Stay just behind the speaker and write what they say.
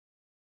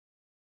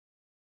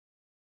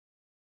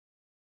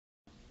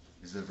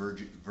is a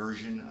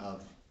version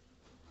of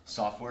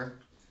software.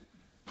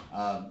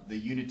 The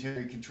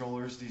unitary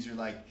controllers, these are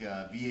like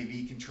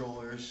VAV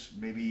controllers,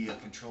 maybe a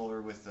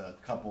controller with a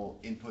couple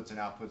inputs and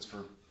outputs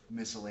for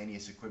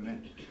miscellaneous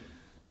equipment.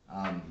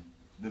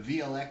 The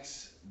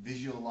VLX,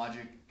 Visual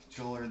Logic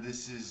Controller,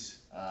 this is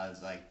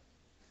like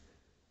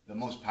the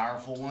most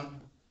powerful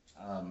one.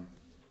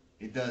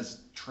 It does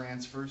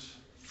transfers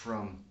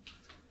from,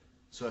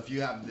 so if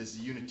you have this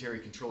unitary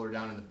controller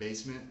down in the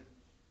basement,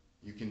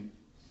 you can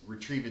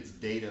retrieve its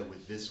data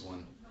with this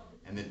one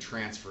and then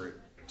transfer it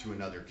to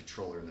another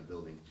controller in the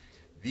building.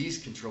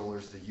 These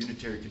controllers, the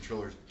unitary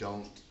controllers,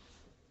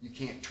 you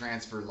can't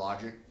transfer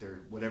logic. They're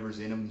whatever's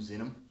in them is in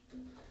them.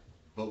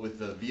 But with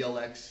the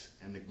VLX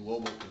and the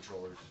global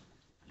controllers,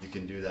 you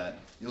can do that.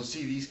 You'll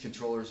see these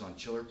controllers on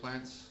chiller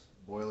plants,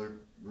 boiler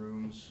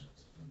rooms.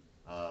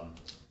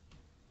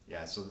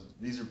 Yeah, so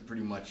these are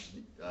pretty much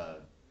the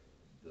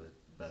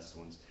best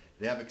ones.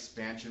 They have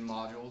expansion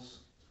modules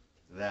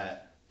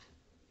that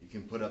you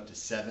can put up to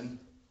 7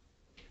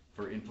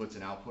 for inputs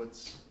and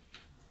outputs,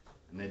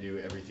 and they do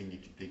everything you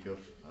can think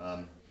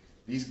of.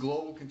 These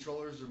global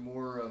controllers are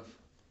more of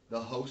the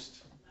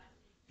host.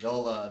 The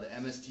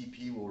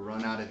MSTP will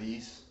run out of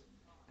these,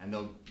 and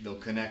they'll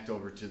connect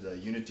over to the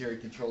unitary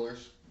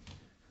controllers.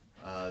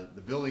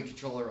 The building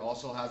controller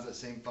also has that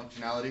same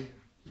functionality.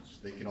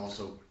 They can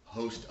also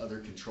host other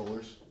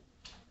controllers.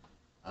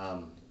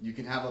 You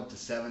can have up to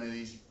 7 of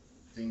these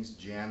things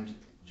jammed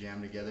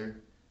together.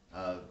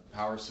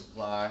 Power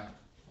supply,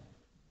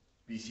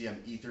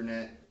 BCM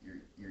Ethernet,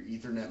 your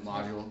Ethernet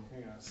module.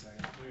 Hang on a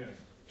second, we gotta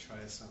try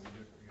something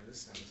different here.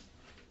 This sounds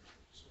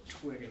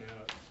twigging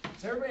out.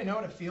 Does everybody know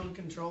what a field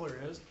controller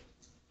is?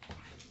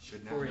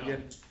 Should Before we know.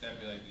 get That'd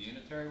be like the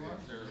unitary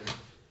ones, or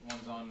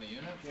ones on the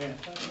unit? yeah,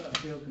 talk about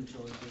field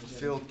controllers.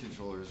 Field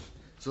controllers.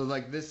 So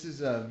like this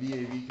is a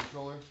VAV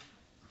controller.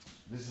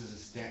 This is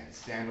a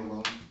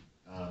standalone.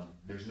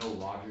 There's no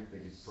logic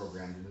that gets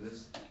programmed into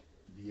this.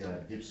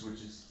 The dip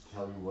switches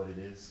tell you what it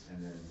is,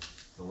 and then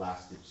the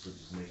last dip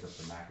switches make up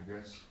the MAC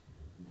address.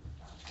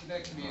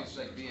 That can be used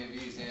like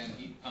VAVs and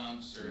heat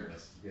pumps, or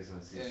You guys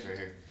want to see this right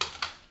here?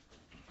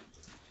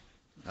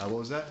 What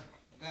was that?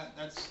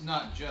 that's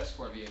not just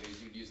for VAVs.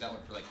 You could use that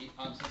one for like heat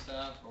pumps and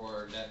stuff,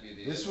 or that'd be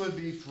the. This would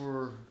be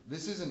for.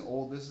 This isn't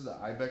old. This is the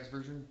IBEX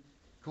version.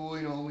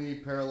 Cooling only,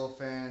 parallel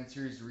fan,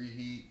 series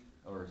reheat,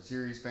 or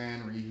series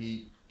fan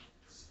reheat,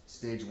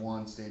 stage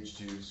 1, stage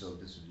 2. So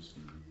this would just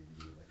be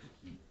VAV, like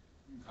a heat.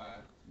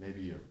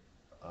 Maybe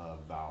a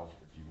valve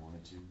if you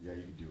wanted to. Yeah,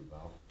 you could do a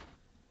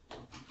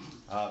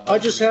valve. I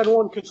just had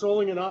one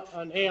controlling an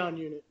Aeon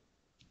unit.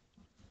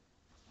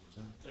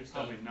 There's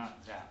probably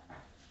not that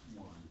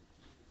one.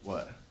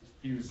 What?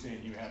 He was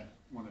saying you had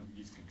one of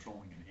these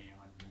controlling an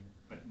Aeon unit,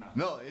 but not.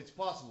 No, it's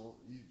possible.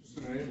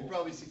 You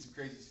probably see some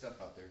crazy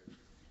stuff out there.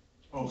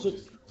 Oh, So-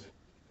 just,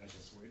 that's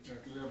just wait. Yeah,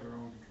 'cause we have our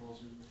own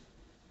controls usually.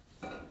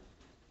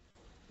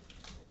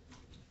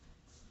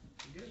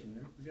 We're getting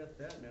there. We got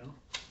that now.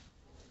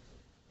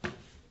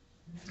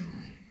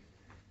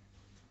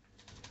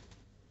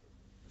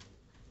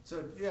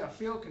 So yeah,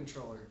 field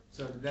controller.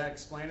 So did that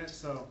explain it?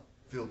 So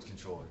Field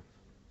controller.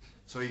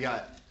 So you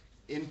got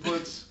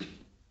inputs.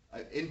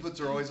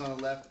 Inputs are always on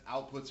the left.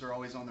 Outputs are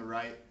always on the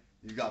right.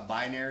 You've got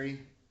binary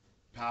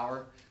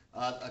power.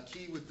 A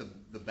key with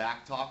the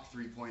back talk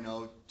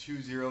 3.0,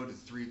 2.0 to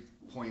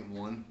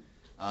 3.1.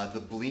 The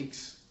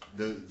blinks,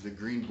 the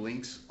green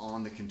blinks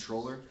on the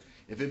controller.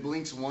 If it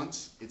blinks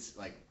once, it's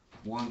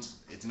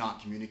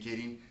not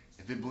communicating.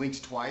 If it blinks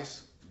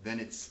twice, then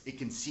it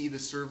can see the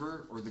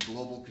server or the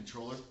global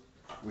controller,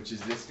 which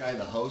is this guy,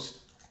 the host.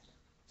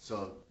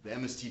 So the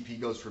MSTP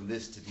goes from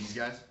this to these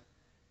guys.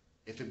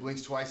 If it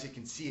blinks twice, it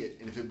can see it,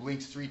 and if it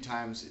blinks 3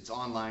 times, it's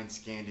online,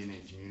 scanned in,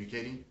 and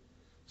communicating.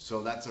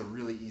 So that's a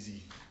really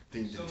easy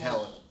thing to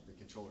tell if the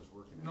controller's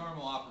working.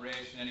 Normal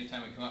operation,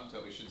 anytime we come up to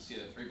it, we should see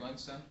the 3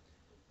 blinks then?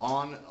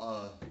 On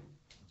a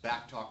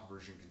backtalk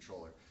version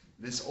controller.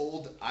 This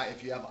old,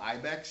 if you have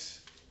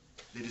IBEX,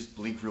 they just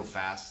blink real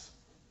fast,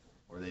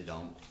 or they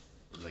don't.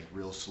 Or like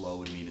real slow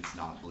would mean it's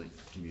not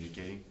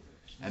communicating.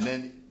 And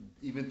then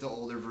even the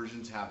older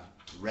versions have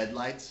red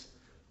lights,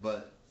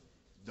 but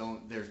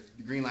the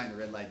green light and the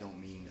red light don't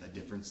mean a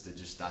difference.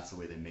 That's the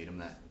way they made them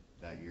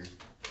that year.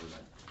 Or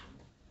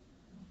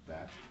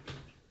that.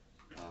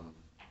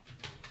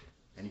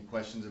 Any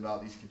questions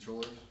about these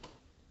controllers?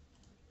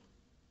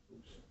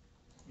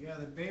 yeah,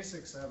 the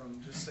basics of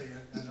them. Just so you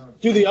know.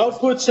 Do the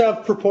outputs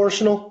have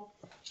proportional?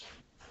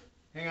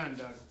 Hang on,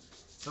 Doug.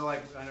 So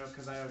like I know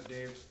because I know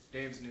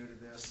Dave's new to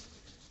this.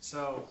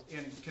 So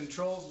in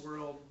controls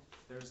world,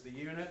 there's the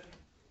unit.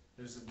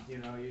 There's you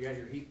got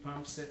your heat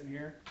pump sitting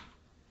here,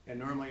 and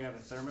normally you have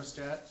a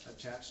thermostat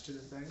attached to the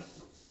thing.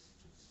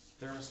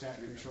 Thermostat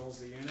controls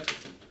the unit.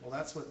 Well,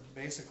 that's what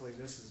basically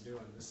this is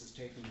doing. This is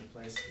taking the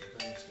place of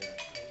the thermostat.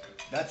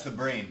 That's the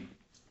brain,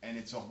 and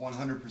it's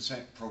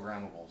 100%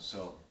 programmable.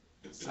 So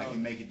I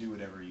can make it do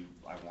whatever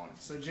I want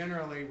it. So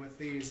generally with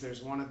these,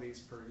 there's one of these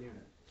per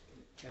unit.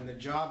 And the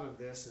job of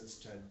this is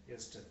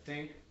to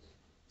think,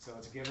 so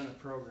it's given a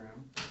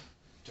program,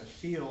 to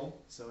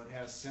feel, so it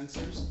has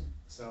sensors,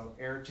 so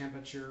air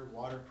temperature,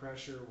 water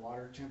pressure,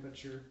 water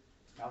temperature,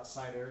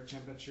 outside air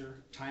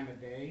temperature, time of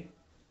day,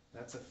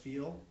 that's a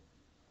feel.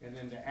 And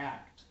then to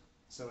act,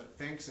 so it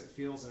thinks, it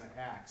feels, and it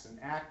acts. And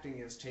acting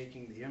is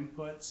taking the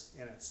inputs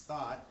and its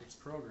thought, its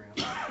program,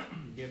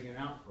 and giving an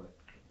output.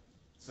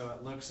 So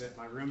it looks at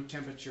my room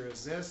temperature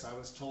is this, I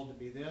was told to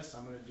be this,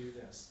 I'm gonna do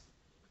this.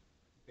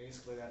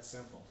 Basically that's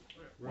simple.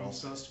 Room's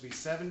supposed to be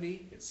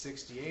 70, it's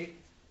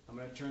 68, I'm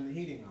gonna turn the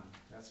heating on.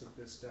 That's what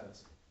this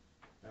does.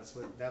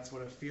 That's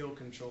what a field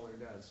controller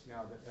does.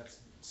 Now that's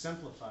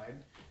simplified.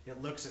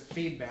 It looks at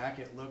feedback,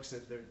 it looks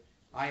at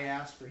I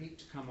asked for heat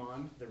to come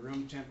on, the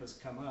room temp has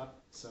come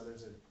up, so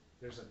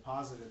there's a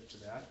positive to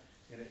that,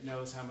 and it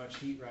knows how much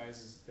heat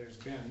rises there's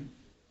been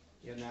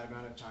in that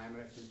amount of time,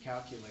 and it can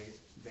calculate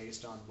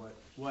based on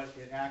what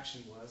its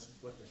action was,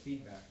 what the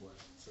feedback was.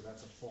 So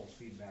that's a full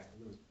feedback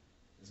loop,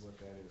 is what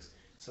that is.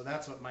 So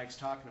that's what Mike's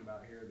talking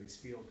about here, these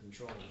field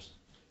controllers.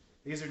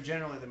 These are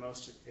generally the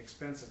most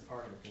expensive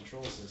part of the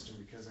control system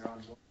because they're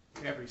on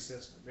every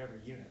system, every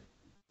unit,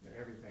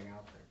 everything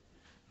out there.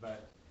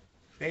 But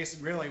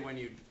really, when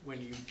you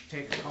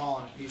take a call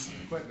on a piece of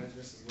equipment,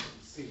 this is what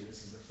you see.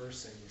 This is the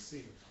first thing you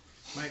see.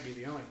 Might be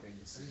the only thing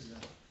you see.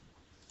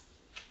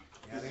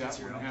 Yeah, Does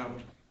that one have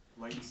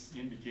lights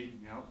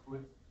indicating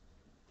output?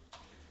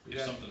 If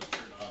something's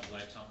turned off,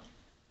 lights on.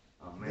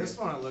 Oh, man. This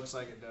one it looks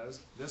like it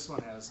does. This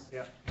one has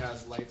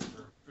lights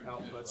for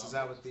outputs. Is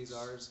that what these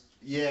are?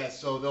 Yeah,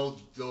 so they'll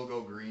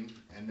go green,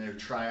 and they're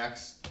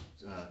triacs.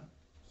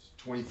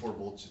 24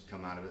 volts should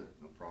come out of it,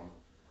 no problem.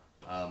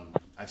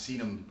 I've seen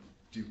them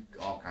do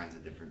all kinds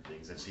of different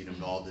things. I've seen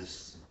them all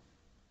just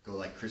go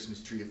like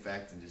Christmas tree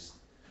effect and just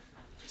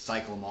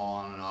cycle them all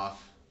on and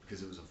off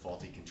because it was a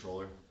faulty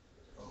controller.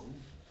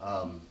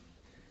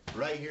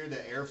 Right here, the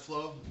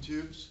airflow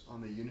tubes on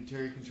the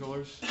unitary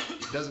controllers,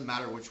 it doesn't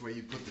matter which way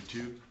you put the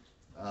tube.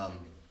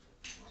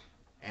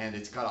 And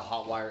it's got a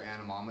hot wire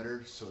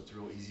anemometer, so it's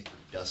real easy for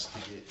dust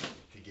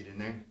to get in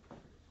there.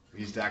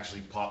 We used to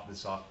actually pop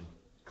this off and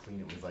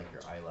clean it with like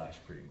your eyelash,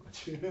 pretty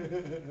much.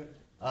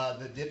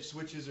 The dip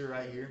switches are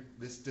right here.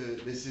 This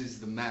is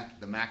the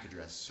MAC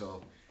address,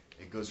 so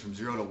it goes from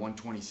 0 to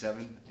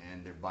 127,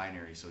 and they're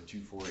binary, so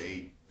 2, 4,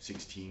 8,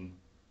 16,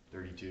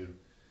 32.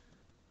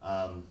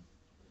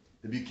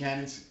 The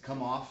Buchanan's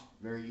come off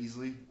very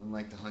easily,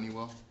 unlike the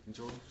Honeywell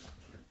controller.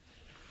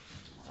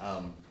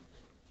 What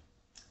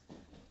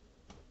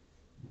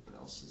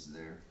else is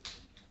there?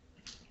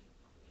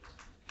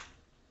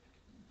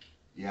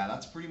 Yeah,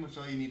 that's pretty much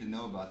all you need to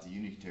know about the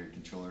unitary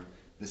controller.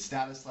 The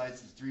status lights,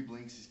 the 3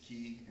 blinks is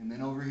key, and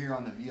then over here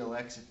on the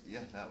VLX,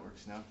 yeah, that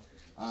works now.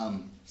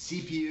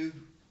 CPU,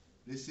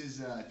 this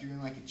is, if you're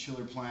in like a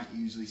chiller plant, you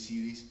usually see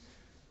these.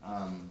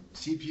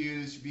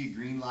 CPU, this should be a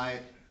green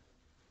light.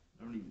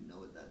 I don't even know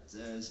what that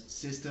says.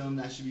 System,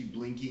 that should be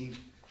blinking.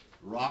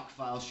 Rock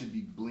file should be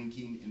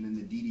blinking, and then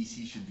the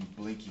DDC should be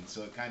blinking.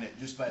 So it kind of,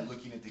 just by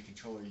looking at the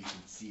controller, you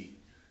can see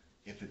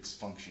if it's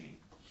functioning.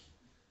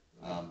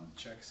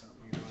 Check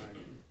something. You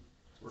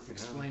know,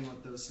 explain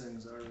what those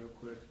things are real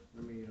quick.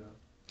 Let me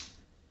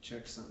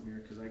check something here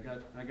because I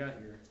got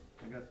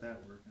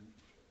that working,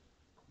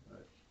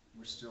 but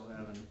we're still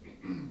having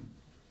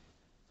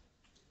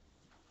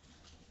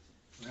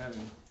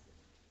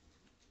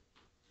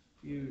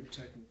few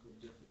technical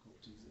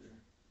difficulties there.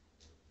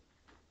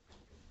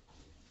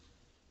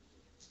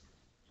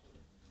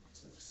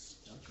 It's like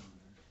stuck on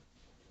there.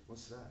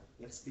 What's that?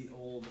 It's the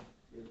old,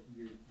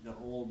 the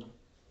old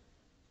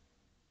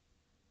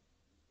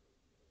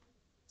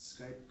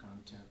Skype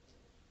content.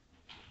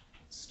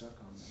 It's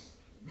stuck on there.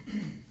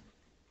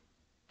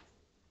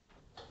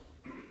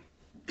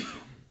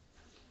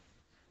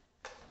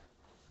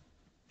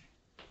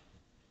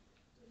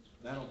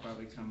 That'll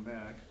probably come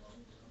back,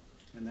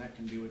 and that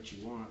can do what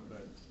you want,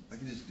 but I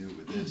can just do it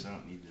with this. I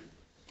don't need to.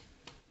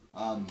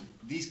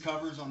 These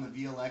covers on the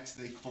VLX,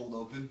 they fold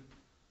open.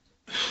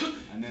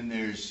 And then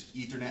there's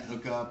Ethernet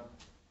hookup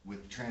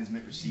with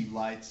transmit receive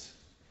lights.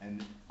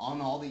 And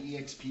on all the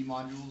EXP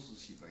modules,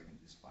 let's see if I can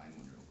just find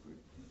one real quick.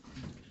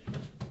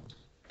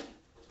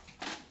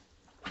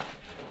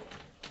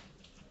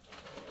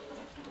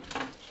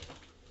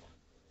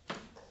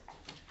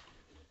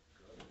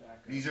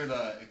 These are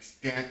the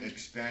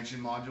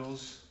expansion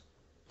modules.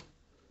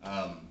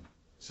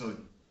 So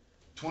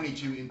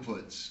 22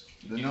 inputs.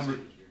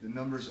 The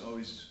number's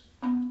always,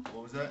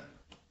 what was that?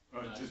 Oh,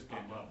 it just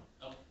came up.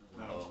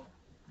 Oh.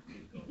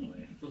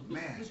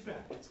 Man. It's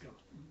back, let's go.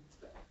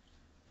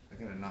 I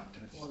gotta not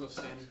touch. We'll go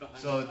stand behind.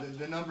 So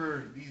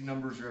these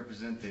numbers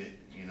represent the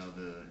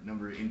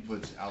number of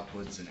inputs,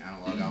 outputs, and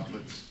analog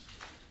outputs.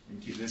 In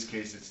this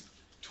case, it's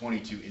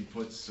 22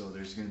 inputs, so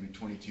there's gonna be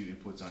 22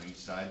 inputs on each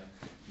side.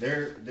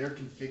 They're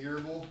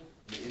configurable,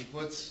 the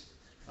inputs.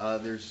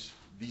 There's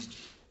these,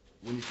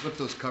 when you flip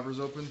those covers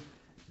open,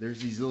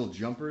 there's these little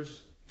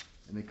jumpers,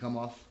 and they come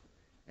off.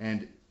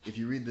 And if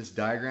you read this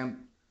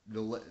diagram,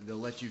 they'll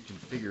let you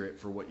configure it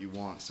for what you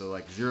want. So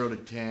like 0 to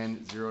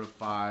 10, 0 to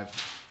 5,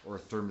 or a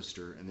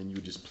thermistor, and then you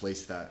would just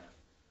place that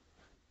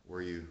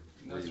where you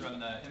Those are on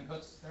the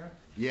inputs there?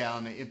 Yeah,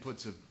 on the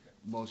inputs of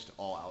most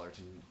all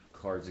Alerton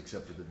cards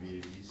except for the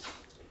VAVs.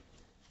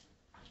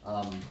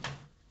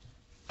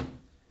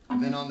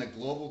 And then on the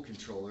global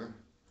controller,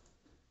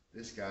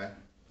 this guy,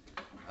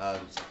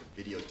 it's like a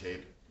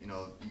videotape. You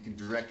know, you can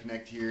direct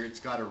connect here. It's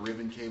got a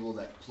ribbon cable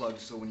that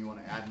plugs, so when you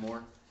want to add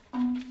more,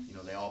 you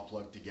know, they all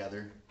plug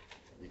together.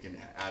 You can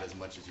add as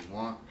much as you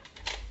want.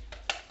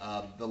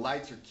 The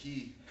lights are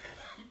key.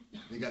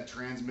 They got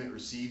transmit,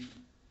 receive.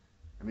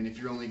 I mean, if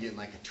you're only getting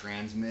like a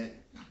transmit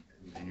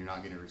and you're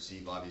not going to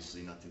receive,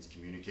 obviously nothing's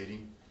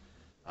communicating.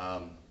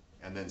 And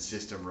then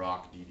system,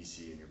 rock,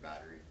 DDC, and your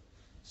battery.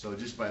 So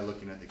just by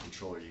looking at the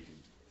controller, you can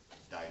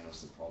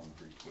diagnose the problem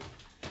pretty quick.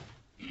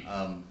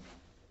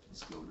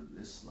 Let's go to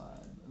this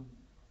slide.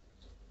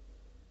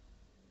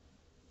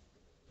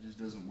 It just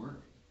doesn't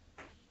work.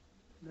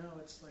 No,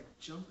 it's like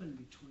jumping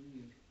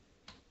between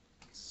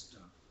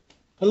stuff.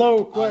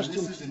 Hello, question.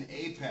 This is an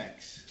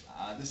Apex.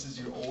 This is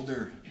your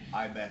older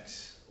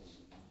Ibex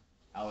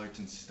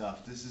Alerton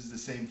stuff. This is the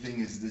same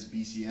thing as this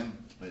BCM,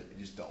 but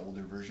just the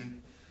older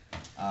version.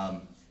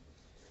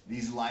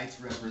 These lights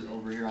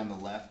over here on the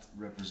left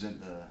represent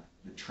the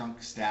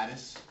trunk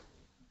status.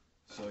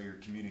 So your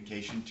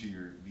communication to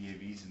your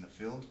VAVs in the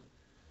field.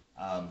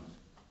 Let's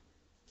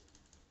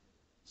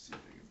see if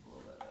I can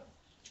blow that up.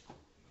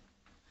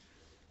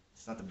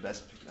 It's not the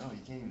best. No,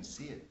 you can't even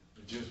see it.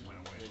 It just went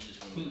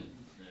away.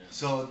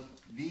 So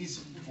these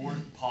 4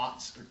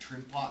 pots are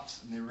trim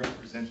pots, and they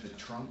represent the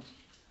trunk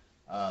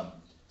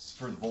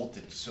for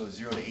voltage. So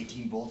 0 to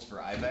 18 volts for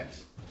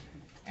Ibex.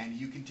 And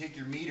you can take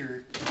your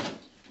meter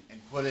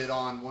and put it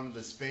on one of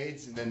the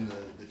spades, and then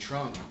the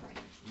trunk.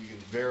 You can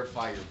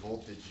verify your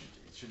voltage.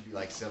 It should be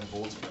like 7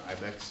 volts for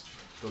Ibex.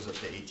 Goes up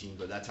to 18,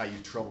 but that's how you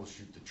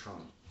troubleshoot the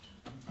trunk.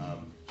 We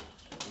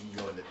can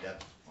go into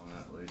depth on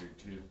that later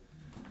too.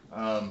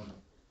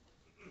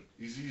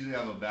 These usually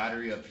have a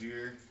battery up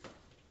here,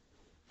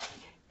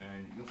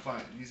 and you'll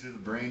find these are the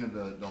brain of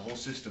the whole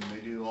system.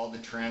 They do all the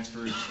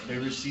transfers. They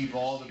receive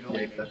all the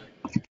data.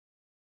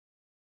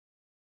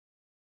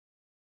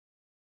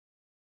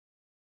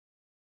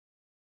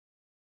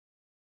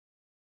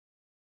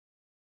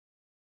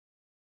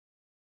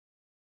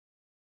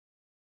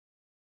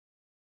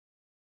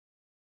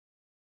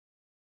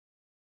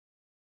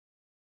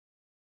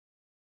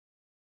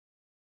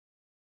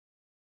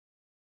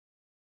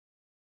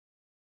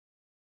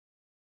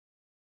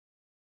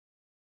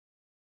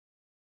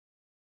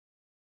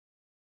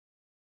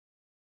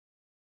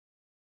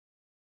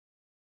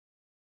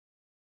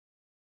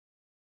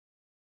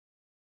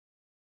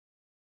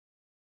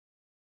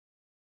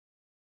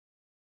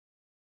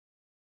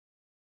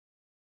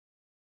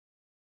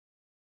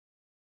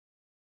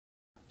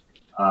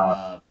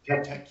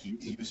 Tech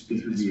keys. This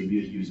would be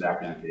a USB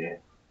back in the day.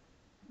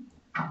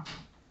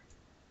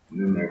 And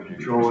then their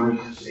controllers,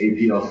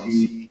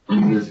 APLC,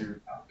 these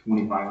are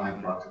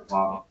 $2,500 a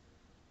pop.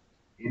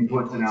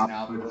 Inputs and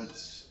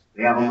outputs.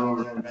 They have a little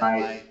red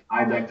light.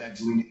 Ibex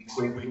blinks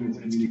quick when it's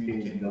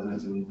communicating. It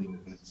doesn't blink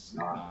when it's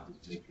not.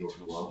 It goes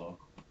slow.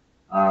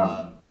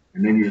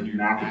 And then your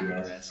MAC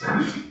address.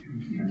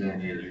 And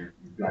then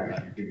you've got your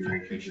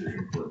configuration for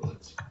your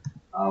inputs.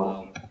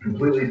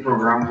 Completely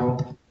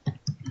programmable.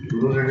 So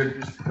those are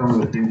just some of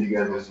the things you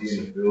guys will see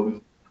in the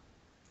field.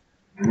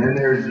 And then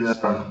there's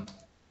the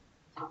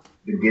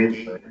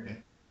gateway.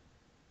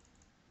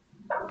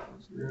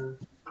 Is that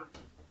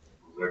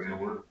gonna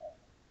work?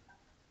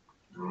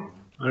 No.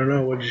 I don't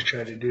know. What did you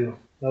try to do?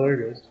 Oh,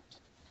 there it is.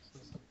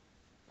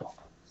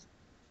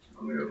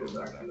 I'm gonna go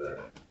back to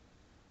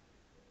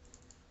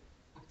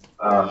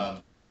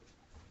that.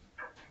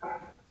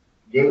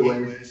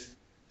 Gateways.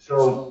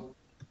 So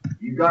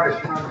you got a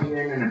trunk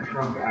in and a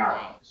trunk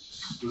out.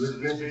 So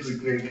this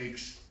basically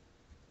takes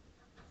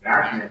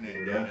ACNet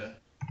data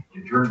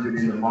and turns it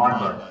into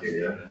Modbus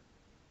data,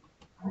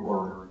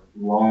 or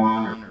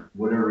LAN, or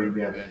whatever you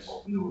get. It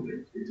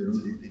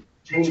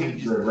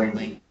changes the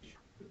language,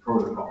 the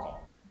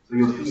protocol. So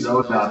you'll see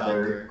those out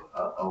there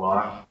a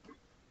lot.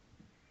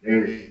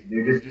 They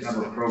just have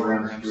a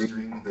program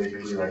string,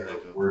 basically like a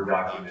Word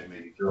document,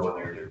 maybe throw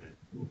in there to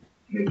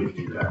make it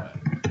do that.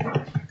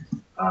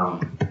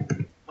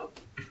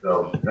 So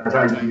that's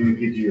how you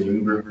communicate to your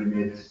Libra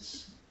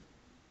commits,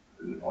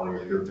 all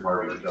your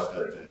third-party stuff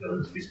that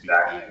doesn't speak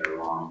back and they're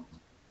wrong.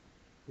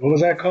 What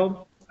was that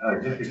called?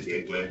 Just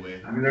a gateway.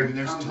 I mean,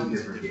 there's tons of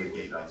different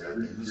gateways out there.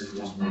 This is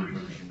just one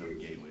version of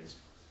gateways.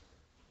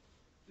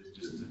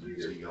 Just so you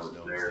guys know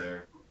it's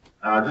there.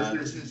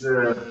 This is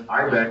the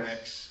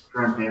Ibex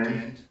front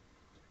end.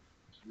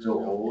 It's real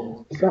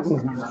old.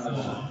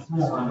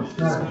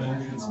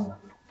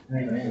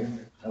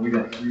 And we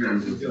got 3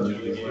 of these.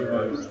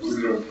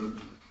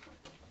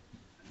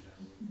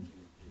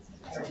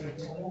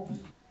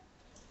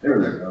 There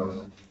we go.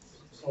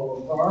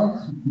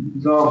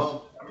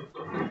 So,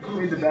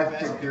 made the best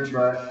picture,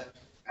 but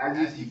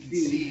as you can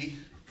see,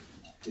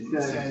 it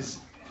says,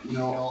 you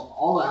know,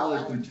 all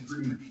Alerton's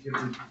pretty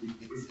different.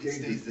 It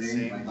stays the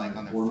same, like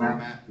on the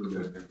format for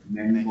the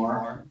menu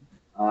bar.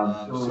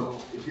 So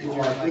if you're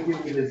like thinking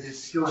of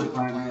this chiller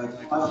plant, you're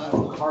like, well, that's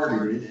how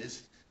hard it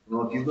is.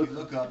 Well, if you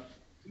look up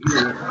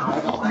here,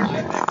 all the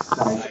IBEX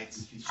sites,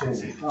 you should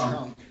say the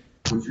trunk,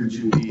 which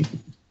would be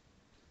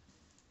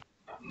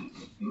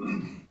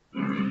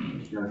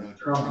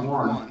trunk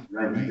 1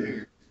 right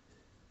here.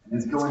 And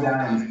it's going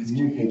down and it's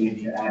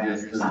communicating to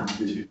address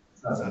 32.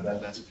 That's not the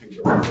best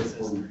picture, but it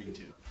says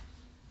 32.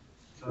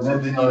 So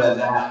then you know that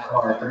that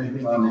card,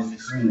 everything on the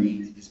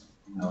screen is,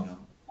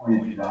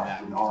 pointed to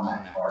that, is on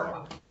that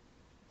card.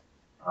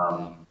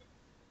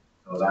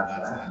 So that's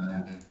that. And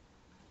then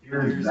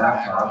here's the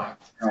backdrop,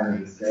 it's kind of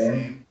the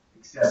same,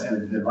 except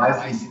the device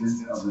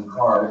instance of the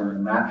card or the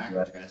MAC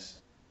address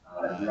is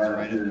right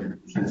up here.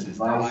 It says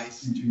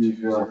device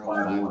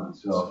 22051.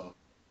 So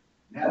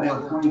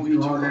network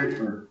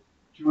 2200 or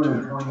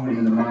 220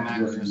 in the MAC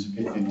address is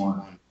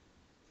 51.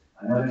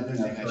 Another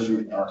thing I showed you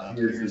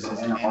here is the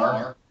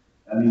NR.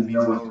 That means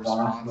no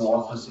response. You'll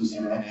also see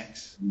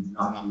NX, means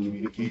not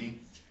communicating.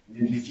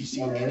 And if you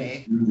see NA,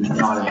 it means it's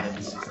not in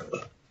the system.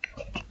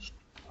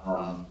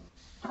 So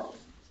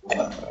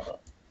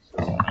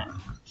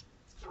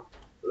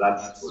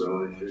that's what I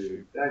want to show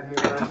you.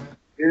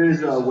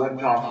 Here's a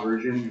web-top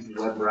version. It's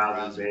web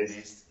browser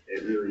based.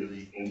 It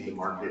really aims to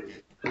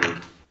market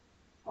for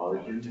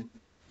Alerton.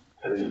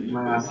 You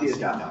might not see it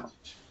that much,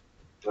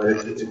 but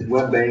it's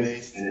web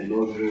based and it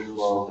loads really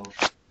slow.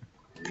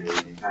 And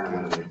you kind of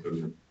want to make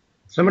some.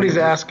 Somebody's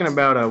asking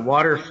about a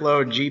water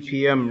flow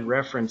GPM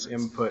reference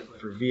input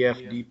for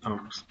VFD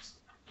pumps.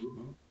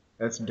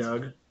 That's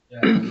Doug.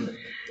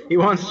 He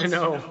wants to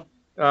know,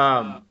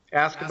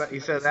 he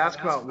says, ask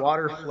about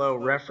water flow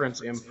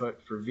reference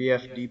input for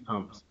VFD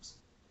pumps.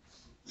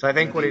 So I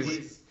think what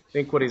he's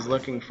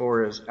looking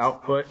for is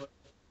output.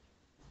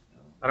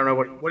 I don't know,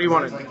 what do you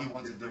want to do? He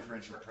wants a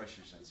differential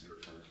pressure sensor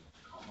for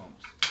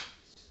pumps.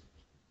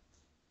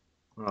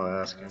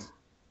 I'll ask him.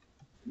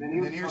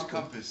 And then here's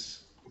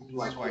compass. This is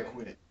why I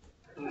quit.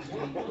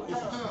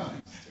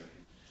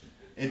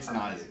 It's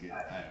not as good.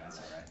 I don't know, it's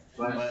alright.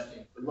 But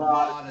a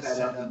lot of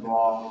setup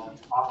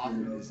involved.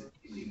 Often is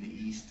in the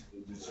east.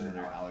 It's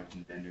another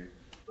Alerton vendor.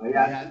 But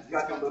yeah, it's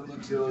got the look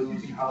and feel. You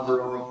can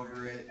hover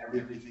over it.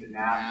 Everything. The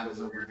nav is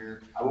over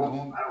here. I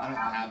don't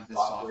have this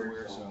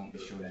software, so I won't be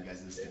showing you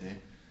guys this today.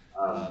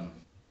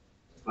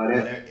 But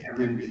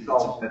it's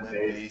all web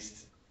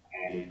based,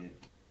 and it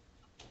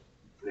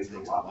takes a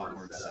lot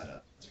more to set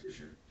up. That's for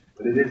sure.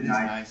 But it is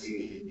nice.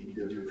 You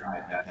do it with your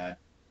iPad.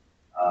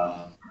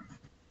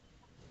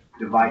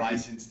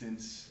 Device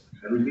instance.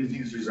 Everything's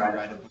usually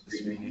right up the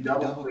screen. If you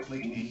double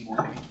click any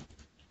point,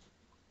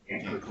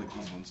 can't click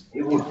these ones.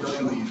 It will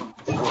show you.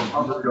 It will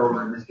hover it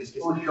over. It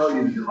will show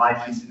you the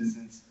device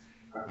instance.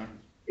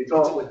 It's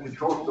all with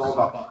control. It's all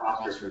about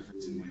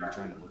cross-referencing when you're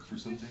trying to look for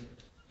something.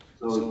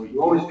 So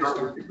you always start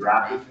with the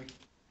graphic,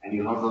 and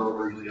you hover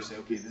over and you say,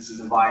 okay, this is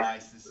the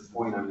device. This is the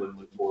point I'm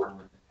looking for,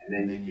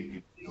 and then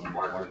you can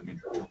mark it and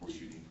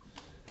troubleshooting.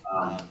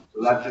 So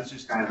that's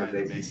just kind of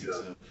the basics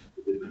of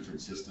the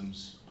different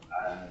systems.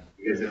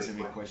 You guys have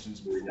any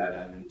questions before we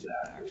dive into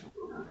that actual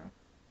program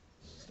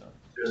stuff?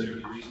 Is there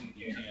any reason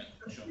you can't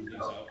jump these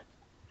out?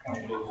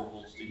 24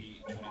 volts to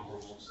heat, 24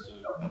 volts to...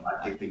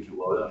 I think you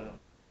load up.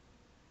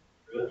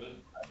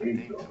 I think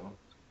so.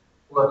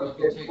 Well, if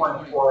you get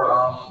 24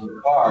 off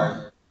the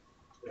card,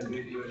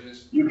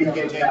 you can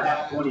get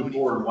that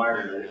 24 and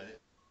wire it.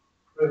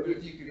 but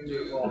if you can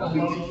do, I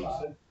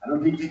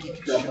don't think you can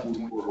shove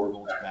 24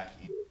 volts back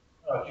in.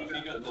 If you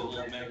got the little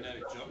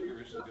magnetic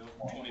jumpers that go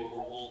from 24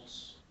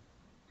 volts...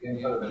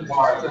 the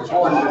bar, It's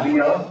all in the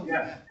VO,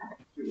 yeah.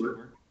 It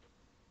worked.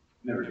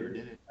 Never Never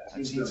did it.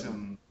 I've seen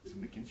some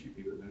McKinsey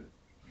people do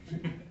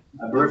it.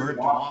 I burned them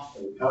off.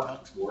 So it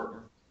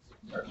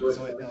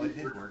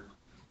did work.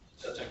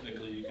 So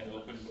technically you can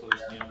open and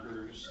close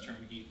dampers,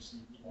 turn heats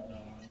and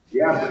whatnot.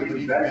 Yeah, but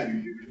even better,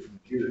 you do it from the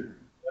computer.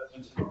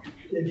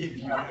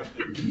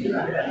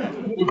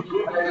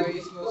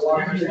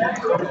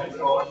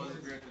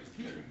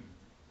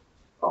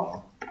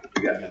 Oh,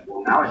 yeah.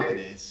 Well,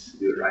 nowadays, you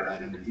do it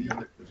right in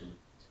the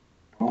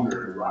phone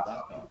or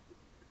laptop.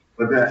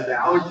 But the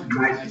Alerton is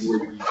nice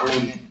where you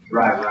can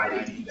drive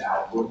right into the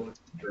output,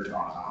 turn it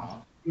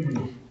on.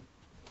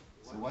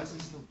 So why is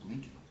it still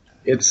blinking?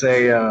 It's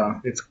I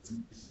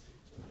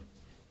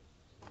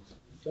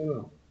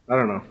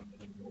don't know.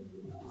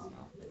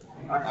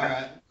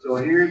 Alright, so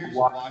here's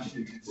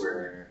Washington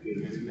Square.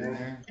 You guys been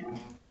there?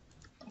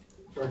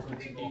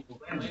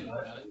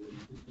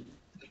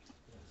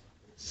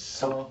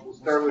 So We'll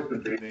start with the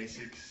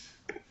basics.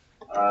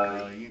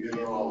 You get a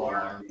little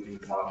alarm,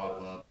 things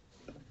pop up.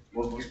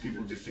 Most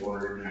people just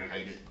order it and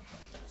hide it.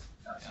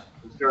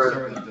 We'll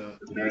start with the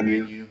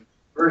menu.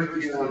 First,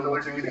 it's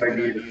always a good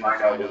idea to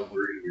find out what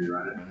version you're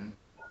running.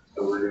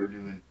 So we're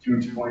doing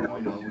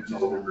 2.0, which is the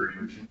older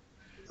version.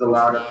 It's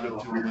allowed up to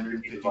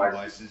 150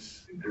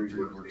 devices and 3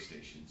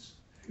 workstations.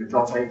 It's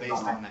all based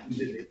on that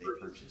key that they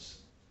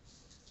purchase.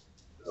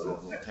 So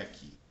the tech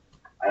key.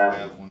 I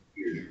have one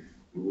here.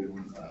 We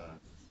wouldn't allow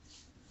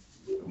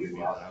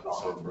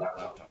software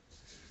laptop.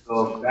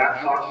 So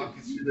backlock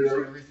is usually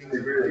everything over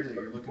here that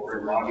you're looking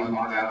for. Log in,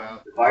 log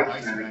out,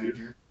 device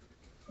manager.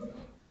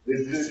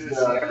 This is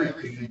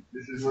everything.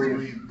 This is where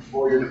you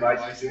pull your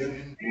devices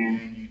in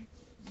and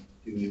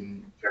you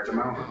can check them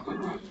out.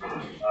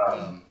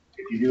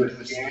 If you do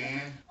a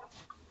scan,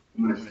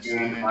 I'm going to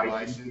scan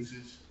device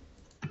instances,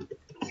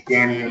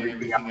 scanning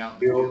everything out in the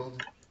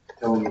field,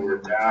 telling you where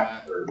it's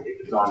at, or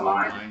if it's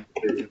online.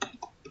 If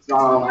it's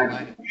not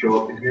online, it will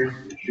show up in here.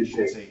 It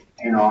should say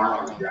NR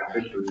on the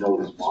graphics with no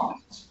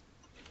response.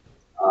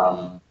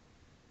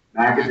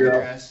 MAC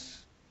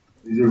address.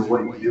 These are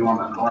what you do on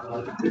the car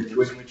with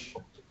the switch.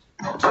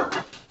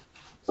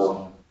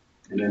 So,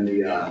 and then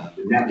the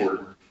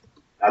network.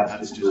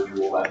 That's just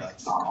virtual.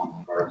 That's not on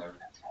the car.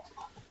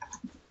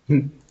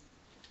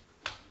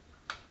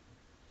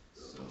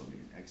 So we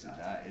can exit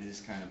that. It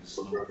is kind of a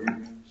slow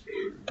program.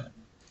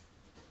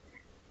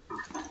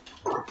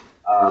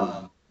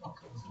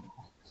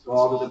 So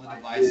all the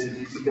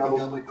devices, you can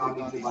double click on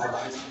these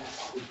devices.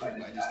 I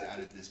just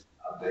added this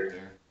up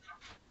there.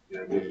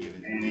 You give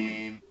it a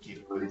name,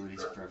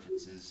 capabilities,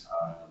 preferences.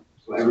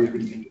 So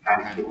everything you can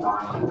kind of click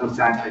on.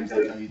 Sometimes they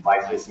tell you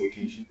device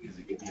location because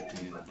it can be a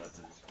pain in the butt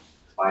to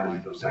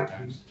find them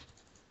sometimes.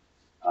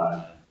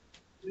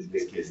 In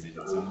this case, they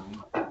did some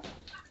of them.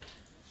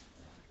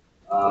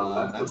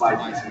 That's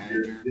device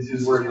manager. This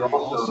is where you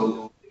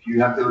also, if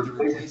you have to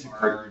replace a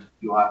card,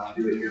 you'll have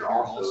to do it here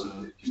also.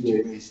 There's 2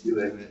 ways to do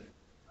it.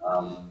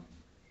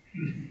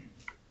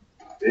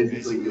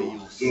 Basically,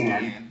 you'll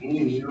scan any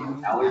new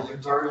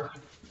Alerton card.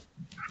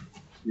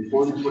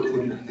 Before you put it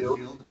in the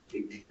field,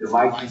 the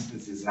device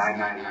instance is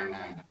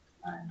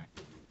 99999.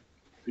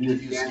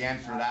 If you scan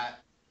for that,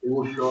 it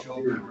will show up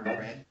here in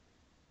red,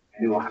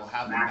 and it will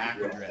have the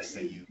MAC address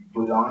that you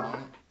put on it.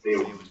 Say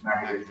it was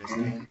MAC address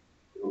 10.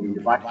 It will be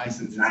device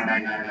instance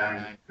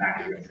 9999, MAC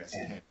address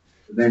 10.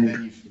 So then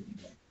you've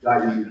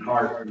got your new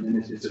card, and then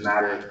it's just a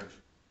matter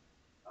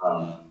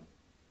of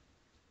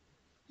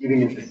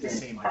giving it the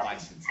same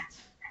device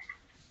instance.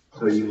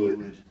 So you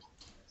would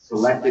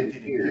select it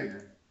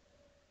here,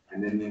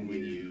 and then when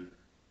you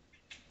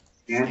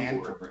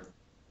scan for it,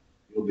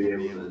 you'll be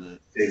able to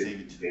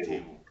save it to the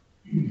table,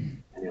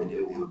 and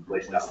it will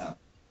replace that one.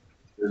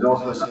 There's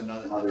also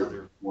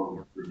another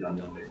more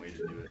redundant way to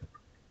do it,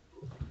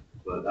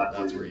 but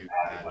that's where you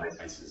add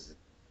devices.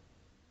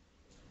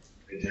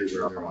 Make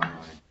sure they're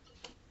online.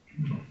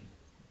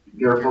 Be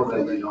careful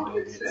that you don't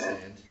hit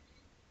send.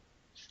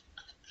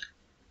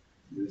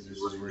 This is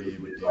where you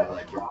would do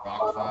like your rock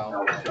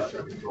file, shut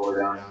the controller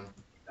down.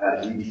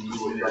 EDC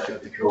will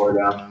shut the controller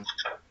down.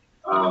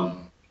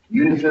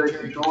 Unitary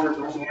controllers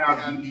only have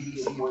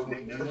EDC and point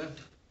data,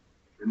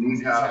 and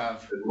these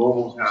have, the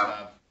globals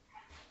have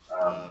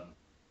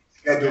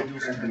scheduled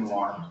trends and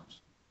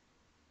alarms.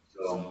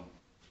 So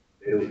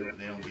they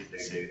don't get the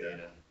same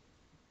data.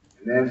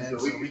 And then, so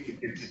we could,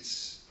 I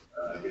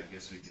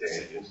guess we could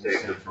say it, we'll say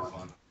it for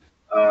fun.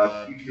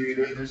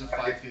 Q3, there's a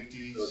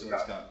 550, so it's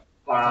got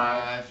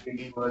 5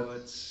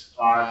 inputs,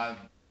 5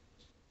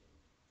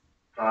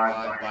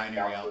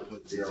 binary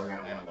outputs, 0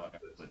 analog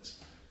outputs.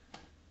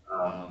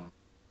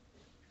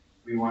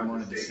 We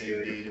wanted to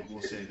save data.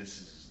 We'll say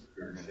this is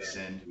we're going to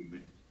send. We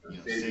would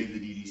save the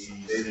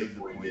DDC, save the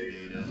point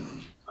data,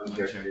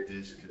 uncheck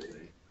this because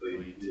they tell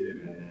you to,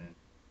 and then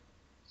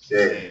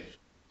save.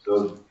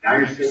 So now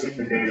you're saving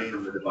the data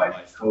from the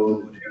device,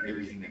 code,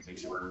 everything that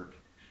makes it work.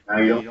 Now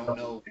you don't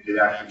know if it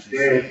actually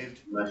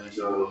saved unless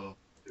you go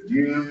to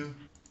View,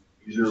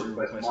 User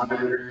Request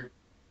Monitor.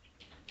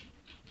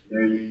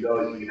 There you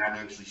go. You can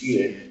actually see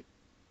it,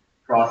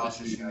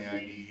 processing the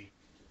ID,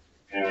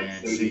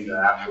 and saving the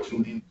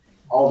actual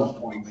all the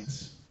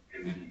points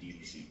in the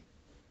DDC.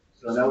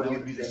 So that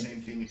would be the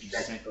same thing if you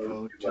sent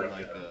code to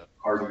like a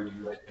card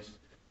request.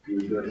 You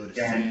would go to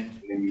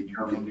send, and then you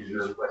come to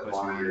User Request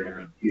Monitor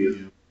and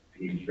View,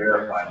 and you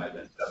verify that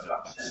that stuff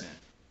got sent.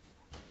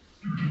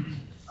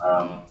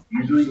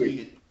 Usually,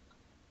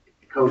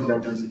 the code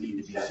doesn't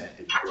need to be sent.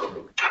 It's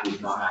broken.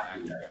 It's not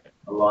accurate.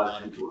 A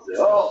lot of people say,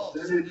 "Oh,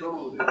 send it to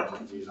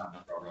it's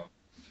not broken."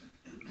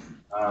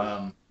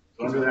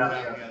 So under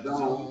that, we have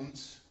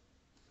zones.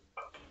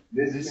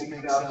 This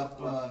makes up.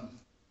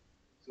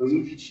 So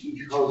each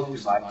host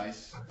device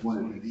is one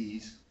of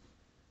these.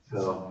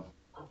 So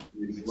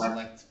you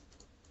select.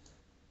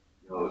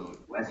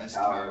 West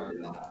Tower.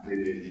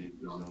 Maybe they do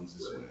zones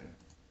this way.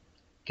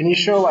 Can you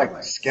show like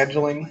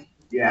scheduling?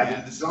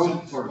 Yeah, the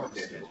zones sort of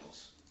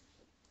schedules.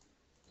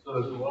 So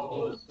the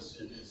global is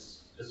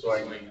just so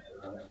I can,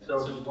 so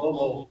the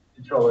global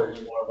controller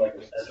is more like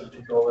a central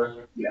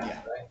controller. Yeah.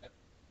 Right?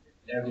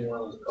 Every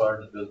one of those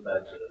cards goes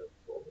back to the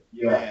global.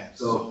 Yeah.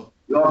 So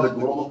you have the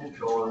global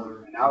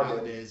controller, and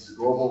nowadays the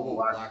global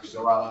will actually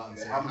go out and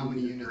say how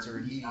many units are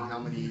heating, how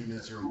many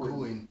units are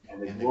cooling,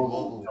 and the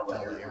global will tell the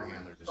air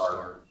handler to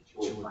start,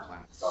 the chiller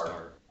plant to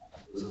start.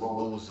 So the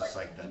global is just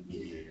like that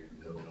mediator in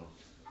the middle.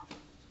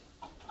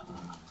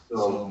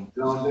 So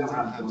they don't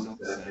have zones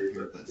set up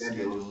here, but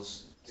schedule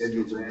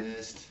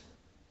list.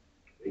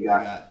 They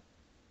got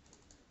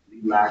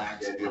lead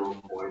lag schedule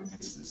points.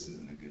 This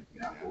isn't a good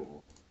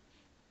example.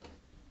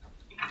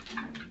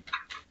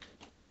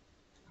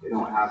 They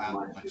don't have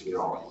much because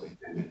they're all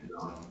extended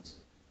zones.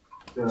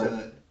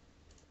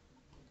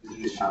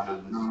 This should have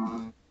a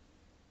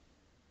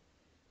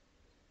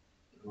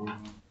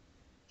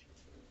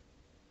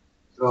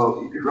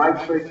so you could right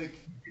click,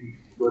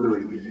 go to a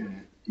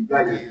unit. You've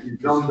got your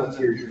zones up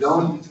here.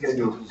 Zone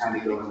schedules kind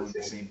of go in the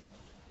same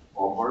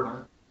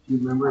ballpark. Do you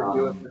remember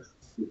doing this?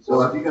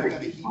 So if you got a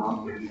heat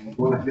pump and you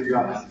want to figure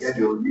out the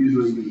schedule,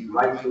 usually you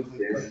right click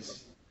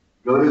this,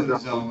 go to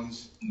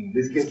zones. In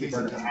this case it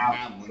doesn't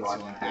have one, so I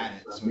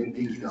add it. So make a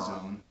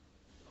zone.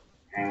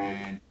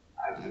 And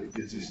it's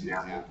just an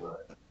example,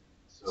 but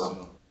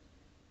so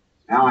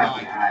now I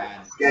can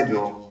add a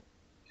schedule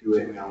to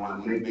it, and I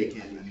want to make it a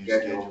new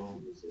schedule.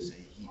 Say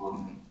heat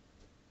pump.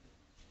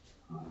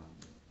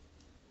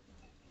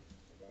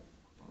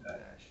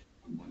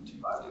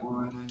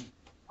 -1251.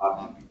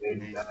 Copy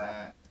paste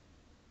that.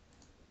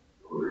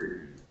 Or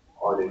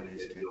audit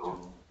schedule.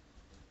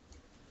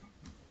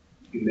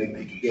 You can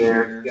make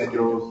share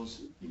schedules.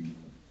 You can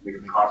make a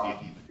copy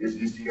of this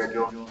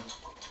schedule.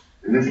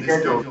 And this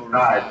schedule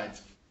resides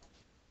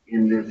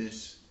in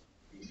this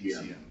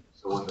BCM.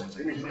 So once I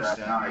finish that,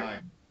 now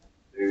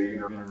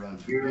you're going to run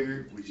through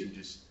here, which you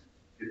just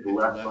hit the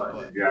left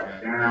button and drag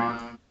it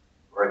down,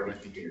 or I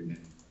think you can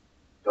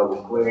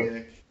double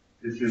click.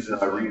 This is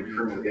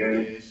reoccurring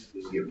days.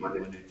 You get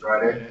Monday through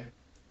Friday.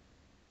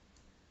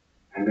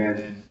 And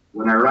then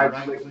when I right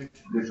click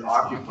this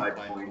occupied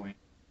point,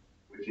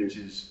 which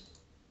is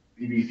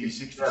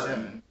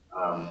BB67,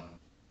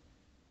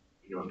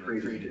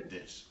 created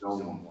this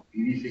zone 1.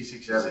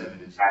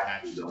 BB67 is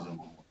attached to zone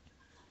 1.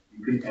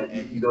 You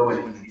can go in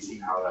and see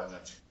how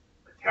that's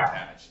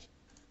attached.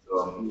 So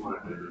if you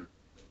want to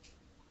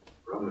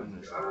run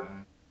this guy, I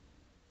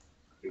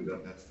think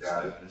that's the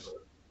status.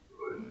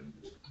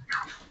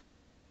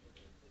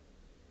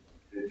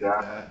 Did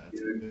that?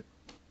 Good.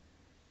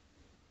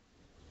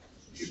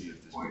 See if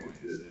this point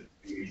is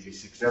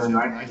BB67.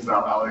 Nice thing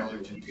about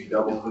Alerton, you can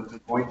double click the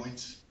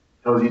points.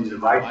 Tells you the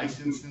device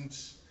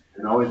instance.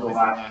 And always the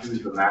last two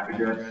is the MAC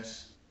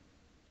address.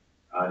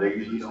 They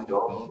usually don't go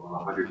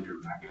 100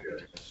 through MAC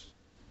address.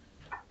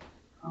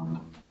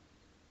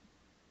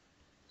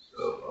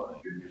 So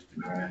here's the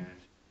command.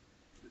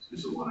 This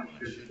is the one I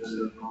should set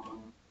it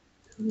on.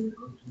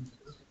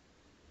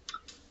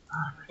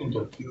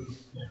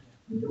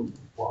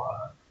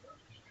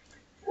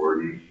 40.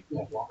 40.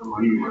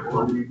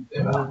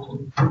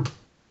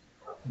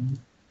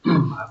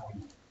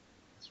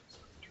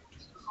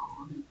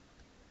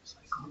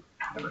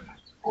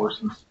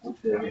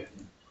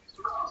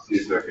 See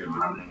if I can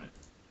run it.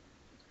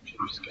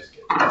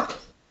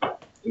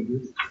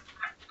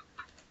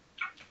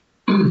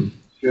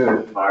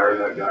 Should fire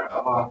that guy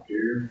off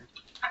here.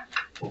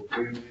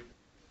 Okay.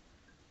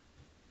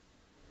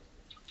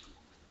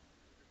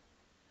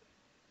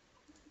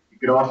 You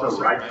could also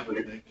right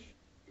click and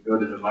go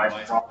to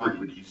device property,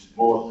 which is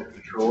pull up the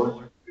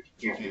controller, which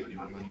you can't do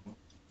anymore.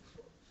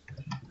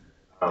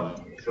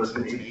 So it's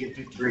an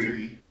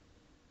 853.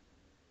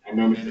 And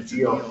then it's a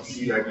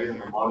DLC right here in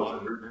the model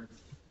number.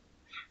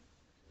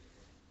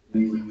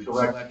 You would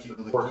select the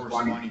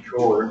corresponding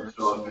controller.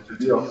 So if it's a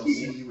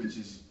DLC, which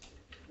is,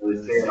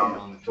 let's say it on the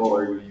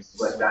controller, you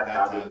select that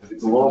tab. If it's a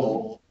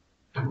global,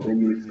 then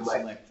you would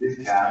select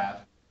this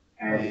tab.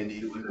 And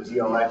if it was a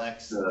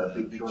VLX, the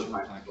big short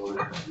line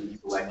controller, you would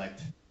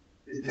select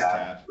this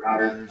tab,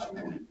 routers.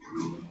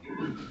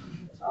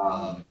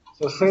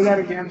 So say that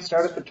again,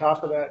 start at the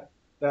top of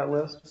that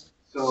list.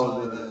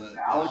 So the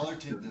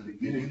Alerton, the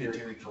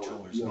unitary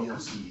controllers,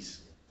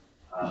 VLCs.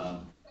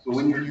 So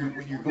when you're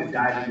going to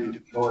dive into the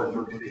controller and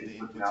look at the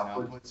inputs and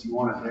outputs, you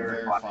want to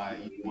verify,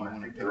 you want to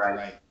pick the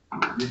right.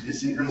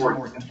 These are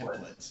more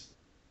templates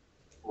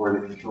for the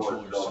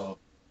controller. So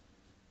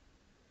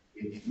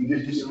if you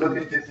just look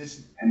at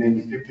this and then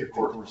you pick the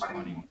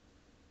corresponding one.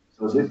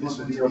 So this is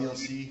the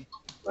VLC.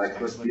 Like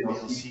click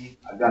VLC.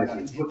 I've got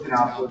its inputs and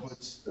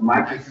outputs. The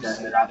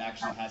microset that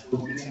actually has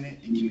ports in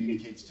it and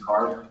communicates to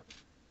card.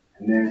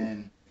 And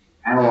then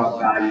analog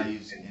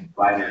values and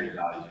binary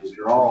values, which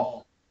are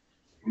all,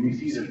 when you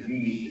see the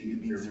V,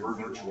 it means they're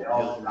virtual. They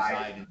all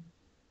reside in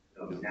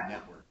the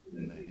network,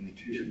 in the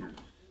computer.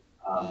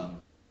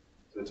 So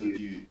if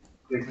you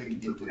click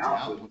inputs and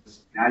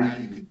outputs, now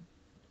you can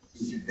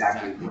see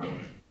exactly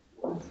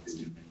what it's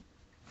doing.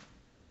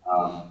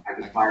 I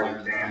can fire a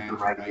fan from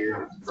right here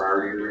on this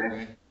priority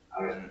array. I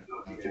don't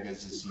know if you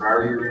guys see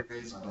priority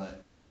arrays,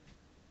 but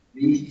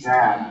these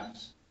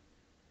tabs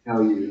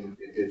tell you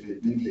if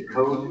it needs the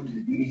code,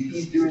 the DDC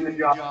is doing the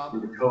job, or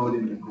the code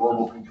in the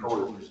global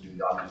controller is doing the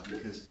job.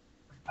 Because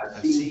I've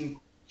seen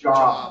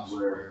jobs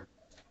where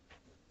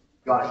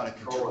you've got a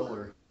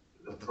controller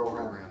with the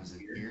programs in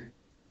here,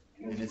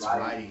 and it's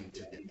writing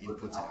to the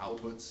inputs and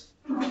outputs.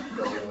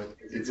 So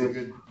it's a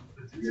good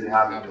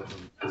habit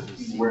to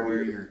see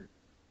where your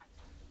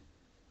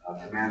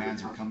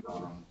commands are coming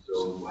from.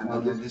 So I know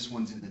this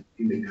one's in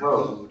the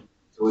code,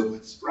 so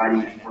it's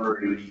writing at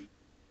priority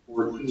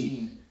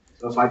 14.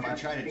 So if I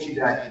try to change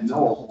that to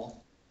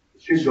null, it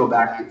should go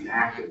back to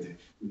inactive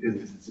because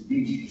the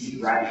DGC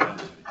is right,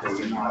 so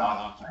you're not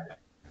occupied.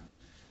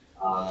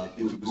 If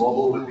it was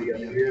mobile, it would be up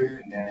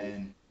here, and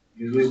then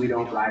usually we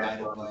don't write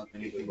above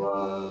anything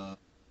above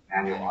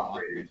manual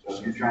operator. So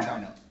if you're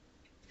trying to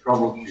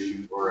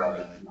troubleshoot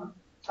or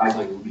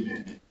cycle the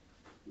unit,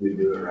 you would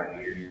do it right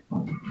here,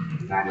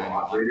 manual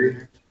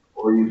operator,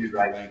 or you could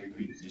write, you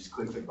could just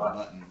click the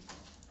button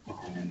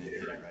and then hit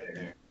it right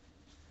there.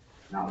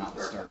 Now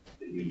we'll start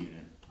the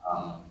unit.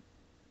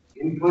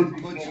 Inputs,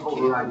 you can't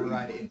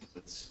override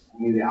inputs,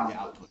 only the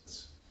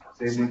outputs.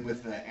 Same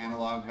with the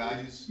analog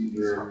values. You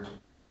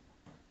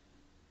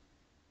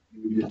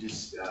would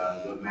just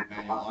the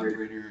manual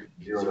operator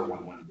 0 to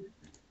 100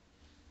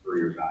 for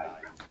your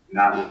value.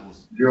 Now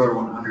 0 to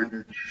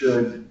 100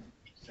 should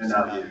send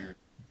out your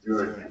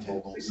 0 to 10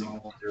 volt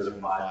signal, 0 to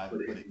 5,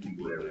 but it can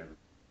be whatever.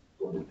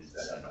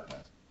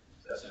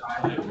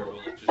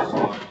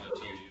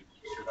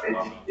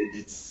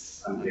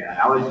 It's yeah,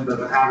 I was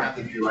the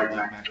pattern if you like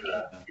Mac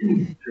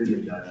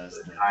trainig does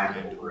the time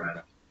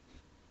override.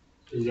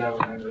 Is that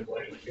what I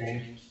like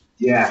change?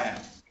 Yeah,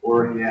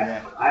 or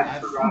yeah,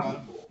 I've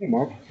forgotten. Hey,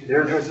 Mark.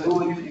 There's a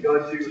tool you can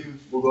go to.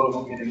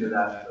 We'll get into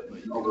that. But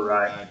you can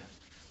override.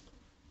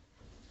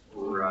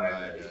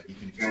 You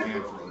can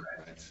scan for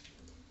overrides.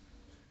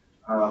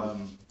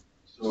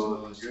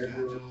 So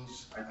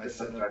schedules, I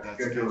set up that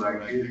schedule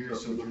right here.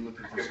 So if you're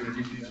looking for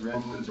schedules, these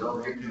red ones are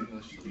broken.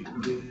 Those should be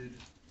deleted.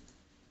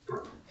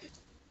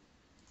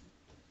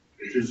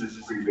 This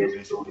is pretty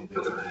basic, so it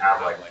doesn't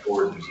have like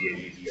scores and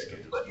VAV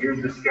schedules. But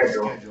here's the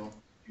schedule.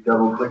 You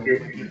double click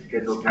it, you can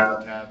schedule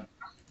tab.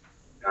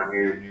 Down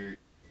here,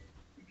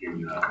 you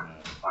can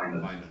find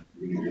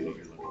the unit you're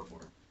looking for.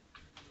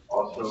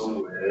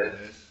 Also,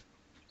 with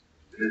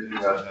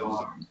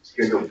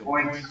schedule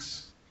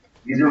points.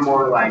 These are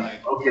more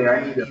like, okay, I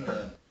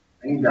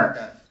need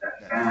that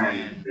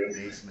fan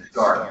basement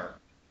start,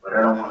 but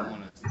I don't want to.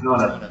 It's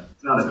not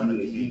a VAV.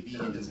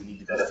 It doesn't need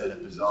to be set up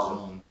as a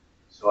zone.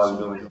 So I'm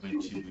going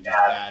to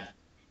add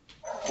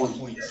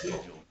point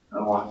schedule. I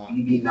want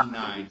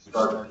EV9 to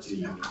start to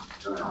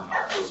turn on.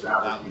 So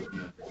that would be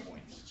the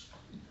point.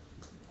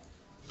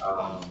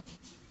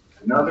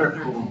 Another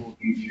cool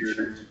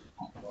feature,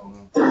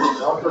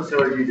 it also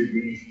tells you the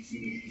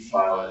DDC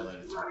file that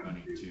it's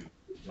running to,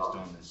 just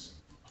on this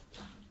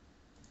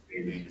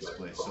main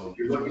display. So if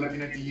you're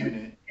looking at the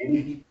unit,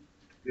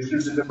 this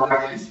is the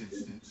device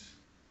instance.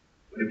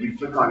 But if you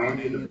click on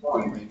any of the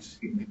points,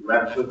 you can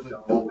left click the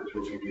whole, which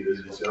will give you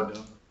this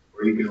window,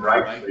 or you can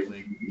right click,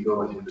 you can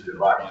go into the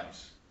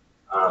device.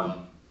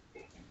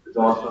 There's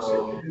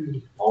also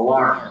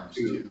alarm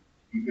too.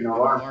 You can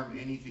alarm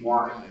anything you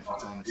want if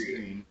it's on the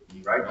screen.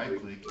 You right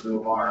click, go to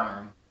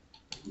alarm,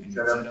 you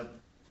set up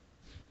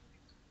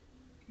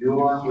new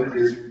alarm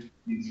wizard.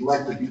 You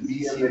select the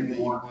BCM that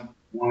you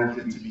want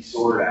it to be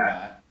stored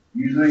at.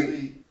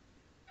 Usually,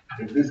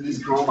 if this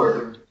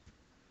controller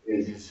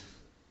is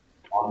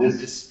on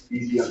this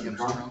BCM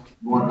trunk,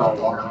 you want the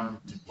alarm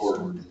to be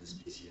stored in this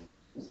BCM.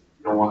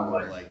 You don't want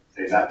to like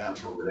say that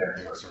trunk over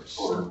there, start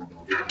stored.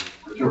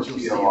 But you'll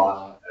see a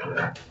lot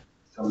of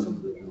some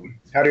of the.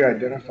 How do you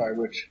identify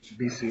which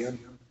BCM?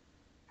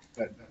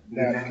 That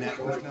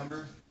network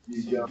number.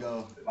 You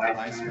go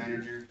device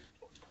manager.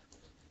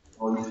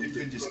 Or you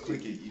could just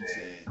click it. You'd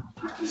say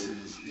this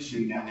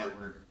should be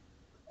network.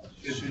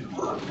 Should be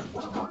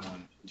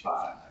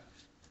 1125.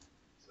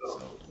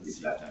 So let's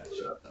see if that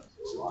shows up.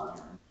 So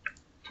alarm.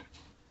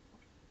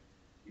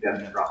 You have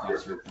to cross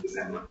reference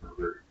the network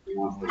number. We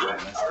want the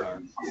West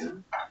Tower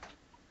BCM.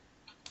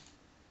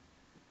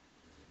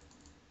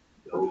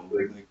 Double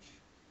click.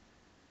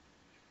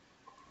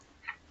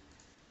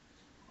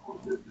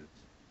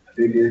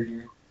 Figure.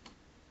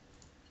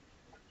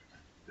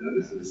 No,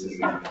 this is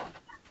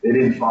they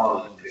didn't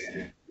follow the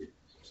standard.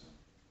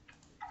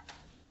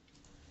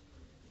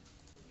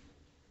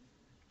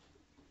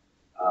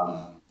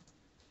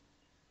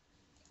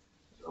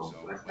 So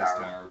West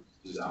Tower,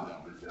 do that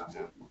one, for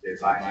example. Say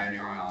binary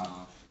on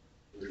off.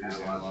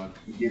 Analog.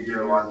 You give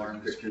your alarm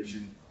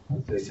description.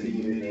 Say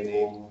unit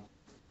enable,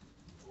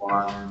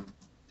 alarm.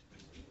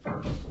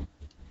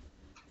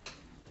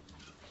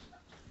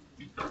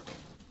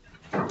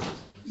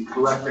 You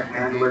select the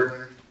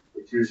handler,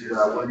 which is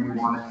what you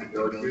want it to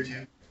go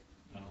to.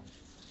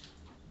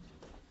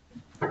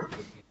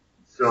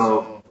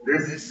 So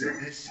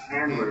this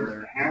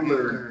handler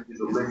is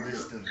a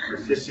list of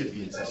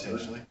recipients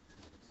essentially.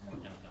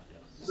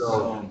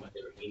 So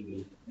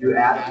you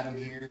add them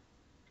here,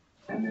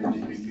 and then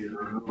you can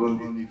remove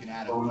them. You can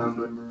add a phone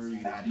number, you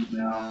can add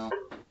email,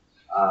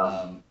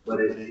 but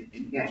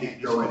you can't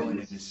just go in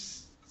and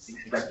just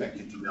expect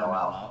it to email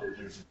out.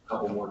 There's a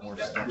couple more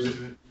steps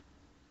to it.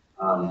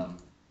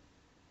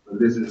 But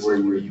this is where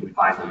you can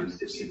find the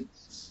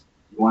recipients.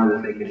 You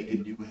wanted to make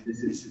it, this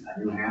is a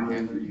new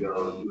handler, you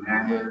go new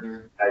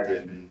handler, type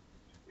in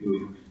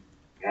new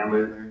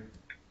handler.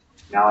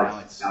 Now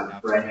it's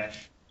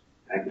fresh.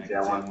 I can say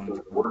I want to go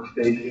to the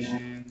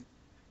workstation,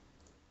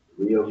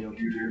 Leo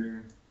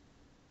computer,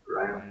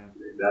 right?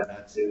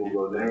 That will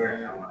go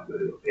there. I want to go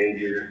to a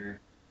pager,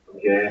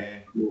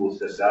 Okay, we will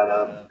set that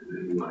up, and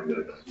then we want to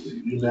go to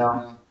an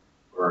email,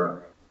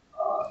 or,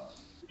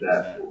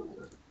 that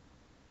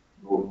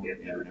we'll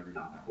get never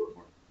done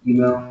before.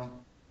 Email.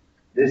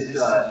 This,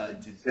 to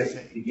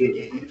get,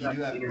 if you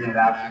do have internet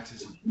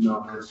access to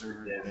email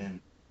server, then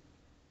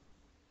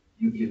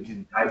you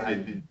can type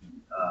in,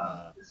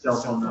 the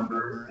cell phone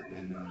number,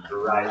 and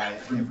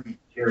Verizon, every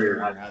carrier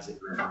has a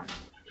different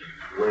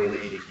way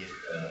to get,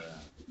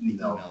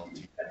 email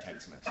to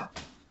text message.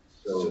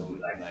 So,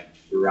 like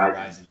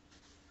Verizon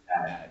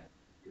at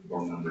your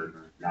phone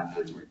number,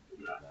 that's where you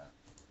do that.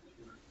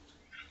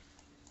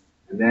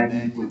 And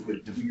then you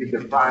could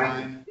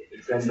define if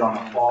it sends on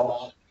a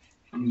false.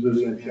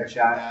 Usually we're gonna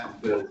check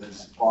that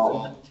because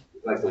false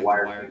is like the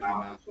wire came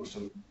out or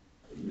something.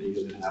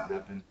 Usually doesn't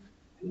happen.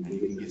 And you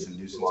can get some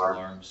nuisance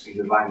alarms. You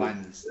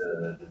define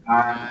the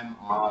time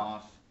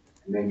off,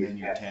 and then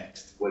your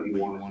text, what you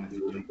want it to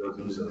do when it goes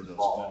into those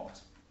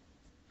false.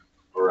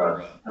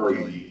 Or tell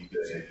you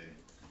to say,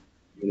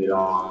 unit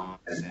on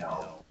and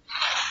help.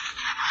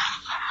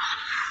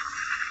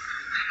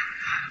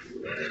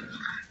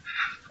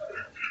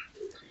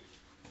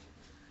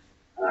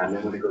 And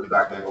then when it goes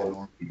back to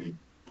normal,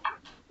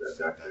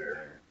 that's up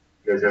there.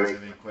 You guys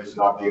have any questions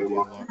about the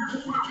alarm?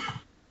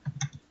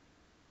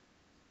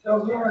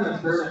 So here on the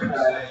service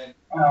side,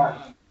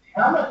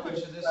 how much of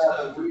this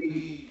stuff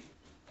we,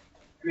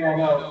 I mean, I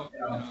know, the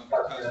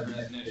customer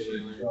has an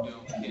issue, we're doing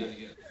what we can to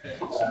get it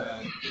fixed,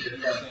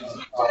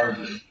 but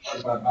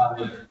since about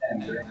 10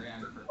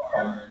 grand per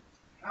card,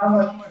 how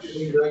much should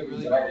we really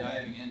be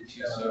diving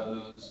into some of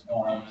those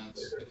components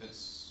if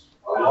it's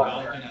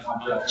Alerton has a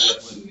contract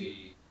with the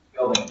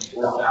building?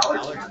 Well,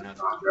 Alerton has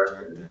a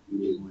contract that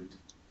you would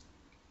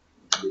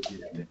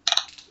get it,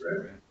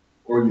 right?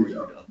 Or you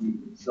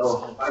would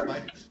sell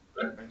fibers,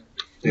 right?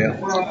 Yeah.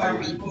 Well, I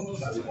mean, I'm not gonna do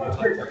is I'm gonna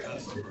contact my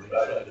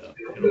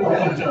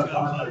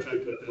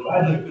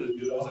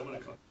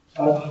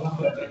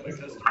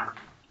customer.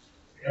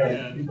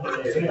 And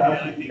they'll say, yeah, I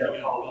think you got a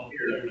problem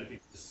here, and I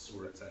think this is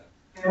where it's at.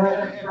 yeah, you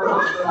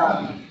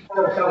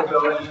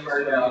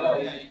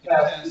can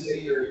kind of see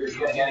if you're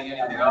getting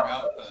anything on your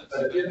outputs,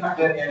 but if you're not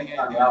getting anything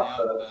on the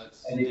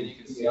outputs, then you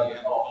can see you have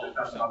a fault or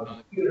something on the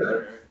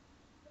computer.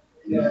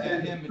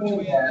 And in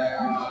between there,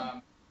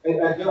 I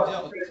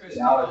dealt with Chris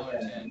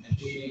Alerton, and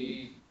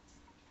she,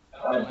 I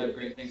don't have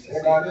great things to say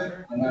about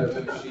her.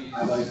 She's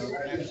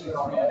actually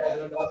thrown my head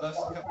under the bus a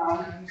couple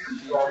times.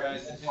 She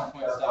tries to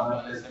pinpoint stuff on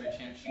us every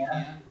chance she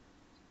can.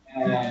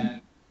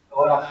 And the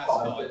last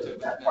call I took was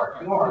that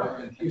part north,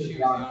 and she was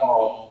the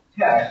on-call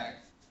tech.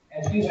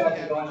 And she had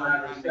to go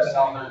around and reset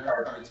all her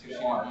cards because she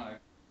didn't want to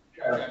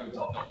drive it to the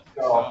building.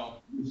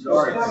 So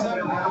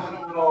somehow, I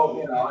don't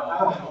know, I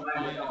don't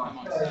mind if I'm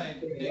on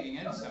site digging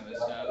into some of this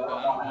stuff, but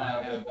I don't want to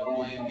have the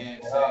blame game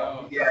say,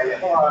 oh,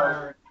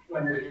 yeah,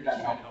 when you're just trying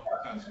to help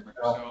the customer.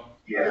 So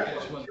I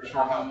just wasn't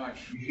sure how much.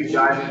 You should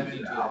dive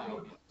into the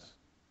output.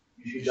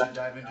 You should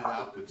dive into the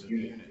outputs of the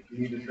unit. If you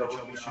need to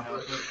troubleshoot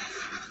output,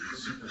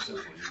 it's super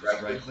simple. You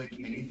just right click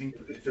anything.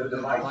 If the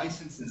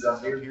license is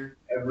up here,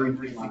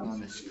 everything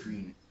on the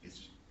screen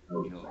is,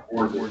 for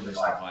this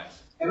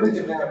device. And we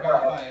can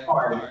verify a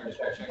card,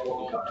 check the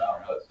whole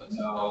outputs.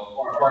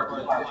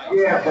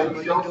 Yeah, but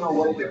you don't know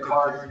what the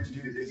cards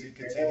do. You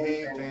can say,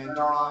 hey, fan, turn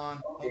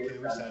on. Okay,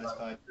 we're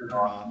satisfied. Turn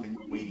off, and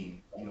you're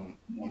waiting.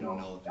 You don't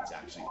know if it's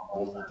actually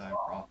on the whole time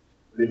or off.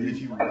 But if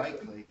you right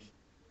click,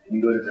 and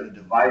you go to the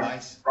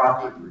device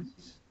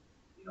properties,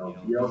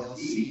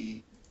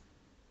 DLC,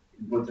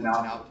 inputs and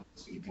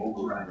outputs, you can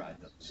override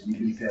those. And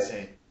you can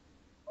say,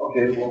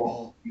 okay,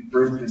 well,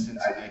 for instance,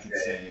 I can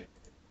say,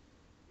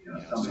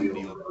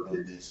 somebody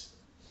overrode this.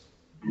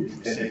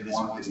 Say this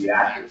wants to be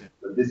active,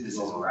 but this is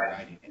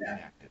overriding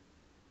inactive.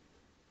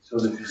 So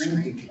the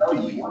screen can tell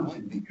you one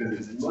thing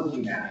because it's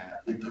looking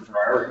at a different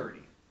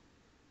priority.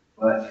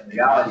 But in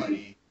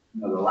reality,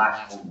 the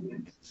last one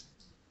wins.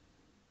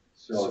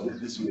 So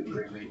this would be a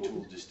great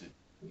tool just to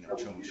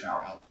troubleshoot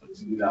our outputs.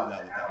 Do that with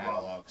the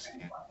analogs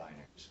and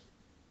binaries.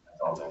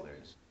 That's all there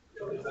is.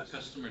 If the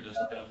customer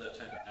doesn't have that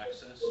type of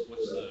access,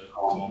 what's the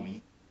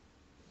normal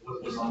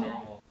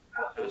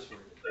password?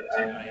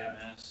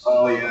 IMS?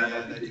 Oh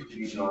yeah, that you can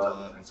change all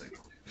that. One second.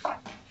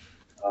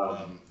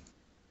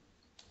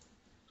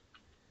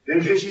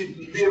 You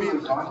should be able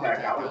to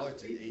contact Alerton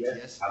to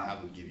ATS and have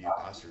them give you a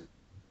password.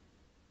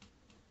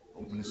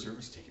 Open a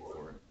service ticket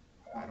for it.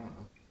 I don't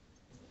know.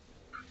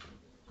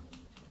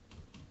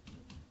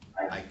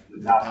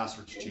 The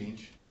passwords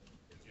change.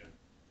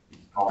 You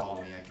can call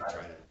me, I can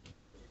try to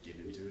get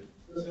into it.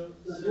 So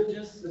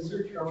just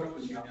search your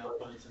troubleshooting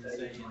outputs and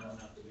say you know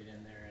enough to get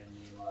in there and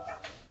you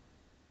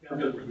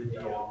go for the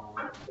deal,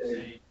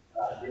 say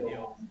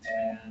deal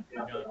and you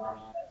don't run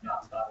off and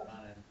stuff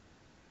on it.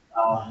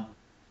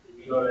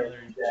 You go in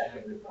there and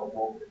check your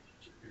voltage,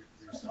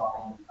 your cell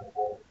phone,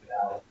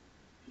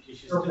 you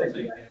should still take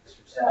the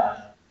extra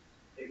step,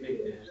 take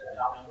the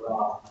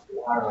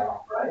wire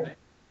off, right?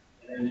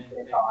 And then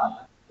take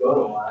on, go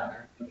to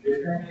wire, make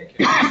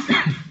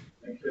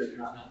sure there's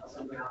not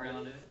something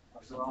around it,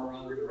 or something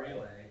wrong with the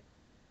relay.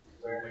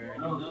 where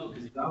you'll know,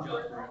 because if you jump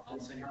where all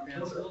of a sudden your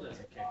fan still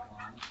doesn't kick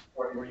on,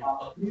 or you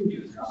pop the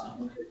fuse or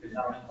something, because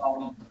you're having a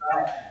problem with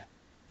that,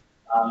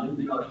 then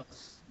you know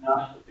it's not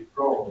the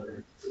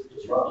controller,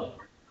 it's your load.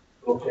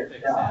 Go fix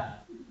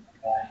that,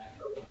 back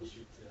and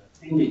shoot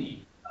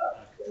any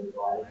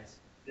device,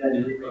 then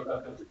rehook up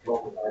the control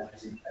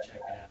device and check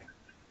it out.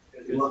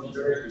 Because the most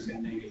embarrassing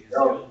thing is the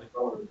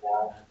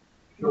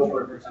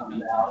controller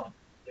comes out,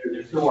 there's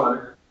a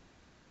short,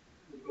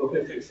 go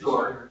fix the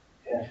short,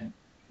 and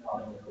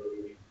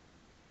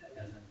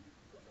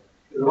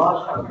there's a lot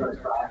of times where I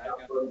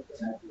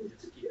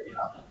just keep getting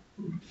up.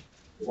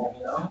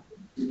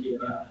 Keep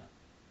getting up.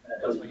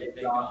 That's why you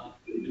take off,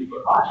 you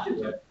get hot to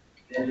it,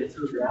 and it's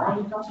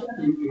around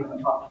something, you can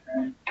pop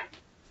it.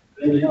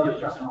 Then you know there's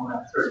something on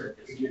that circuit,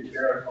 you can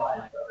verify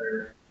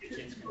whether it's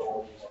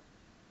controlled.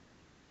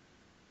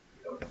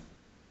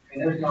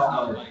 And there's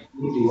not like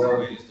easy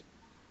ways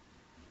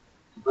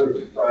to put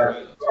it, I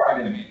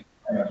mean,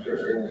 I'm not sure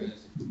there is.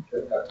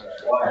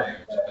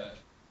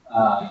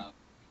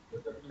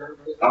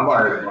 I'm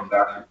wired from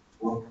back.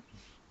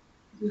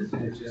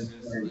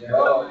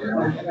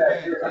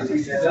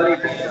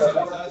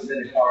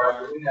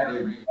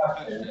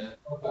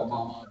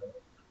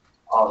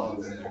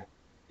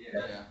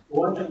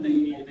 One thing you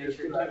need to make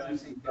sure too, I've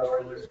seen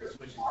controllers for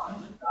switches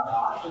on it.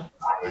 So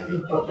you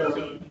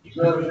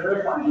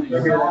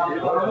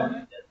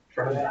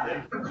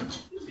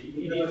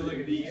need to look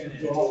at the unit and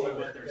see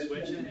what they're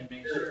switching and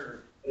make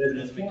sure, that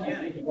as a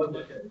mechanic, you can look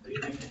at the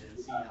unit and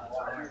see how it's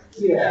wired.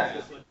 Yeah.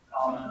 Just what's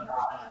going on or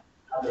not.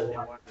 How they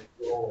wire the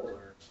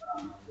controller,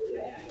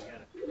 yeah, you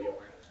gotta be aware of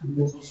that.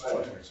 Those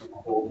switches are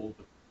hold,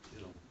 you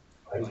know,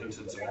 9/10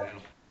 of an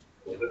amp.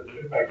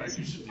 In fact,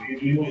 you should be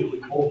able to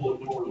hold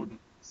much more than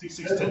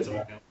 6/10 of an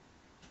amp.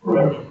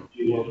 Remember,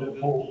 they'll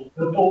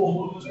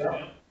hold most of an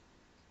amp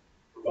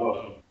for about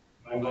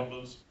 9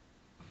 months.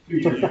 So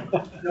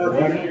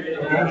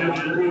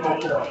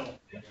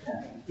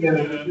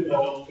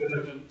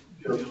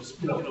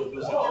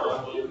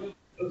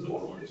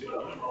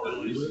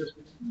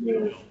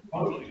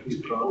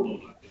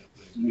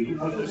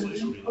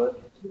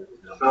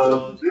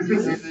this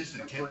is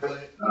the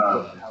template.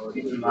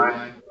 Keep in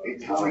mind,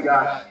 it's only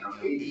got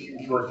 8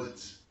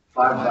 inputs,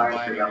 5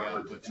 binary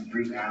outputs, and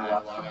 3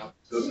 analog outputs.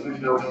 So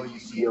even though you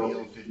see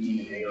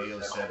AL15,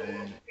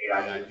 AL7,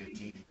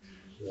 AI15,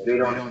 they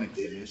don't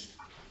exist.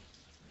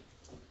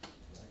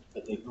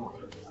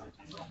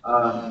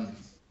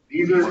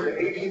 These are the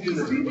ABs and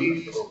the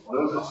BBs,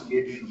 those also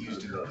get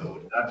used in the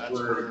code. That's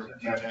where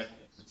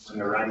when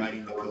they're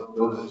writing the code,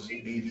 those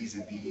ABs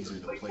and BBs are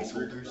the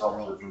placeholders, they're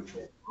all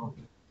virtual.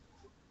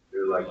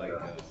 They're like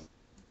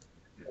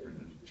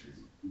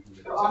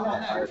On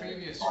that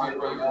previous script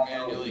where you were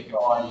manually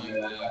controlling the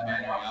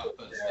binary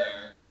outputs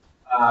there,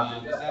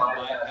 does that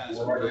bypass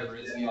whatever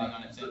it's getting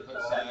on its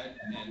input side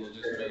and will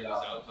just trigger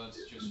those outputs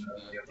just for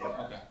the,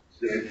 okay.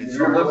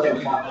 You're looking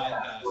at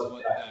bypass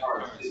what that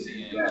card is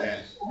seeing.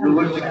 You're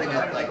looking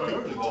at like the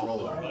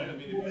controller, right? I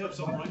mean, if you have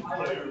something right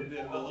higher than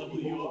the level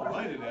you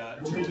override it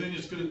at, then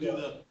it's going to do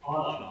the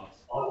on-off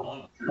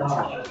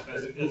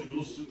as it goes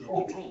through the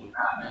controller.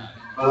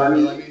 Well, I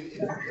mean,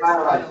 it's kind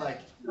of like,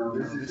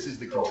 this is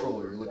the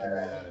controller, you're looking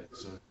right at it,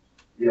 so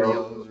the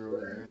yellows are over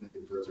there and the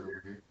inputs are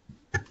over here.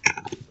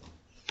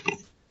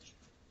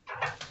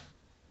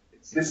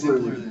 It's simpler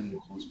than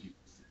most people.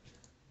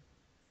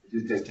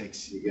 It just takes,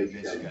 you guys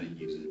gotta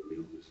use it.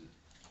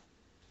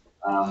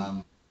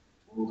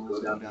 We'll go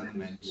down the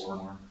menu some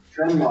more.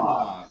 Trend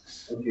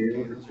locks. Okay,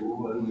 those are cool.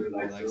 Those are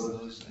like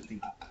those. I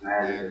think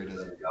Niagara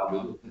does a job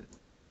with it.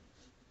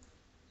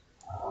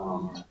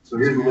 So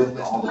here's a list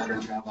of all the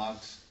trend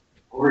locks.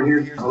 Over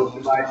here's the host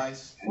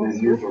device, and then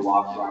here's the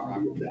lock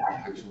property of the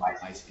actual device.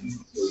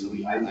 So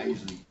I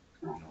usually,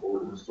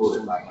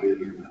 sort it by here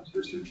when I'm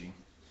searching.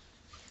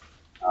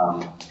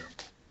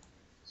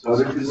 So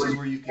this is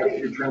where you can get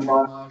your trend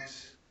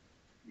locks.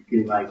 You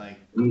can like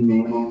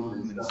rename them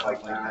and stuff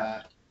like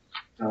that.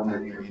 Tell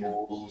them your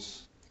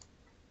intervals,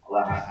 all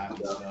that kind of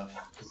stuff.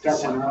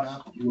 Set one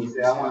up. You will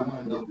say, I want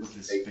to know what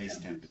the space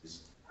temp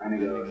is. I'm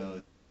gonna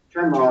go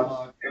trend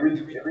log. Every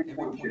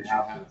point should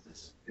have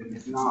this. If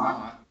it's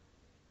not,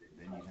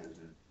 then you have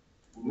to.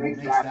 What makes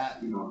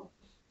that,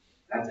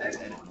 that's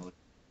edit mode.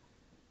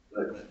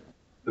 But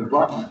the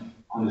button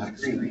on the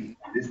screen,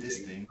 this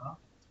thing,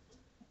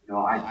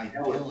 I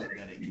tell it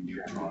that it can do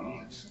trend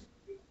logs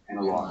and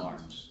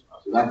alarms.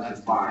 So that's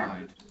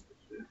defined.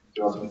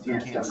 So if you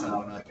can't set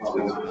one up, it's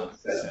not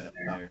set up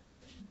there.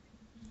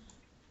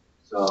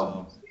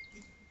 So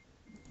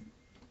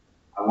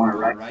I want to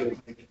right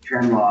click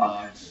trend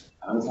logs.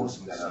 I also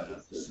set up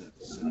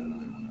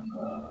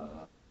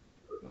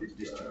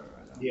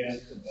Yeah.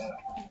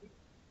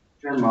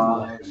 trend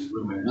logs.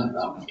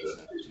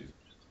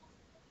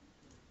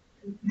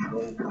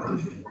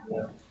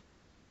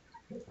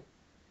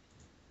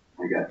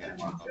 I got trend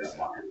logs set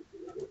up.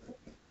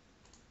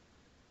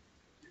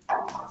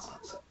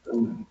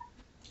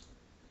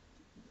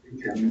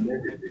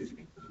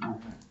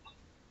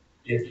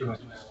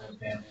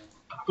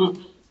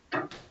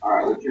 All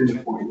right, what's your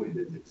point with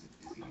it?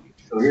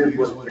 So here's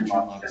what a trim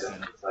lock setup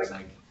looks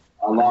like.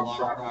 A log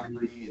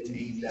property, it's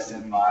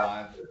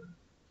AV75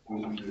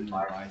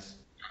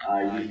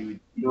 0.25.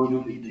 You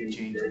don't need to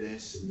change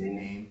this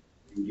name.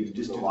 You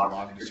just do the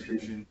log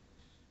description.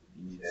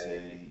 You'd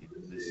say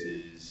this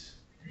is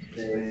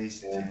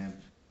space temp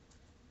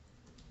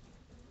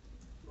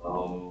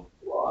low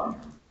log.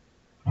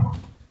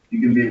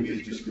 You can be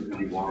as descriptive as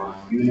you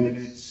want.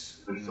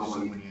 Units, there's so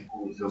many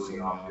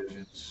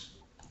options.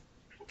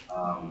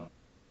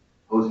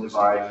 Host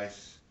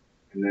device,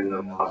 and then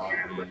the log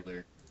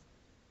handler.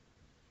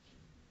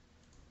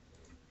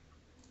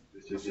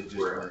 This is just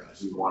where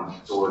you want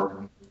to store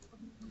them.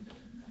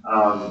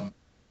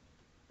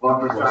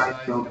 Buffer size,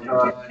 don't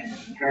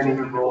touch. Training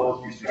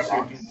controls, your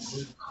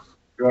seconds.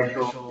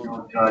 Threshold,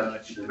 don't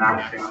touch. The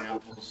max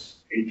samples.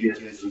 ATS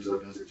usually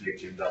goes to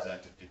changes up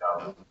to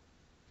 2,000.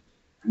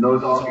 And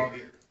those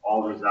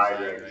all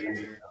reside right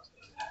here.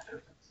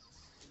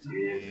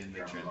 In the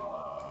trim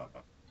log.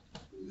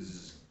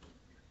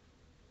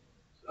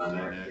 So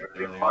there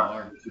they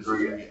are. This is where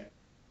you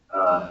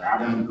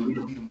add them and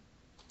delete them.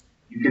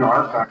 You can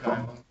archive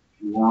them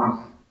if you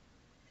want.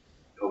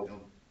 Go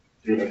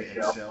to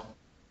Excel.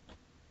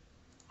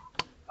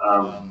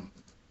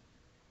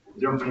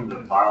 Jump into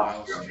the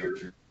file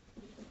structure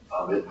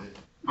of it.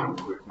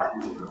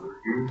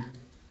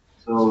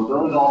 So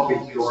those all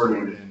get stored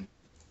in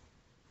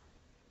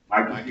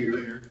my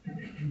computer.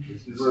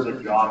 This is where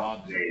the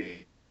job is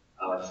made.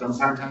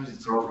 Sometimes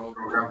it's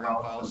program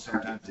files,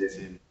 sometimes it's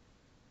in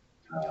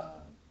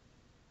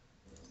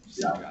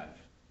C drive,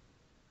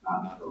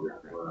 not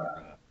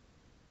program.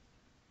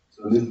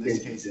 So in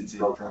this case, it's in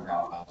program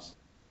files.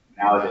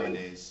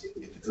 Nowadays,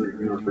 if it's a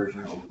newer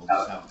version, it'll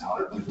just have an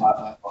Alerton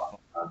file.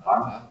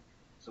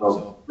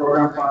 So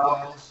program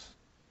files,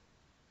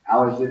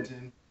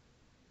 Alerton,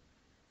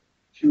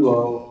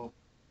 2.0,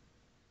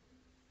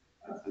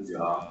 that's the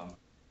job.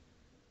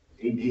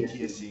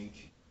 ATS Inc.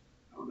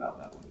 Oh, that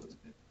one was it.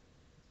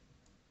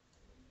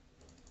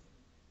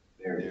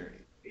 There.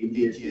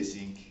 ATS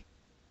Inc.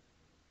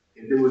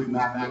 If it was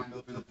Mac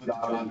over the put the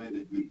job in,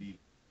 it would be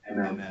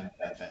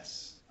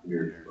MMFS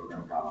under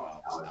program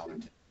files,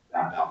 Alerton,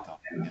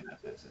 laptop,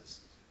 MMFS.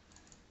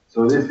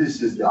 So this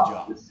is the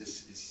job. This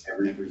is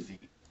everything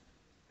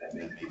that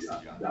makes the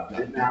job.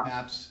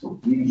 Bitmaps,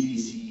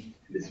 EDC,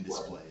 and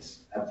displays.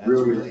 That's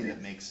really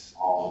that makes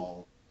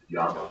all the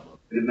job.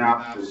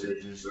 Bitmaps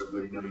are just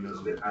everybody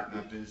knows what a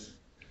bitmap is.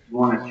 You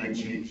want to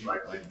change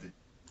like the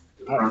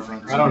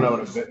front. I don't know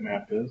what a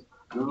bitmap is.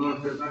 You know what a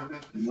bitmap is?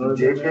 You know what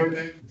a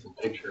JPEG? It's a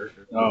picture.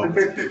 Oh, it's a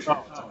picture.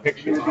 Oh, it's a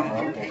picture.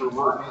 Oh, okay. I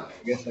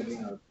guess I do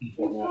know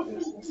what bitmap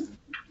is.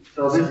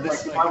 So this is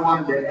like if I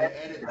wanted to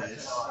edit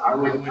this, I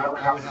would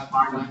have to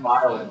find a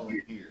file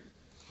in here.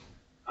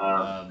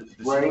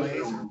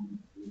 Display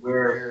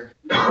where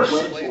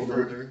display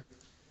folder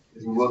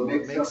is what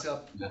makes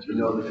up, you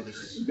know,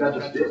 you've got the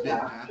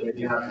bitmap, and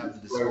you have the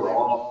display where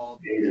all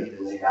data is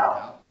laid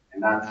out,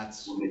 and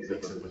that's what makes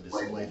up the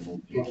display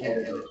folder. You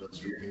can't edit those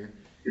from here.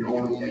 You can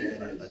only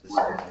edit a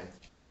display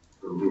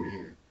from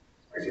here.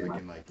 I can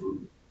like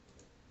move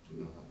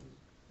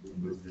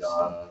this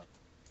stuff.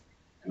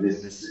 And this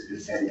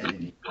is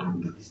editing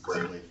these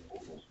display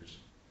folders.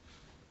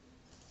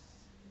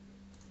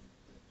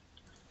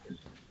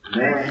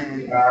 Then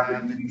you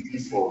have the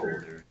UDC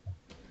folder.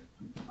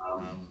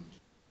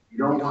 You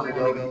don't want to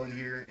go in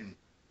here and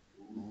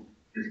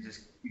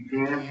just you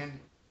can,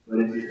 but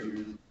if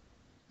you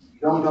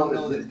don't know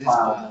that this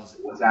file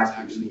was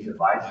actually in the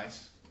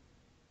device,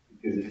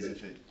 because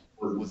if it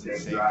wasn't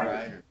saved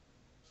right, or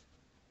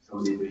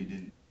somebody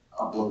didn't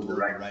upload the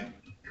right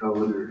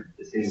code or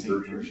the same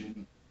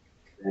version,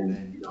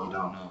 then you don't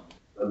know.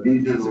 So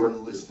these are the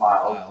list of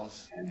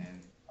files, and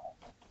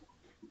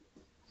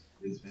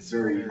it's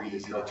very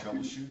easy to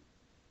troubleshoot.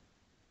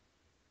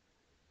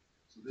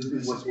 So this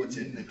is what's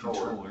in the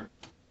controller.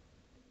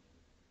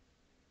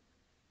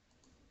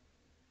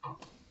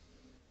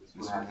 This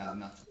one has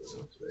nothing, so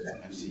it's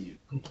an FCU.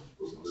 So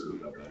let's do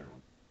a better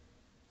one.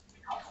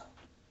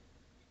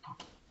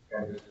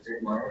 I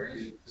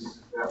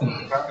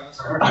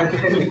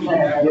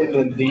did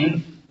the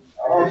D.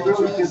 Oh, it's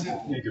really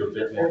simple. You do a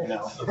bitmap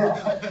now.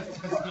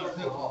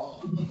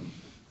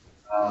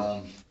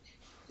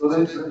 So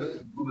then,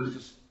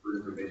 just for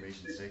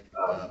information's sake,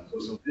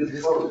 so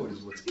this code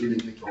is what's in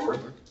the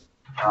controller.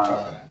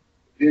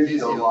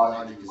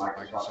 Physiologic is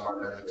Microsoft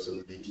product, so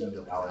they teamed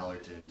up with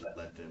Alerton to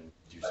let them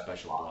do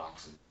special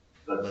blocks and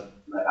let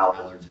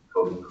Alerton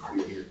code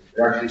here.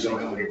 They're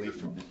actually going away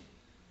from it.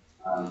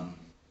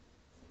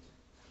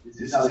 This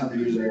is how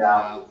you lay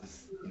out with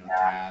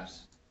tabs,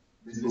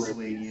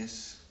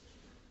 miscellaneous.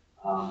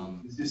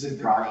 This is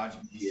the garage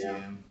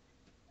BCM.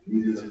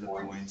 These are the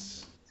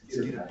points. Let's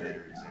get a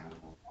better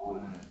example. I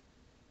want to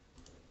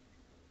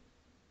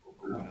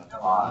open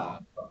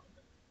up.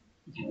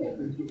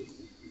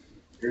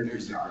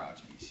 Here's the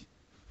garage BCM.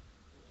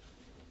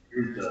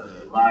 Here's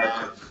the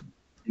live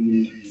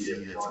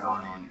DC that's going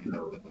on in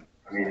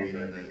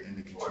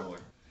the controller.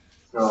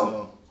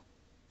 So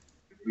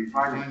if we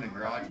find the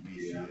garage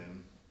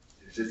BCM,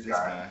 it's this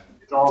guy.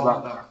 it's all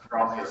about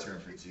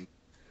cross-referencing.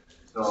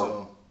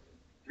 So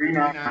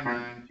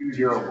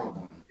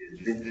 399201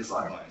 is this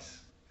device.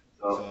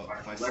 So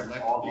if I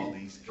select all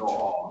these, control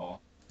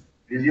all,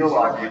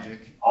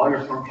 physiologic, all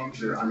your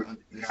functions are under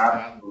this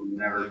tab will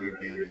never be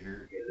under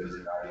here because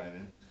they're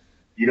diving.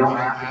 You don't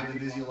have the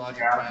physiologic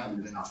tab,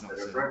 then it's not set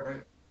up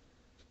right.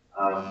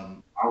 I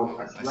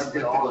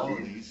selected all of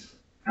these.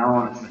 Now I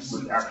want to see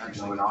what's actually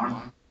going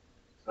on.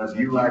 So I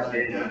view live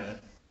data,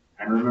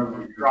 and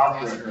remember we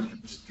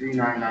cross-reference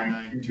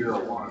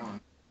 399201.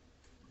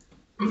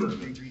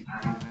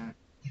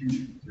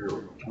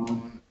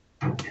 399201,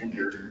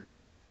 enter,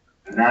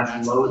 and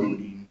that's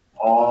loading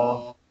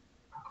all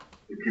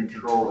the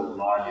controller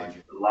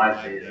logic, the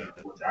live data,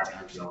 what's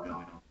actually going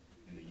on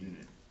in the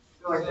unit.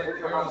 Like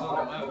arrows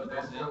on the map with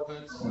those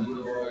inputs and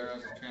those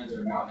arrows are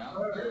transferring out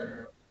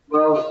there.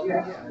 Well,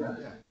 yeah.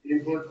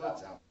 Inputs,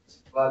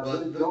 outputs. But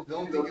don't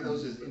think of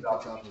those as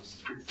inputs,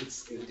 outputs.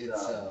 It's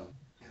yeah,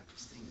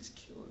 this thing is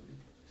killing me.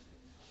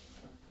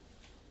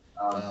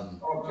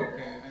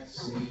 Okay, I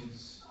see.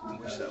 I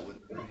wish that would.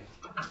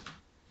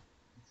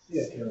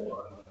 Yeah, you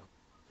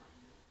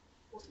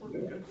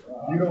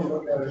don't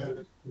look at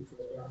it.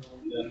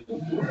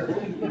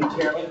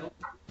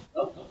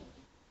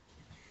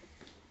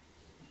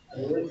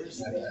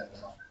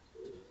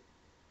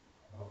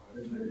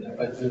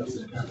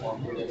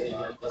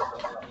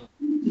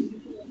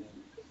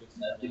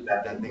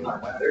 That thing on.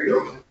 There you go.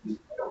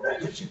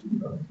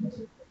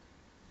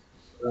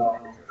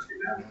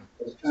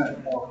 It's kind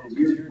of more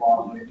confusing.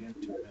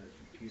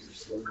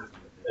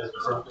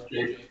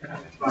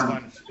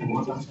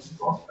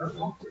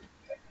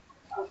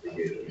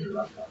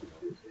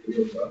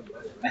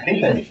 I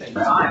think that's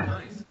fine.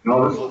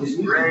 No, this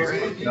is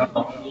great.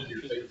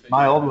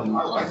 My old one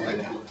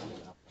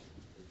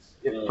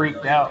get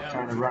freaked out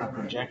trying to run a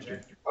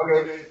projector.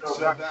 Okay, so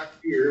back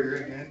here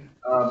again,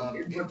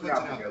 inputs and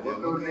outputs.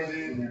 What goes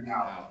in and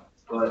out?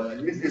 But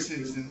in this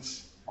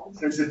instance,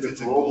 since it's a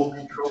global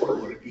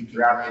controller, it can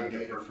grab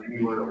data from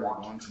anywhere it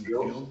wants in the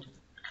field.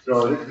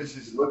 So this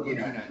is looking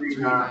at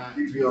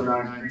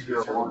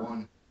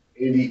 309.301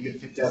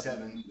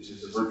 8057, which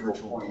is a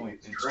virtual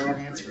point, and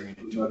transferring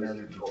it to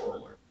another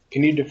controller.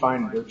 Can you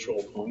define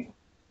virtual point?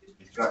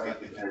 It's got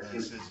it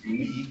says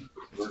V,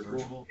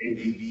 virtual, AV,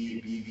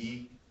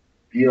 BV,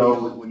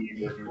 VO would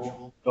be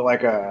virtual. So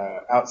like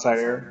a outside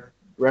air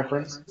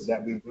reference, would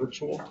that be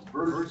virtual?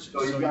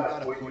 So you've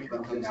got a point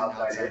that comes in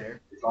outside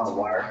air, it's on a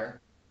wire,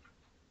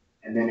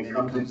 and then it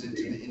comes into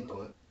the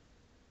input,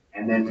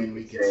 and then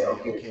we can say,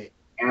 okay,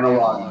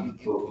 analog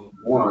input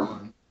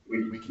 1,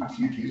 we can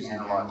keep using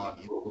analog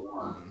input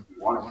 1 if we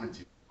wanted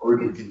to, or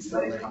we can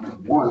let it come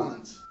in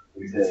once,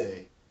 we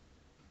say,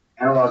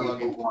 analog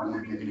input 1,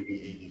 you're going to be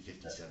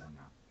 8057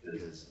 now,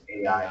 because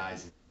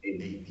AIs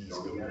and AVs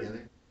go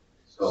together,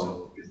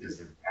 so this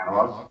is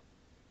analog,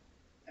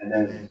 and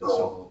then,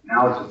 so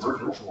now it's a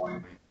virtual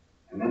point,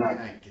 and then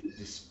I can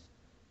just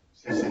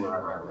send it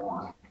wherever I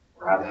want,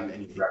 or have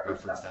anything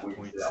reference that point,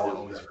 instead of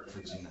always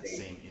referencing that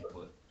same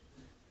input.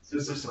 So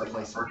it's just a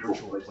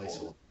virtual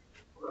placeholder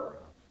for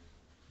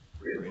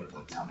inputs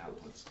and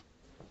outputs.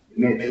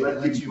 It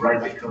lets you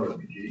write the code,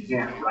 because you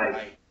can't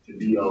write to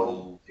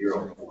VO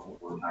 0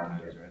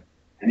 times, right?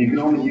 And you can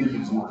only use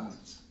it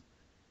once.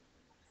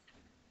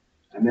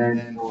 And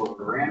then for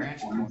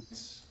branch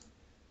points,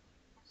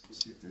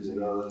 let's see if there's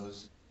any of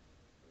those.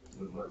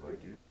 Doesn't look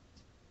like it.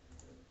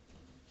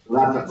 So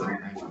that's a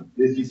branch point.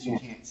 This you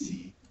can't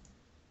see.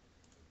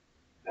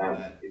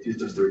 It's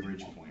just a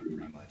bridge point,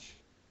 pretty much.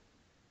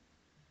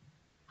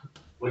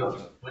 Which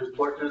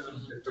port is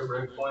the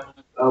bridge point?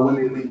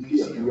 When they see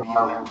a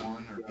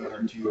VR1 or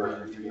VR2 or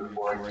VR3 or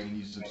VR4, I can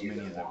use as many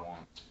as I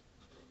want.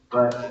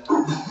 But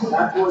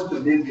that's what the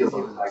video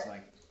looks like.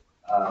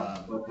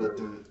 But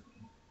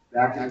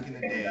back in the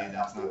day,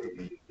 that's not what they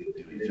do.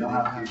 They don't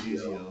have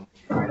Visio.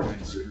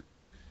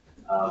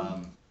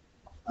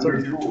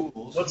 Under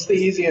tools. What's the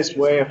easiest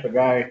way if a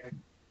guy,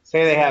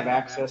 say they have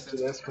access to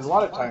this, because a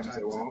lot of times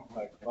they won't,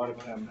 like a lot of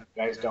times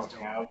guys don't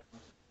have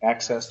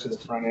access to the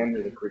front end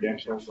or the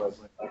credentials like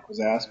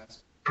was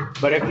asked.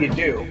 But if you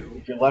do,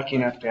 if you're lucky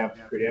enough to have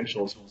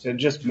credentials, to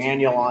just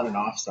manual on and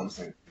off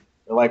something.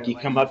 Or like you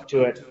come up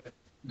to it,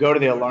 go to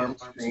the alarm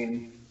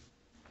screen,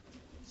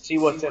 see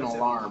what's in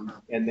alarm,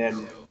 and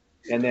then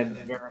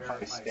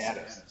verify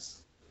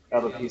status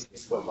of a piece of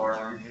equipment.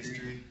 Alarm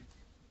history.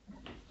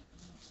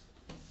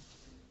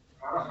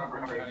 I don't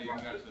remember how you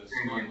got to the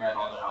screen where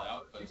all the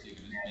outputs you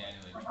could just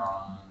manually turn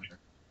on.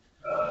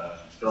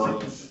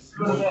 So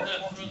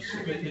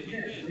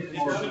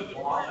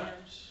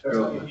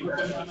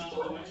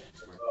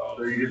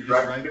you just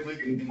right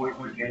click and point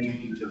for any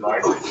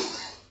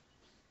device,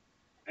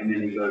 and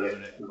then you go to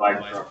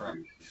device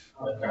properties.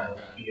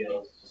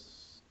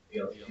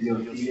 The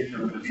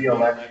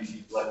VLX,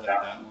 you select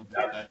that one.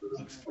 That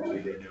looks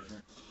completely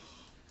different.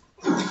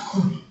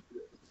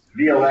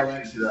 VLX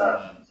is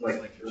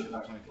like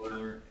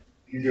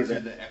these are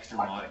the extra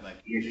mod, like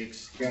the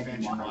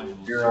expansion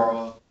module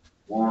 0,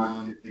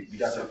 1, they'd be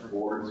separate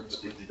boards,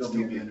 but they'd still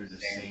be under the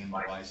same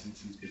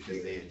licenses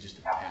because they had just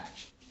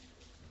attached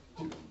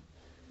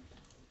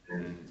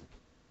And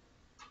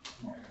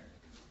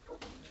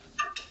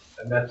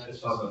that's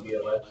just on the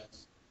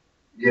BLS.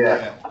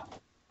 Yeah.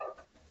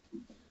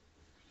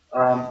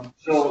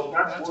 So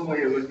that's one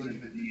way of looking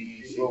at the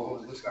DHC.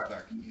 Well, let's go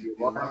back. The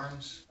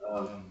alarms.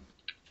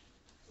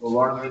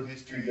 Alarm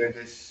history,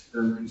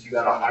 you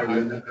got a high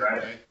limit,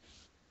 right?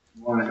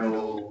 You want to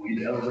know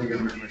the elevator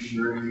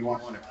machinery, you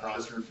want to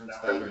cross-reference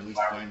that, or at least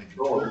find the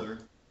controller.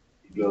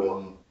 You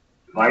go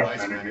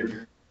device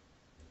manager.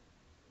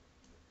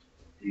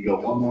 You go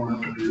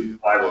 112,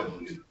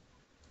 502.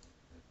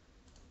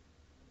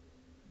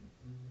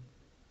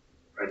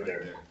 Right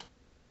there.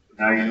 So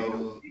now you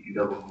know you can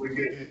double click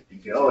it. You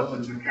can go, oh,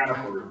 it's in the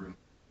mechanical room.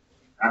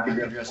 Active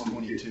address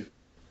 22.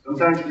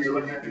 Sometimes when you're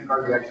looking at the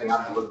card, you actually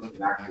have to look at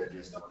the active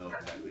address to know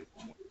exactly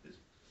what it is.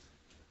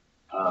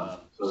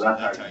 So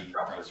that's how you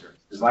cross-reference.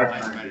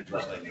 Device manager is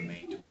like the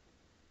main tool.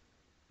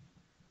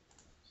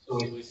 So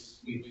we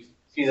see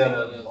that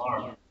as an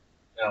alarm.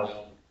 Now,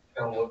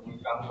 kind of what we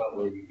talked about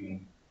where you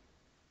can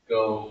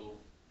go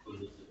to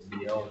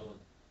the L.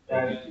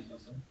 Yeah,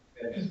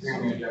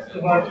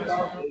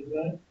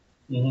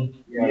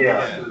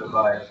 to the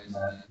device,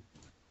 man.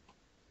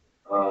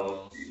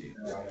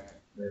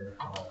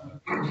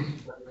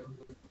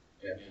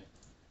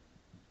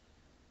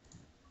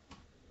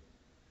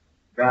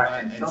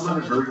 That, and some of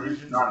the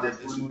versions, not this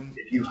one,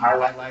 if you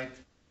highlight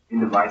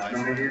in Device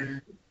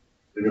Manager,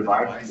 the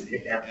device,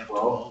 hit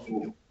F12, it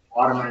will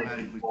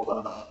automatically pull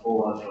up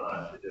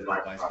the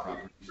device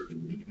property.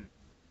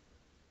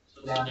 So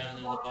down in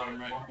the bottom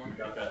right corner, you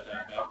got that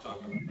back top.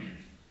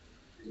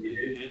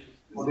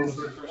 What is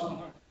the first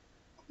one?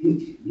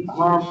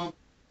 Alarm,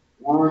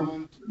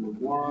 1,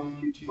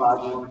 2, 5,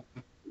 1,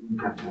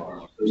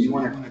 alarm. So you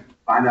want to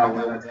find out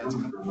where that's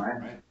coming from,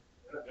 right?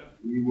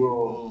 We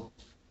will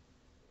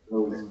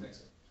go to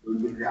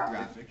the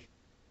graphic.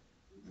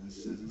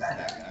 This is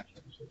that guy.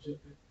 It's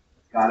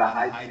got a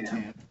high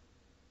temp.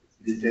 It's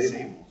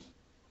disabled.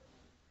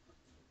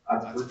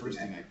 That's the first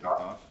thing I cut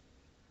off.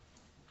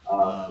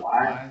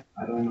 Why?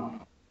 I don't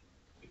know.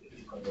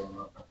 It's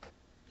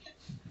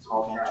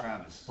called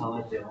Travis. I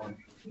like that one.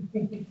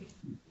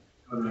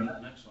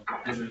 Next one.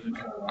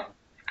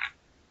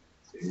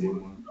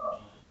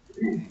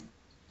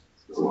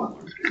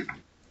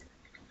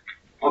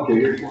 Okay,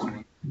 here's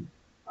one.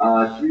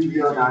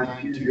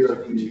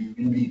 309-202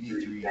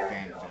 BB3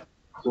 fan fail.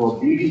 So a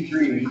BB3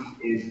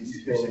 is you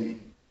say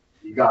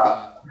you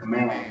got a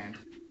command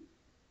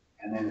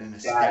and then a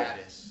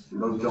status.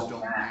 Those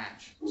don't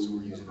match. So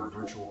we're using a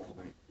virtual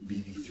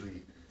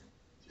BB3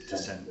 to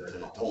send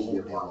to hold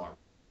the alarm.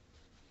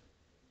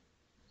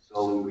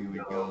 So we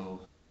would go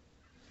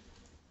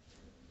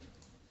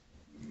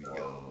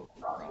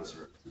cross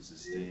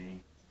references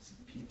thing.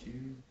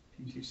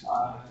 P2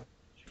 supply.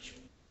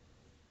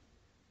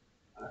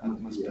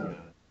 That must be a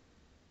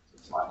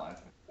supply.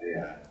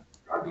 Yeah.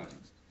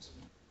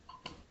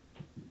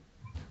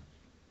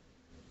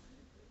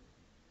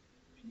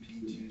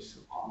 P2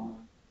 supply.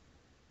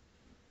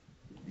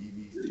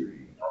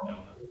 BB3.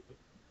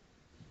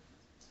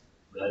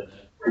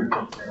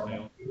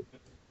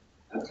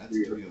 That's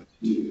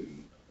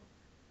 302.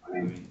 I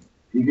mean,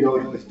 you can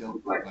always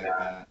don't like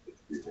that.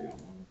 It's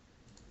 301.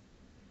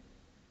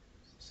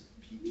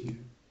 P2.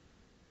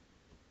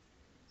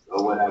 So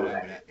what I would,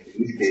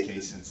 in this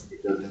case, since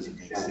it doesn't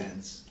make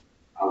sense,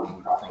 I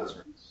would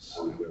cross-reference. I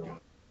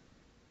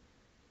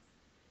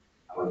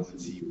would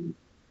see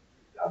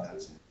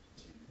that's it.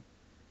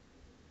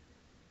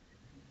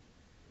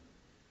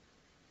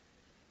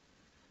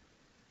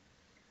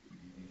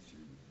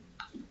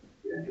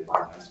 Yeah,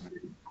 device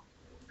manager.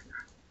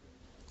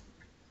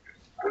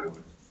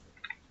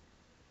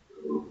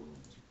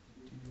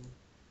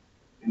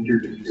 Enter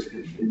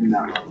description, isn't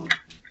that level?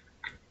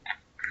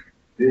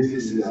 This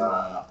is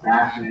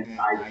backnet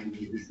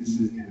IP, this is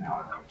an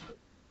out.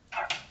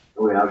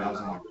 Oh yeah, I was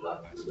on the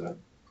left.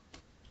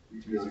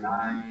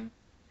 309,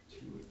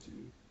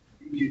 202,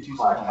 P2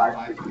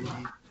 550.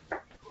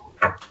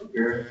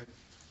 Okay.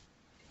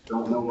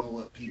 Don't know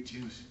what P2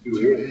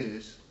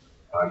 is.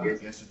 I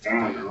guess it's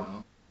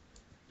Canada.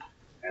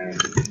 And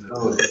the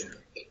code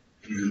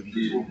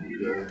P2 will be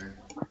there.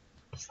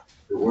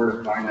 The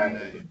word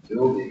finite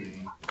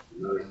building,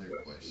 another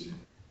question.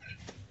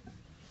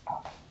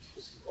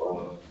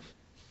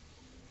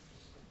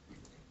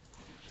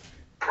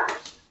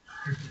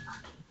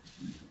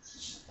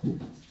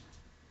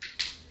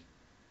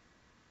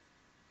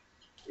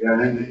 Yeah,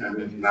 then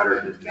it's a matter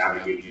of just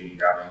navigating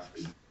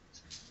graphically,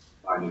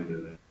 finding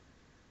the.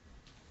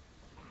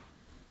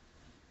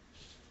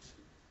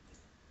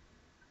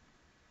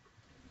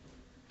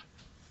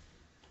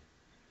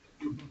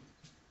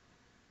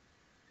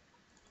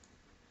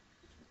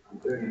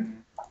 Okay.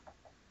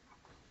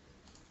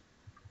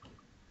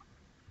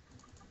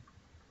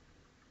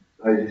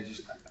 I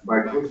just,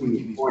 by clicking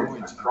these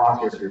points, I'm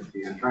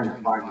cross-referencing, I'm trying to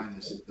find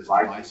this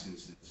device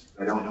instance.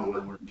 I don't know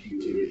where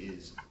P2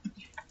 is.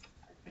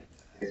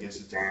 I guess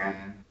it's a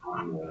fan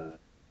on the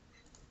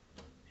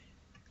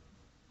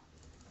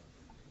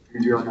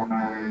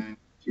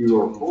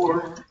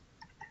 309-204.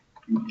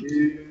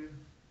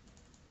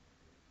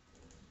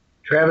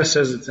 Travis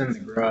says it's in the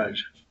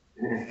garage.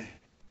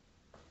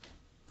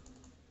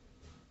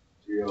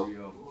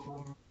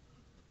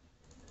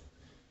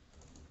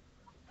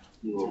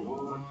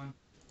 201.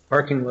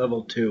 Parking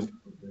level 2.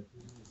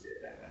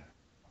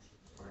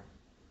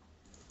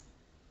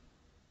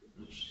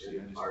 Oops, see, I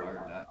just fired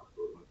that.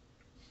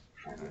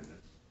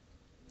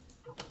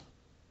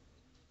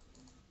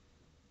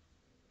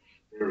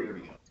 There we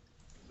go.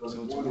 So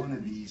it's one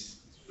of these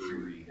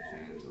three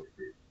fans.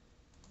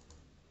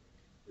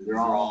 They're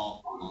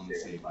all on the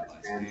same device.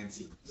 Fan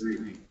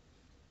C3.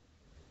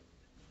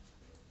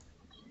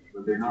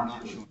 But they're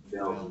not showing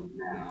fail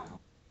now.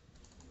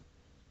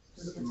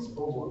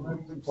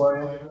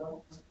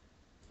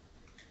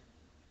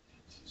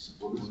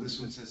 Well, this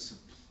one says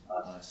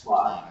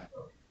supply.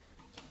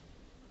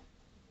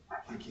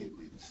 I can't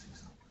believe this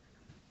thing's not.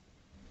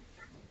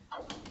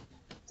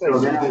 So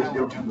then I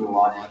go to the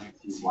logic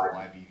to see why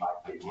I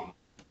can't.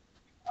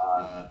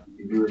 You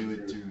can do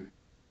it through.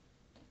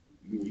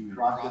 You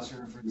cross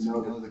reference. You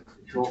know the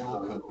control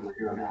code over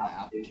here on the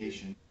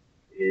application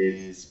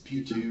is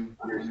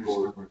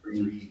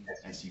P2_3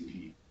 SUP.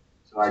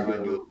 So I go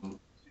to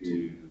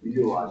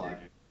Visual Logic.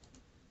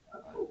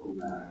 Open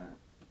that.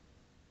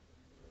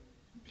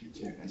 P2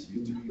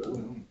 SUP.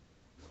 Boom.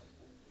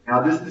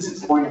 Now this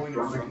is pointing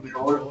from the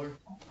controller.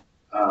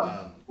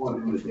 One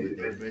of the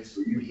database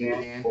where you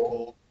can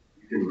pull,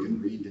 you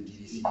can read the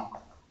DDC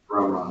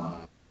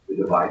from the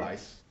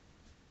device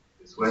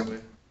this way.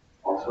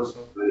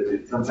 Also,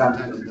 but sometimes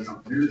it doesn't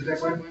come through the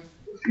same way.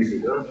 Excuse me,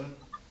 though.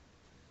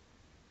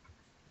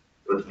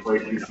 Let's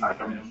place these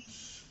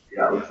items.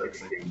 Yeah, it looks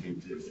like it came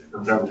through.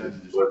 Sometimes it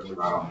just looks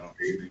not on the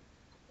screen.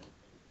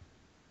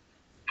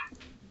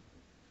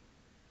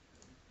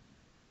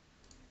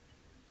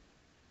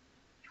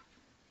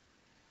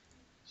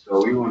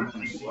 So we want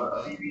to see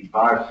what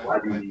BB5, why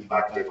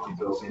BB5 gets to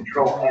go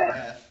Control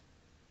F,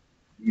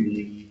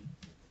 BB,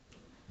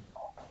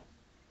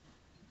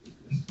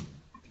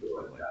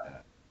 like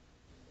that.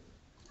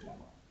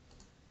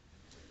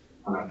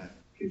 I'm going to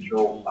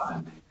Control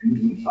 5,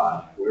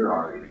 BB5, where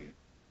are you?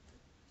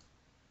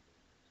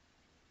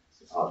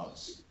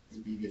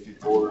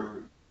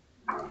 BB54,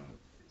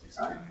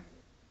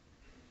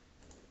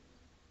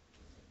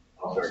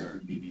 oh, sorry,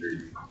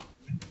 BB3.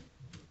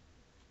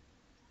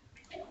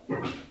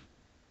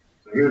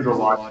 So here's the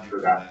logic for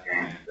that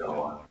scan.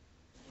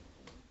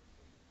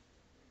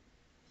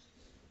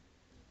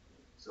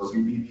 So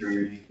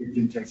BB3,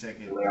 15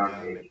 seconds delay on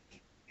page,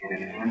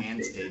 and an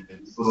AND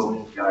statement. This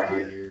little guy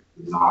here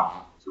is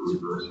not to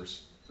reverse.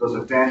 So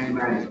if the fan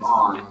command is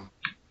on,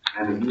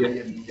 and the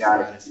VFD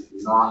status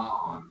is not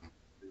on,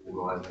 we'll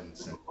go ahead and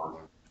set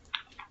alarm.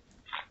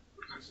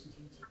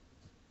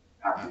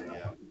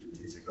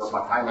 So if I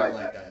highlight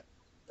that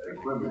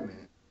equipment,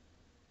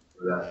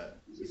 or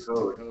that piece of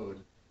code,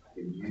 I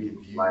can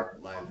view live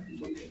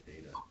function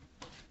data.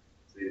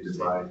 Save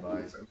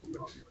device,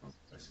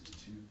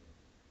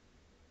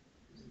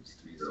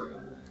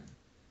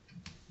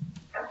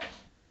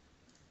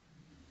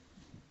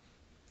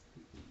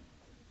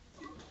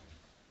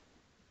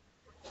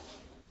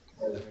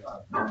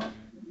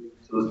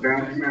 so the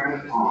fan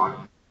command is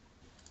on,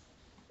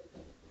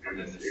 and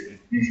it's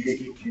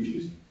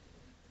confusing.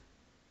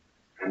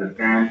 And the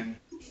fan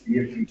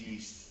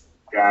VFD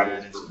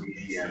status for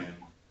VCM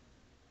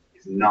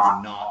is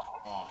not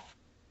off.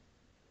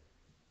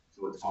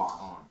 So it's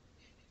on.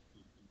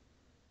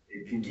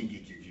 It can get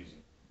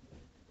confusing.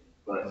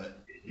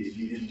 But if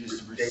you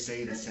just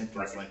say the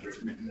sentence like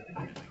it's written, it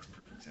makes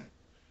perfect sense.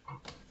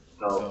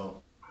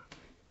 So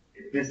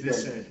if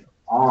this said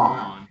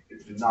on,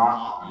 if it's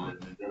not on,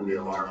 then the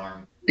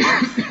alarm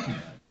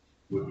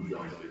would be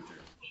going through.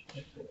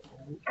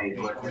 Any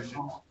questions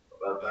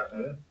about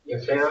that?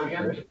 Yes, say that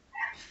again.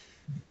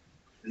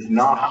 It's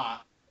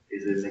not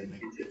is a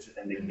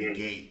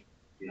negate.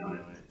 You know,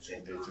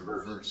 it's a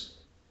reverse.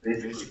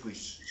 Basically,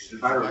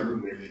 if I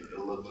remove it,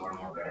 it'll look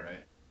more better,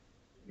 right?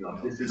 You know,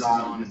 if this is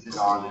on, this is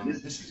on, then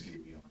this is going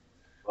to be on.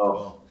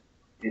 Well,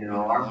 in an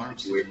alarm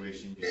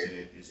situation, you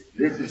say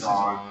this is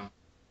on,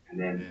 and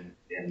then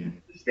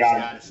the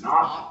status is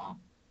not on,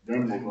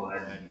 then we'll go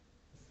ahead and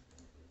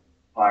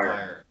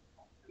fire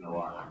an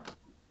alarm.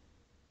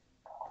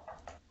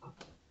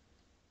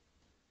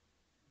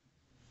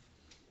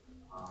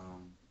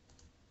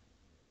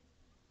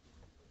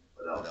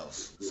 What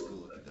else? Let's go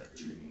look at that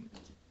training.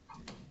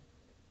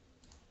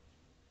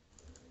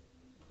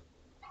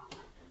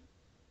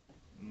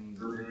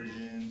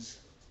 Versions,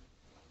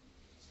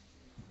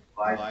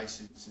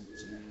 licenses,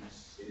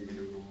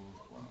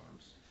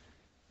 alarms.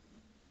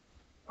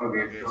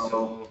 Okay,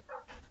 so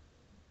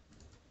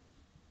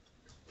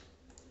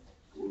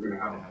we're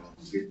gonna have a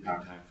good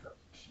time.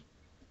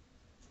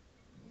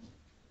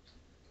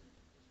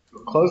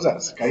 Close that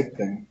Skype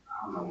thing. I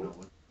don't know.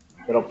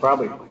 It'll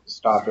probably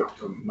stop it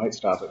from, might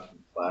stop it from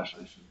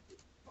flashing.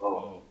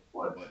 Oh,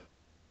 what?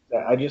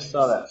 I just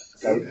saw that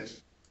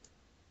Skype.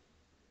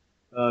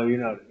 Oh, you're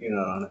not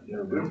on it.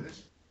 Never mind.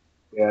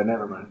 Yeah,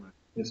 never mind.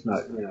 It's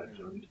not, you're not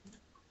joined.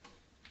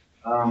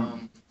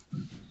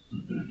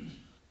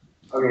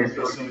 Okay,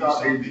 so you saw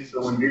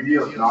so when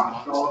Vizio is not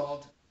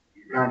installed,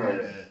 you're kind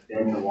of dead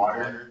in the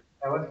water.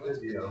 Hey, what's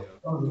Vizio?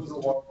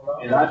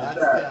 And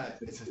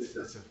that's it's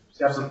a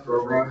separate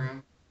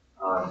program.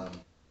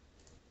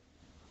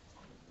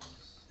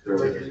 So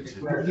Package,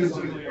 right?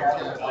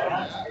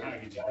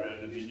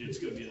 I mean, it's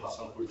gonna be a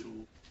software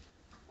tool.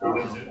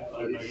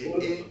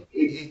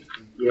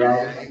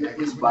 yeah, I guess when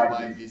you buy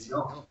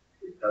Vizio,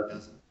 it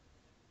doesn't.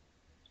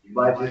 You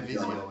buy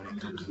Vizio and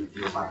it comes with a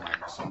Vizio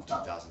Microsoft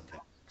 2010.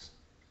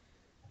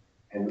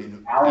 and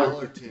In Alerton,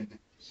 Alerton,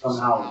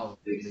 somehow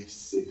they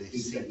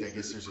synced. I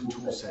guess there's a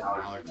tool set in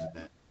Alerton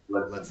that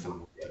lets them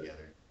work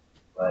together.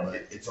 But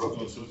It's So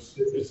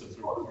it's a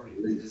third party.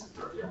 it is a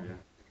third party.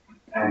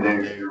 and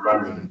they're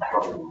running into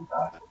trouble with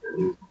that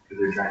because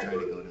they're trying to go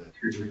to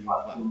a training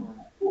platform.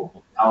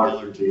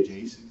 Alerton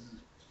Jason.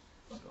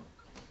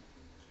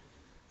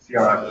 See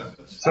how that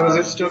goes. So is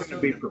it still going to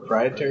be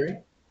proprietary?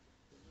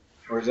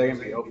 Or is that going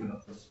to be open?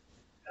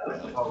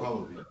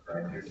 Probably.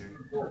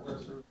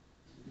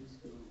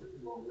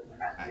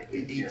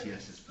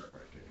 ATS is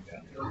proprietary.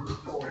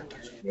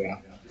 Yeah.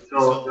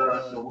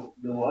 So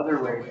the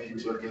other way to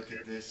look at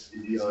this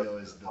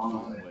Vizio is the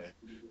phone way.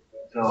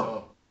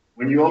 So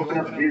when you open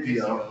up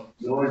Vizio,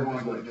 you always want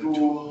to go to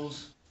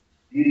Tools,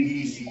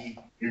 EDC,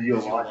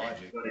 Vizio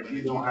Logic. But if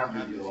you don't have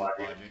Vizio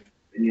Logic,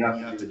 then you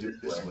have to do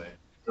it this way.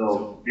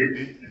 So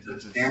it's a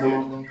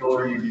standalone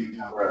controller you use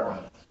for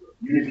a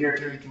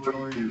unitary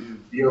controller you do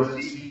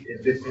VOC.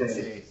 If it's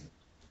a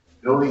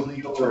building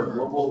controller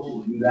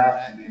global, you do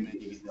that, and then you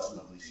get this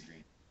lovely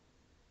screen.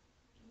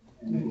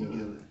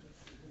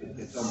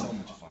 It's so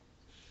much fun.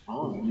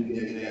 Oh, You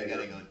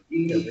gotta go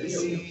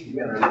EDC, you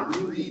gotta read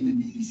the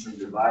EDC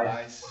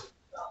device.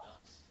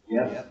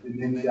 Yep, and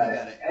then you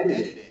gotta edit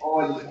it. Oh,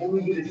 and you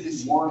only get to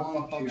see one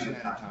function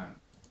at a time.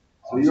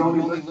 So You're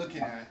only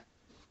looking at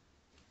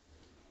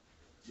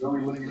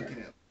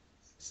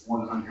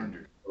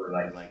 100 or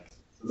like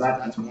so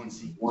that's one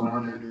sequence.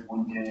 100,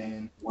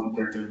 110,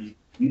 130.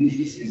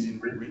 EDC is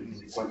written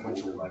in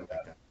sequential order like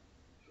that.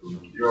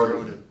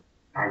 0 to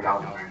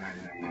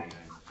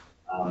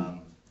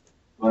 9,999.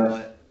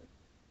 But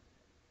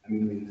I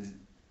mean,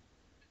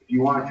 if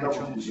you want to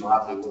troubleshoot, you'll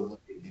have to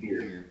look in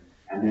here,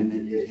 and then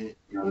you hit,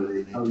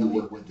 they tell you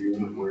what to do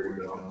and where to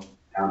go.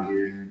 Down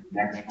here,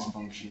 next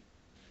function.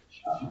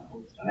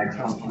 The next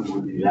function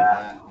would be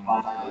that,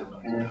 5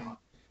 or 10.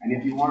 And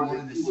if you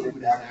wanted to see what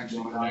is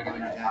actually going on, you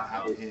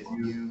have to hit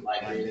view, like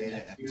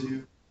data,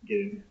 F2, get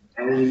it.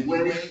 and then you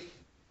wait,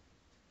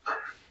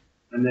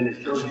 and then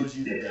it shows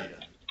you the data.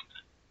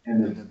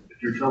 And then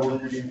if you're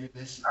troubleshooting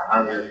this, I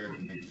highly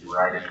recommend you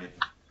write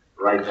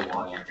the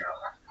logic out,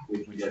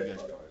 which we get.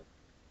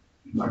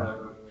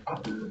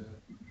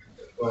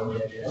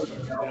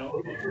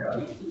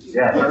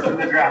 Yeah, start with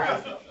the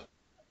graphics.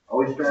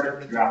 Always start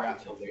with the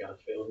graphics.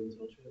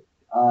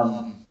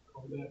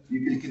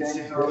 You can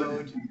send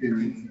code, you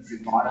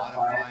can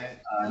modify it.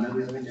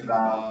 Another thing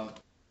about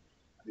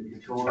the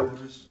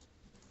controllers,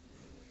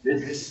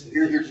 here's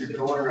your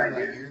controller right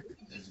here.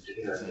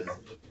 It's a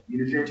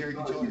unitary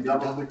controller. You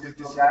double click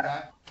this on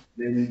that,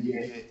 then you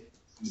get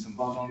some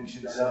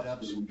functions set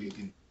up so you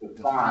can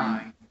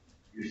define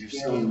your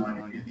scaling on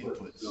your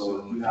input. So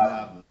if you have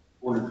a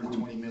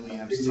 420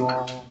 milliamp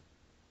signal,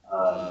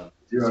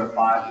 0 to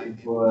 5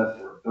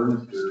 input, or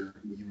thermistor,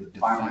 you would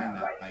define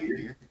that right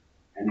here.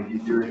 And if you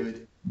do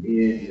it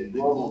in the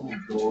global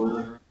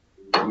controller,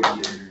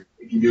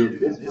 if you do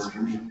it in this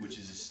version, which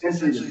is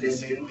essentially the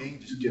same thing,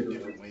 just two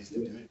different ways to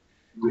do it, it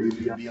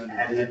would be under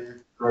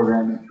header,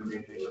 program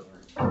information,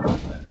 or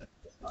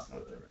that's not the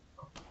right.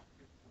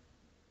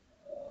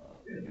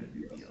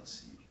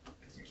 VLC,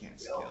 because you can't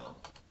scale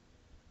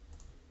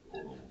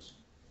globals.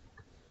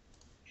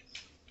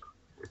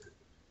 Let's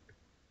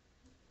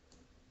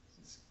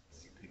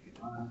pick a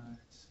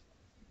device.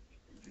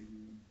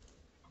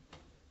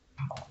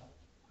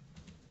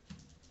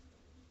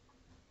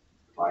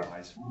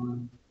 Device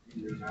 1,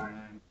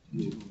 9,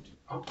 2.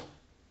 I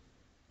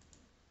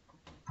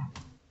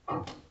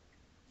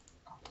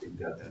think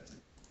that's it.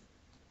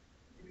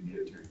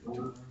 Unitary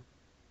controller.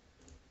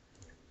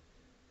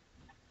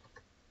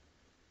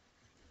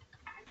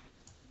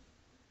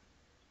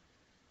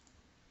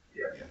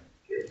 Yeah. Okay.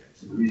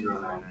 So these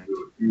are 9,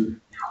 2.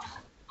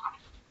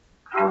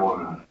 I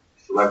want to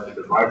select the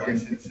device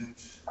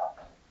instance,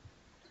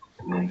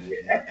 and then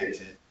hit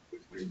exit,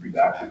 which brings me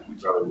back, which you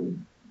probably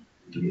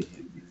need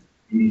to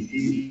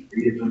EDC,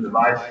 read it from the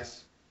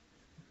device.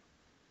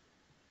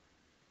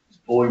 It's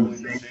pulling the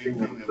same thing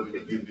that we looked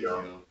at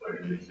Vizio, but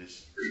in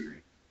this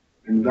screen.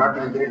 And back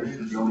in the day, this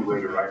is the only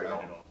way to write it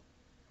all.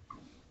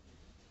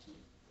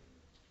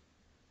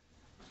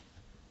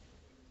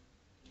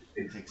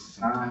 It takes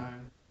some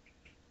time.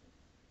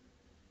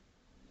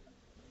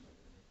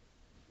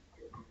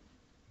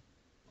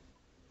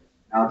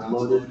 Now it's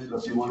loaded, so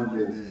if you wanted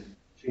to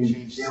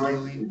change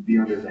scaling, it would be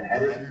under the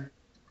header.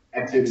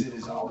 Exit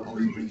is always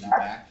brings you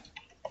back.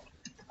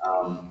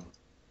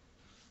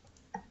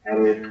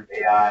 Header,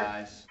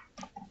 AIs,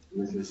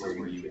 and this is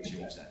where you would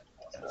change that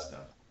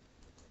stuff.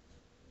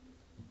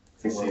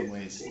 same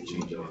way as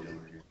changing it over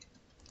here.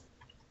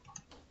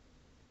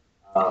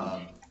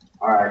 All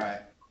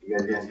right. You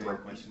guys got any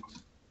got questions?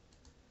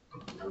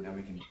 Now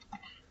we can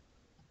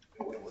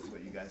go with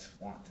what you guys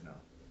want to know.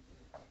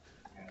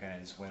 I kind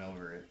of just went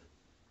over it.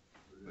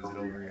 Was it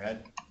over your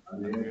head?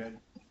 Under your head?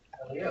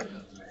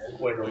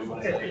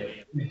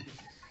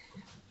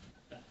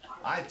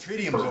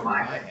 Tritium's over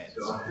my head.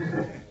 So.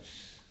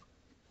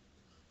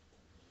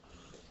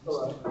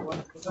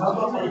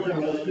 Sounds like there's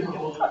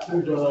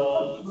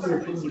other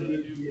things that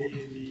do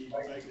VAV,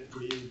 magnet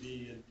VAV,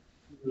 and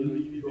you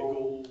need to go,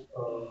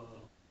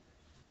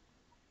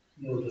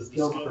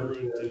 discover it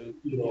to,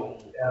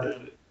 add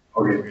it.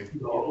 Okay.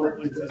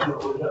 Like that's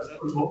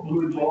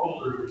what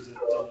involved, or is it,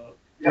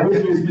 Yeah, we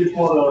just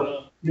want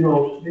to,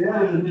 they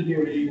added a new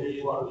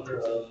VAV,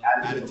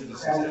 Added to the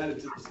system.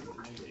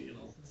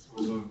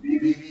 So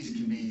VAVs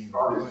can be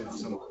probably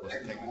some of the most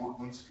technical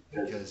ones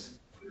because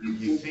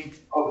you think,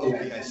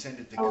 okay, I send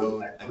it the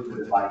code, I put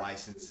the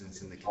device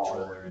instance in the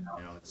controller, and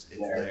it's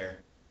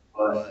there.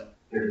 But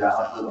there's that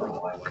upper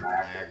level, like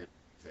Niagara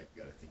effect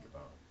you got to think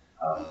about.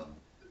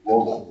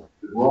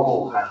 The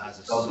global has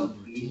a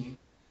subroutine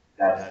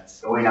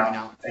that's going out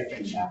and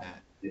fetching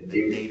the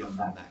data from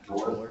that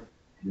controller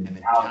and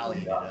then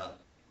tallying it up,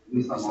 at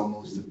least on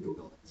most of the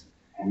buildings.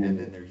 And then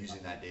they're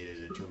using that data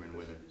to determine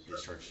whether the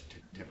discharge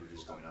temperature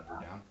is going up or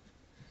down.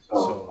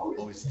 So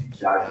always keep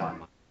that in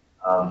mind.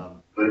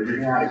 But if you're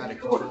going to add a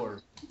controller,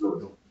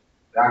 go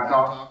back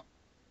talk,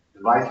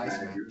 device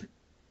manager,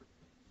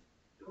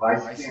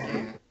 device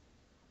scan,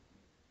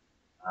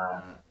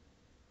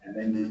 and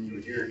then you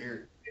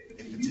hear, if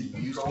it's a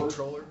used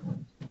controller,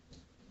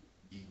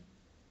 you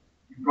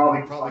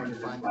probably can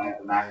find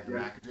the MAC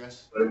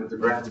address. But if it's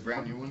a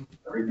brand new one,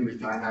 everything's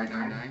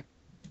 999.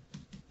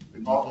 The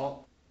default.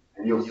 default.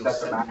 And you'll set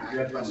the MAC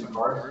address on the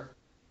card.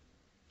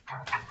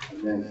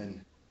 And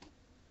then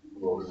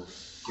we'll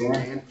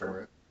scan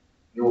for it.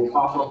 It will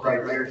pop up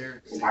right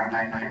there,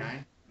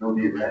 999. It'll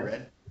be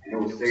red, and it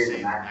will say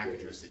the MAC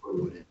address that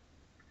you put in.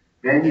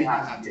 Then you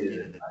have to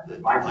get the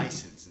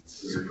license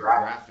and your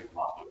graphic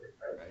off of it,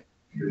 right?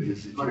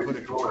 Because if you put a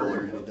controller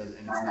and it's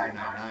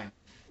 999,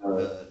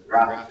 the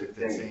graphic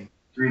that's saying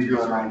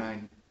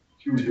 309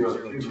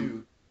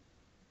 202,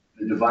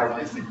 the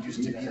device that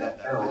used to be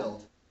that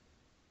failed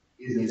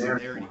isn't there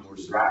anymore,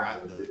 so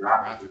the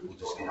graphic will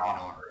just go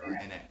NR or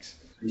NX. So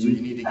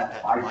you need to get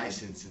that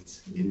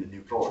license in the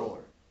new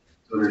controller.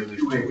 So there's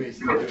two ways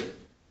to do it.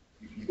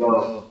 You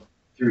go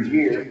through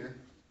here.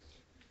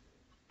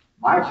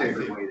 My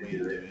favorite way to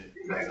do it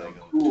is I go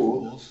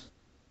Tools,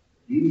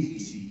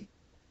 DC,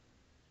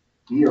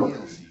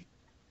 DLC.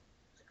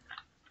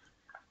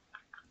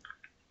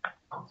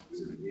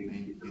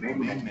 The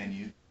main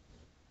menu.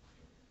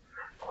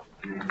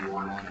 And then you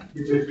want to.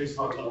 you're basically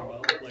talking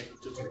about, like,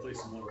 just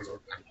replacing one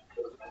sort.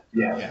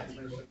 Yeah.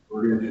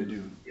 We're going to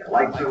do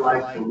like for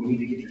like, but we need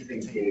to get the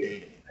same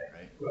data,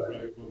 right?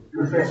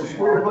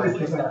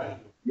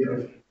 Yeah.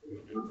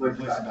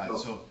 Replace that.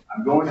 So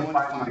I'm going to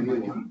find my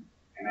new one,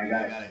 and I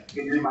got to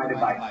configure my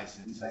device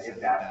since I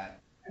hit that,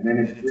 and then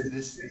it's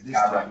this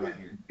tab right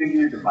here,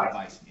 configure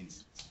device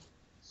instance.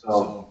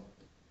 So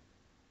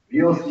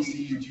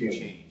VLCs you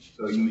change.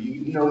 So you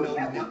need to know the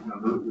network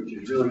number, which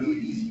is really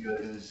easy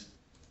because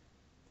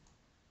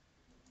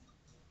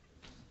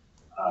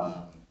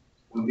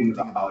one thing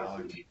about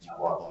Alerton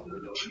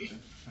is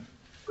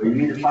but you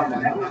need to find the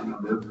network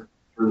number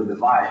for the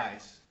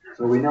device.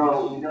 So we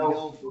know,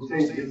 we'll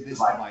say this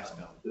device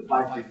belt, the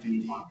 550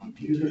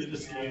 You did the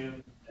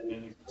scan, and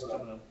then it's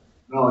gonna.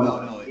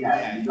 No,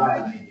 yeah, you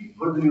got it. You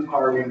put the new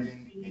card in,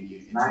 and you,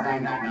 it's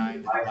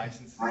 999,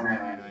 license is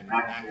 999,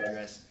 MAC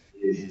address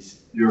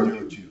is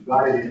 022. You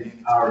got it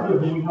in power.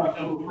 We have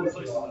to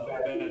replace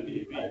that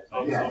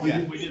VAV. Yeah.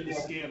 We did the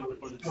scan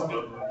for the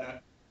discover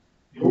that.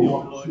 It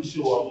should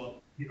show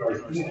up in our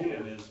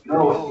scan as.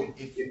 No,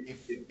 if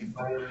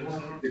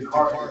the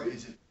card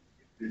isn't,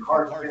 the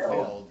card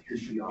failed, it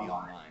should be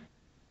online.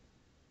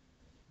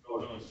 No,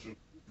 it's true.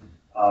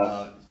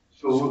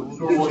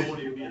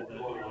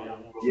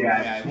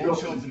 Yeah, it won't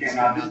show up in the scan.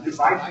 Now, this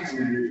device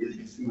manager is,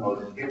 the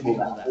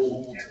Kimball that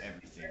holds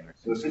everything.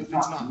 So if it's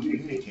not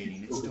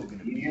communicating, it's still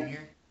gonna be in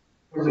here.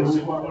 So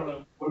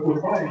we're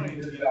trying to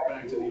get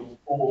back to the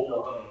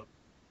old,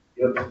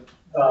 Yep.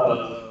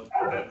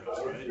 address,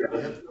 right? Yep.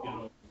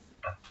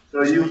 So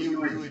you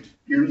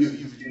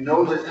know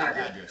the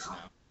address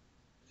now.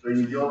 So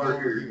you go over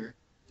here,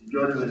 you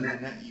go to the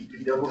net, you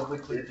can double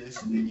click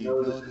this, and you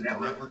know that the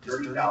network is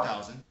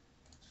 30,000.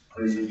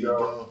 So you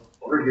go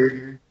over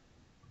here,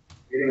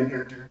 hit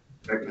enter,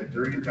 back to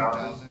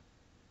 30,000,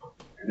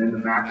 and then the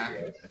MAC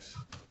address,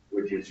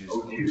 which is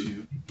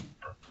 02.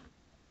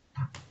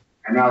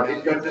 And now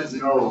it doesn't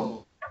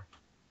know,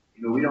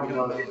 we don't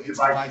know if the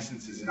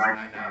license is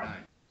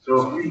 999.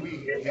 So if we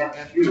hit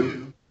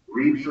F2,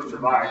 read from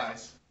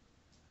device,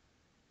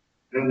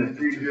 then the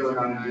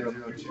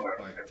 30902,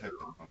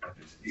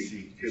 you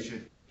see, it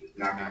should, it's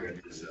not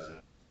good, it's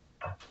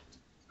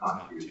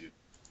not 2.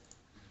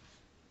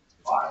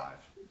 5.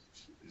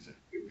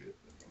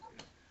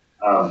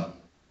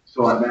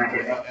 So then I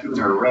hit F2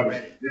 and I read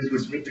it. This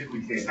would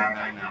typically say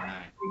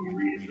 999 when you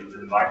read it from the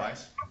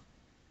device.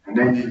 And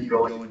then you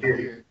go into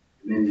here,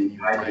 and then you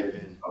type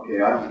in,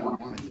 okay, I don't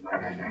want it to be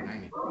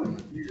 999, I want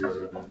it to be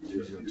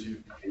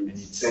 002, and you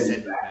send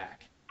it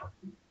back.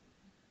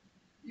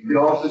 You could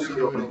also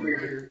do it over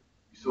here.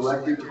 You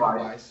select your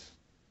device,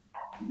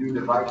 you do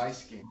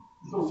device scan.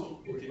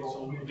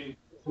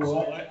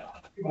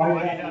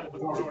 I had a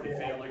majority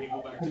fail, I can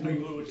go back, I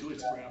can go to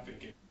its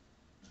graphic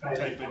and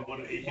type in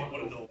one of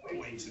those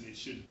points and it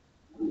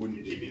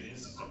wouldn't give you the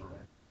instance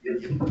number.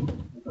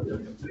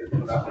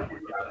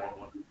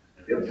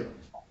 Yep.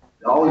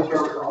 Always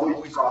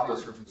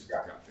process reference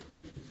graphic.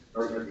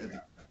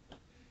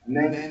 And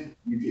then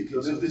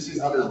so this is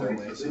the other way.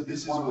 So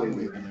this is one way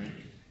we learn.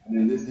 And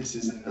then this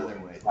is another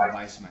way,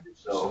 device manager.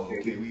 So,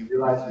 okay, we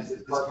realize that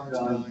this card's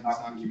done, it's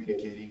not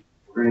communicating.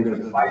 We're going to go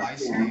to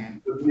device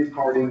scan, put this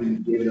card in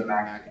and give it a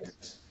MAC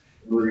address.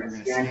 We're going to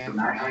scan for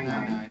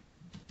 999.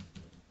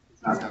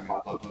 It's not going to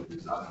pop up with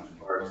this option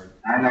card.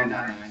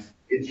 999.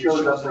 It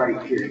shows up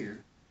right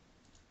here.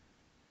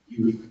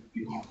 You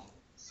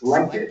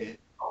select it,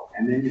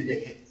 and then you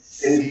hit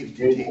save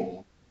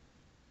table,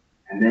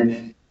 and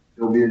then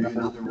there'll be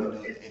another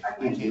window. I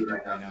can't do it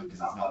right now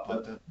because it's not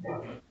popped up.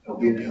 There'll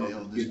be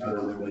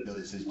another window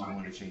that says, do you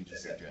want to change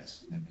this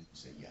address? And you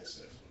say yes.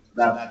 So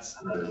that's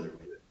another window.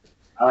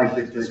 I like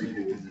this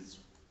because it's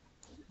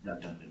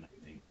redundant, I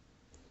think.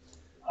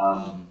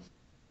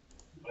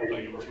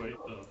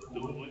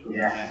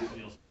 Yeah,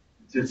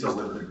 it's just a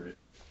little bit.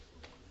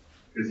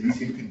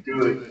 Because you can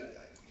do it.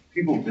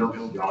 People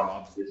build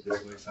jobs this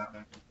way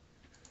sometimes.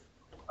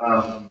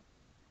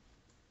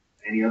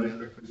 Any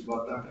other questions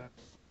about that?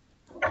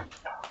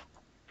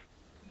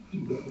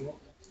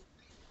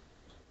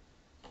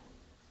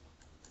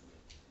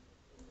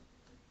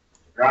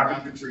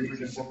 Graphics are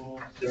pretty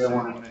simple. Say I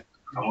want to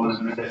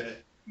submit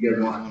it. You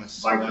guys want to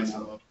spike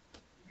them up.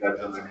 You got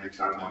them every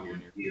time on your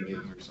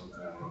DM or something.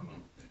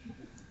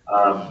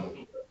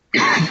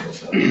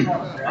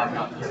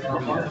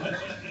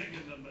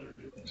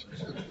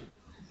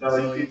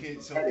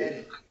 So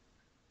edit.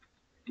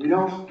 We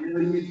don't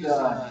really use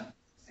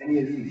any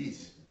of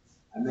these.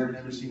 I've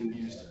never seen them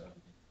used.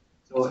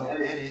 So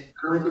edit,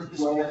 current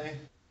display,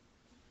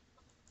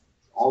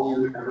 all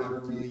we ever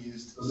really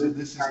used. So this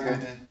is kind of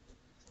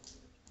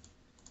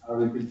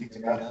how everything's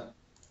made up.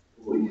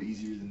 A little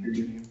easier than the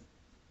video.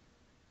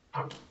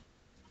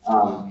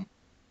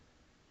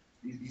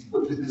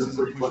 This is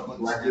a push button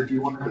selector. If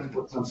you want to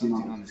put something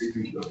on the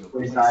screen, you go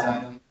place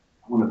item.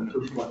 I want a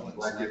push button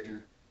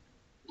selector.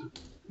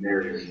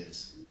 There it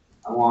is.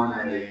 I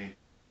want a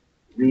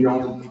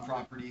read-only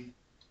property.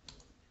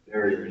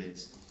 There it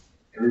is.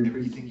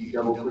 Everything you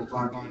double click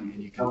on, and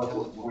you can tell it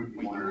what point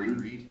you want to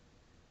read.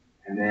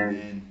 And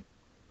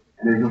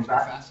there's no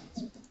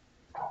facets.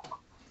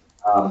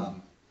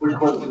 Push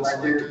button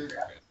selector.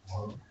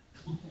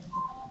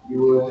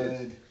 You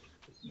would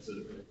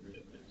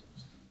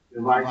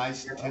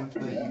device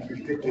template. You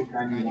can pick what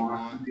kind you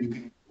want. You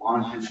can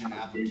launch an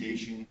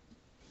application.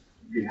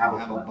 You can have a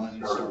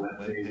button start a web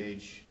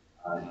page.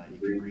 You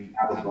can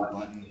have a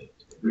button.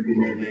 You can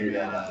name it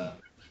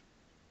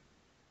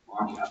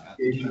launch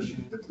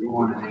application. We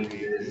want to name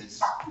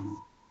this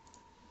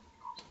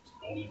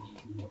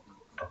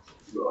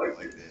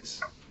like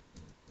this.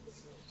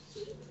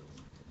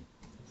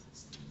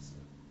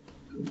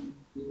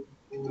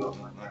 No,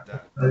 not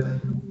that.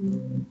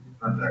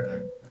 Not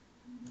that.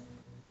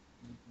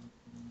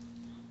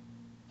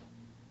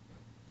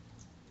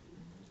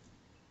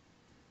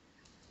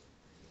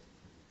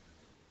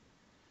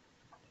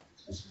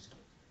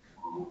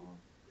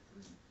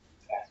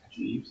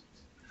 Jeeves.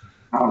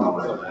 I don't know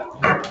about that.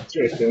 That's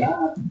right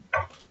there.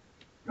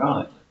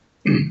 Got it.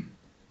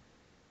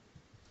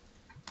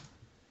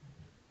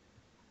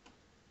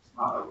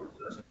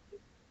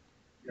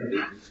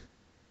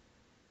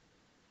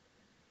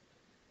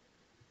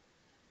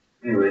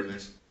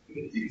 Anyways,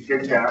 you can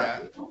take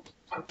that.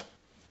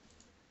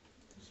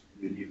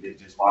 You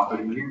just pop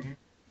it in here.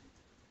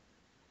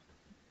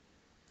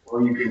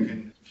 Or you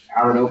can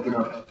have it open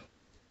up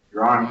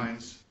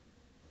drawings.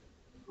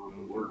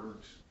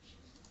 Works.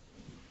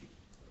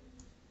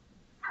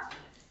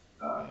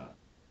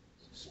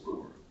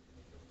 Score.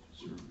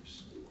 Service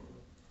score.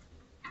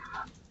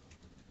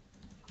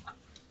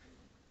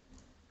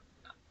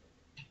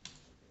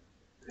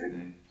 And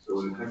then, so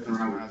when you click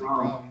around with the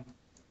problem,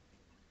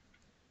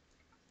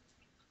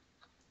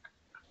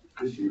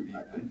 this should be, I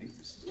think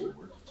this is what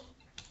works.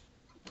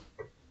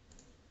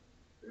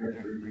 There,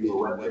 brings you to a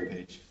web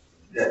page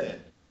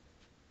instead.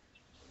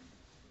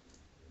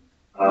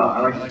 I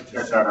like to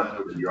set that up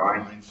for the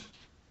drawings.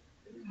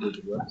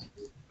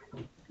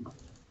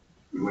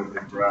 We went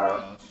to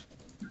browse.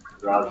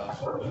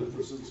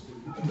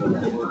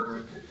 Doesn't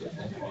work.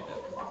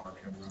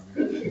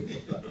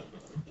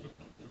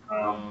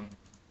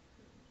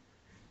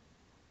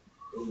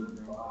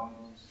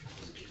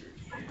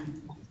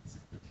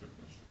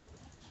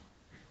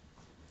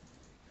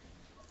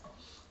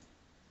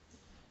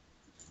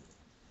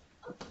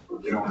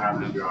 They don't have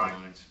the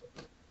drawings.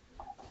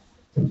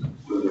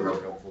 So those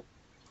are helpful.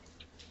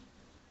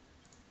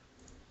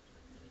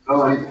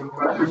 So, any more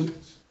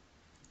questions?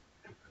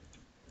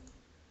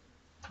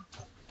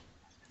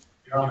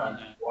 You're on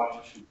that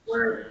watch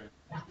where,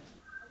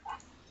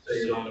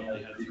 say you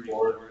only have 3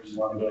 boards, you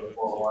want to go to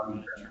 4-1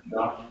 and turn it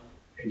on,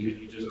 can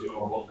you just do a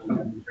whole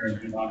and turn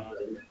it on for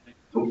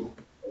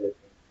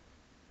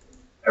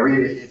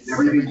everything?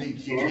 Everything you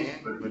can,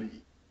 but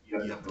you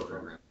have to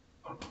program.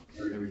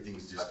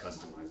 Everything's just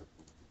customizable.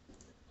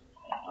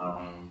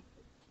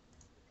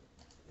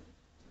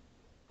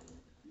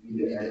 You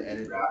need to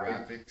edit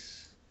graphics,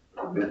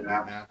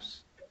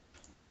 bitmaps.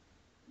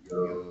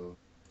 Go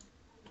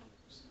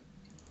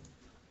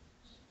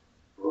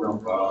program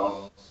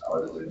files,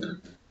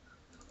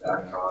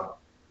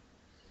 backdrop,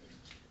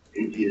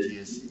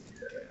 ATS,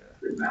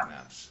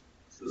 bitmaps.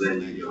 So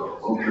then you go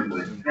open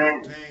with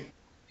paint,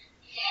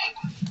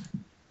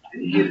 and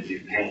you get to do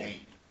paint.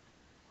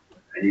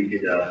 And you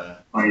get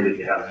funny that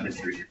you have a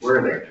mystery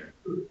square there.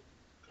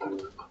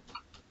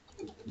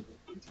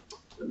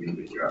 Let me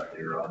just drop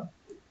there on.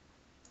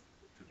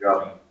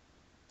 Drop.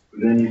 But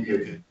then you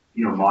could,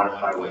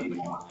 modify what you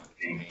want with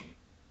paint.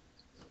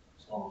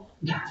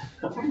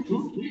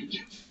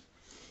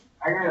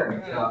 I got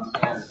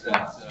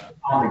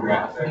on the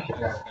graphic,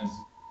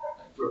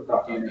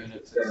 units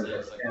that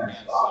says like can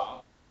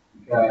stop.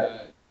 Because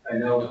I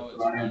know it's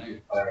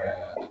running by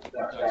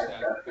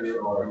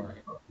Duckstacker or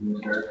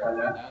verify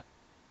that.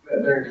 But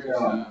there's a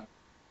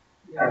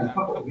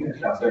couple of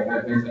units out there that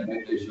have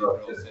messages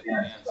that says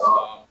can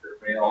stop or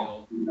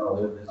fail,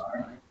 this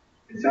time.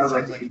 It sounds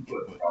like the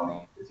input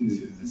problem. It's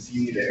either the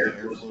C, the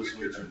airflow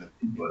switch, or the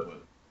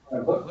input.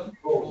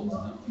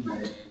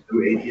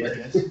 Through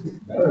ATS? Is it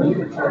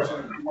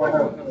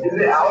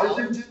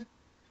Alerton?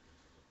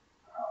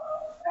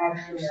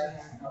 Actually,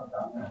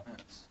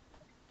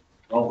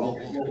 We'll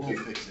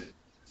fix it.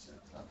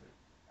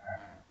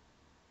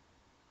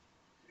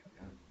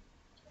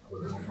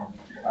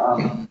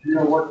 You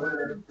know what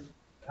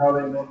how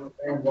they know the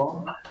thing's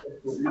on?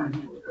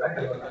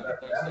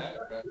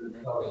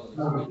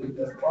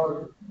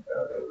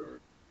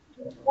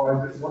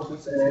 What's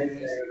it say?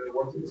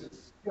 What's it?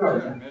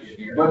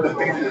 But the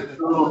thing is,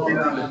 the little thing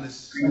on the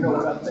screen,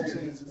 what I'm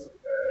saying is,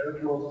 I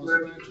don't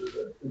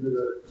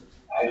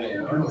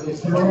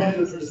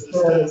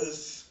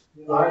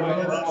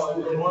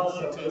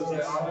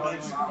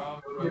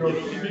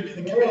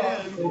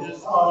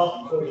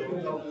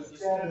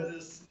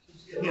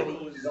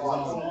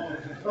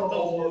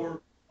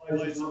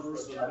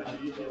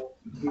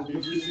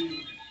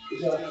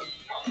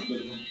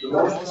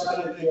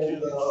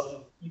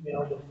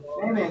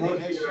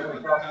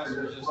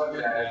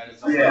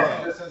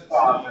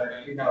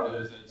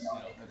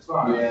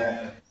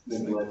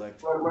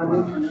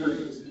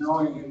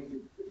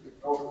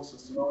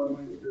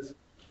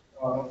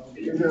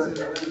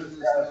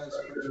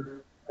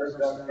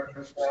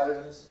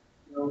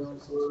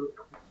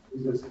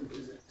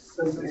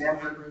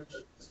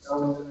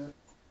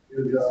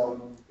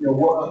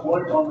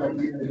what on that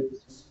unit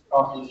is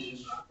talking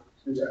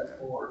to that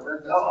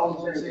for.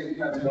 I'll say you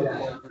kind of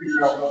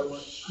figure out what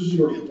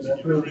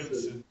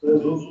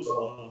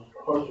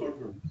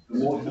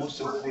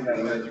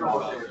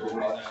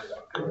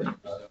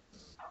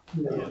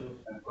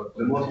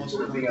The most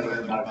important thing I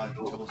learned about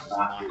controls is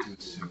not to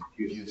assume.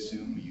 If you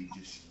assume, you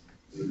just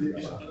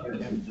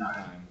every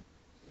time.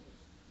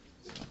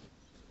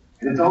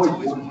 And it's always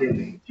one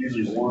thing,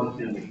 usually one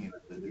thing,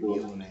 the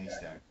needle in the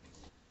haystack.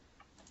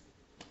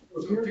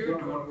 So if you're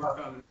doing work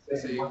on,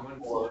 say, one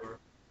floor,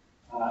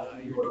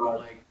 you would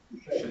like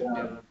shut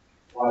down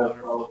water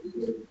flow.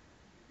 You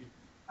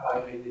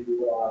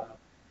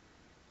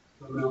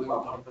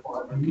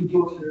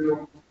go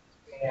through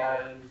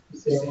and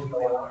disable the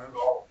alarms.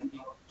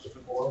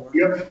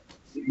 Yep.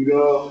 You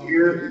go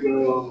here, you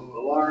go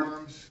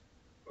alarms,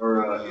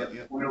 or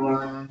point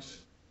alarms,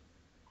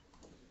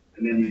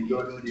 and then you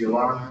go to the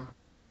alarm,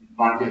 you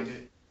find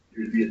it.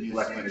 There'd be a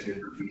selection of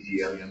different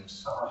PCMs,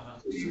 so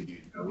you will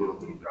be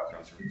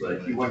dropping. But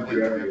if you went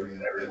through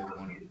every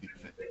one,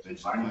 you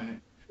find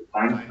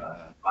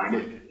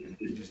it,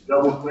 you just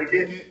double click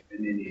it,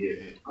 and then you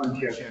hit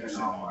uncheck turn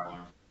on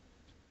alarm.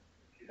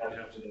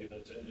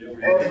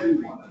 Every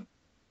one.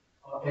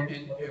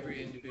 In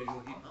every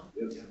individual heat pump?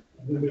 Yep.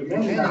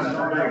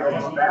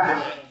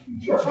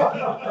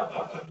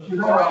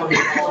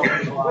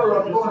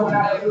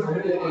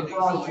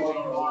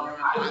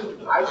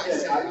 I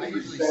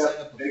usually set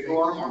up a big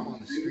alarm on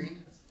the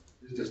screen,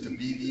 just a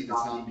BB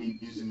that's not being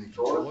used in the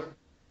controller,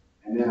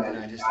 and then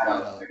I just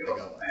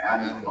add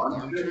an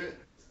alarm to it.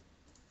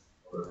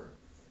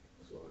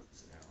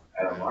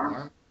 Add an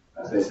alarm.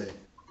 I say,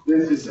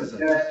 this is a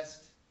test.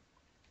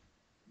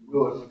 You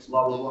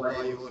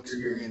will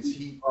experience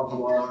heat pump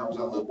alarms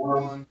on level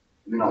 1, and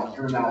then I'll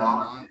turn that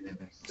on and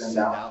send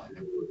out.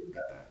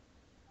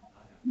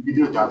 You can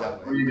do it that way,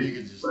 or you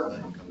can just let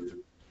them come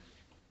through.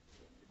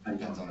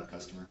 Depends on the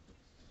customer.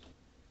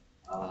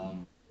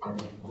 And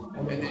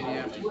then you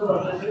have to. I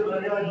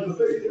don't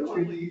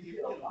believe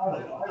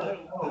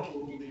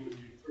when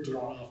you turn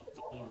off the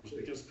alarms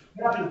because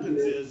what happens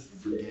is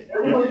Forget.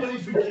 everybody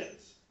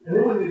forgets. And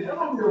then when they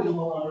tell them the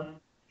alarm,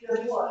 guess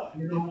what?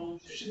 You know,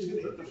 shit's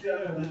gonna hit the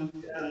fan and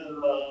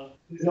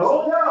you know,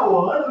 oh yeah,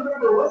 well, I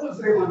remember what's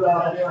the thing was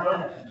out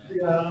there.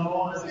 You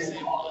know, It's the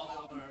same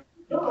alarm.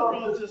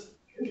 well, just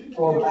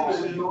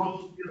communication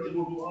goes, you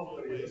know, both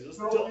ways. Just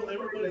tell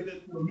everybody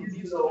that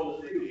needs to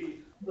know that, hey,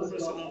 we're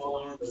messing off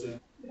alarms and,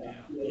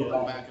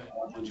 Go back and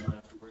watch them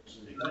afterwards.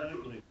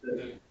 exactly.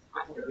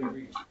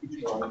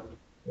 Exactly.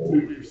 Over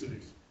your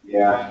cities.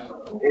 Yeah,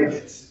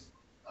 it's,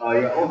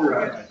 yeah,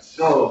 override.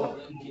 So,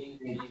 Can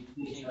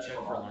you check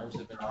for alarms that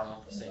have been turned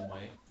off the same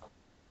way?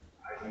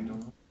 I don't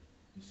know.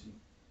 You see.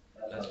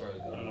 That's where I I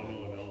don't go.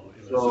 know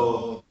at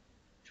all. so,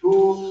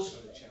 tools,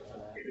 Check for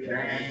that.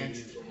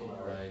 advanced,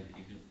 Override,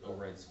 you can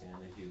override scan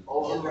if you.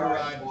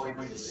 Override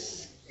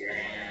points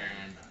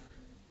scan.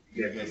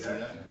 You guys see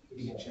that?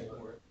 You can check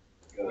for it.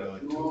 Go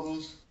to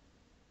tools,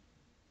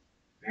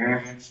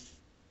 advanced,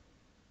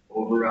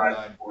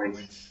 override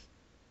points,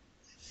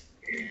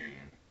 scan.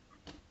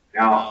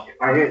 Now, if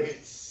I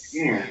hit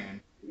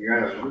scan, you're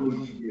at a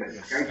really, a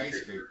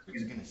skyscraper,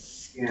 it's gonna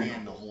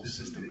scan the whole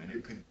system and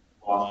it could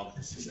log log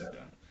the system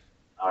down.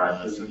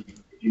 Alright, so So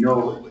if you know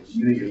what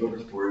unit you're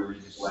looking for, you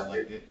just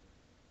select it,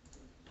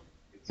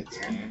 hit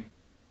scan,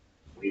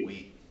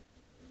 wait.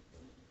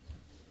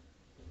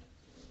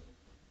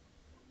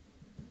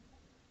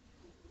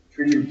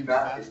 Pretty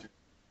faster.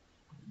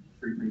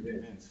 Pretty good.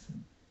 Convinced.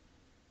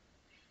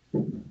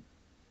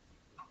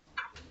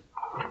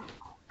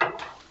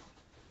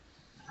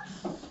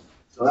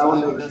 So that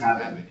one doesn't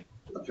have it.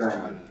 Let's try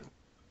another another. one.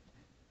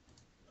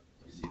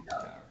 Receive the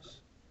towers.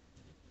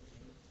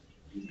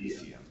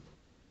 ECM.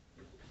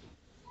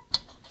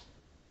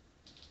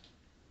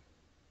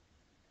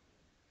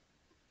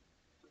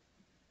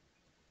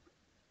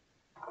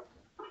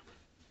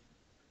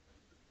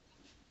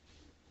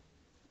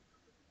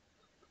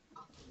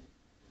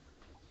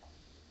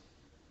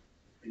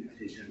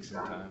 Take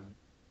Some time.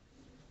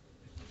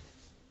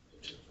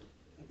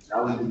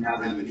 That one didn't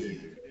have Have it it either.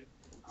 either.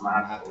 I'm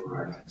gonna have to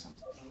override. something.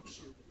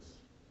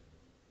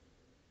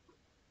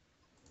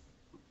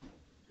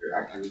 You're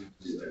actually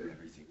Just do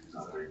everything because it's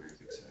not a very big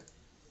sec.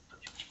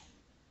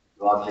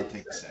 So I'll I'll take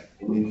take a a sec. sec.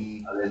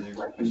 Any other Other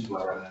questions?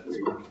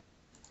 questions?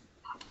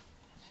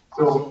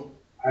 So,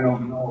 I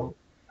don't know,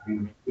 I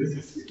mean, this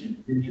This is is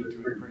getting into into it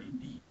it pretty pretty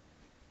deep.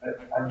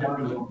 I've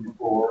done this one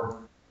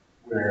before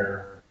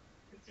where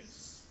It's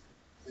it's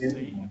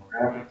saying,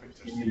 graphics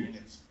graphics are saying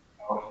it's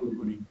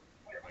outputting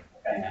like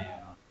a fan.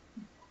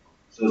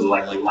 So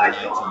like the lights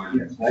lights on.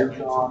 Yes,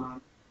 lights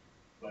on,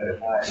 but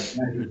if I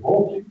measure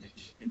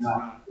voltage, It's not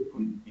not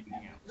putting anything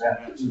out. So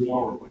that that's too the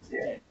low. what's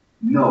Yeah. in.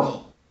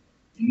 No,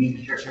 you need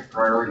to check the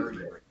priority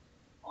rate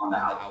on the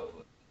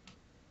output.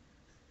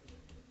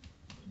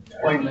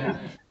 Explain that.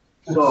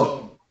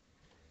 So,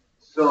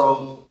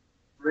 for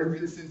For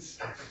instance, instance,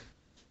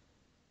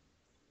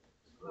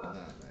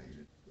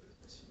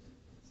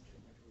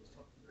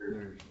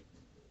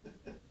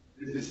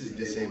 this is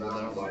disabled.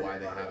 I don't know why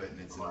they have it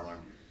and it's an alarm.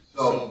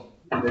 so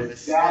the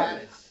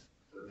status,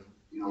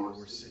 you know,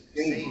 We're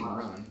saying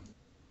run.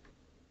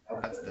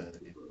 That's the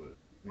input.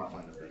 Let me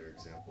find a better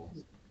example.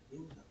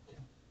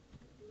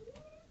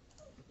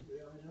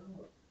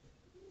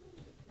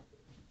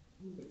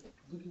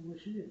 Look at where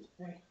she is.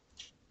 Hey.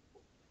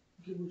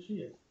 Look at where she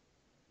is.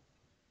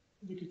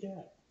 Look at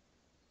that.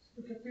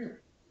 Look up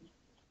here.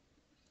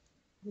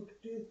 Look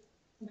at this.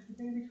 Look at the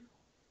baby.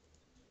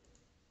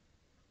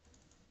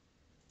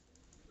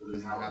 It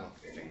doesn't have a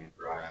fan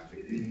graphic.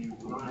 It didn't even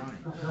put it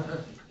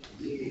on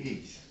it.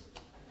 Jeez.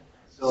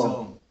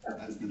 So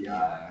that's the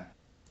BI.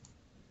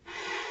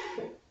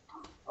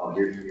 oh,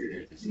 here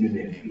it is.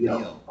 Unit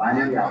BL,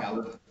 binary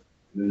output,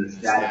 and then the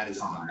status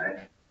is on,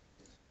 right?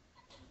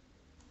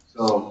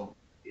 So,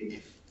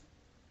 if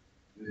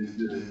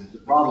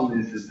the problem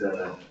is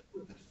the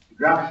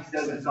graphics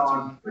says it's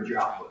on, but your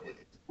output is.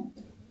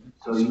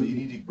 So you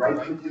need to right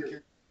click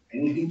here,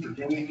 anything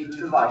pertaining to the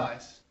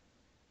device,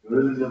 go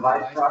to the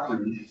device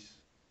properties,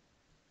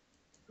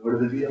 go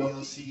to the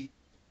VLC,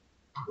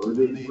 go to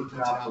the inputs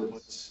and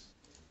outputs,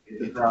 hit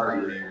the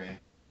priority array,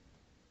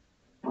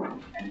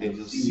 and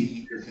you'll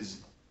see, because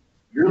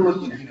you're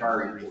looking at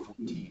priority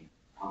 14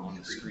 on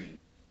the screen.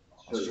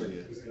 I'll show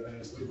you. Is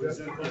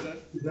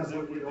that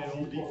where they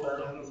all default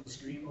out on the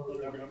screen on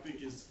the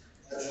graphic is?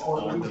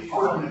 On the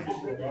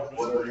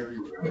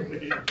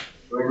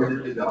whatever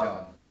did the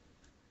job.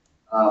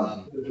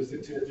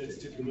 It's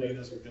typically,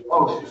 that's what.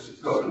 Oh,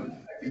 so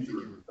I think you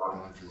were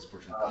gone for this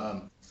portion.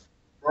 priority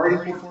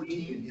Priority 14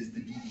 14 is the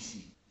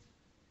DDC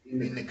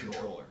in the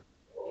controller.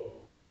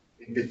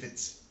 if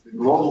it's the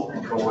global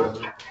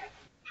controller,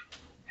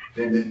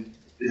 then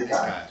this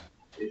guy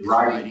is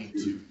writing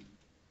to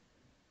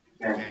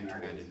Fan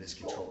command in this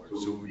controller,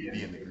 so it would be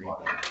in the green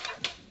bar.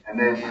 and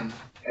then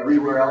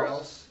everywhere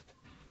else,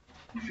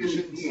 you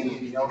shouldn't see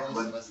anything else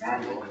but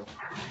manual.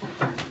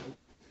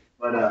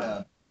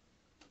 But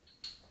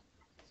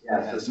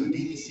yeah, so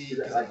DDC,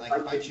 because like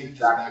if I change this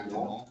back to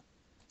null,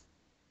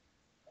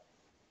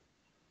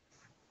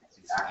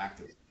 it's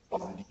active.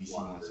 because the DC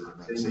wants it to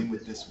run. Same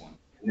with this one.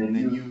 And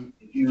then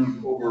if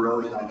you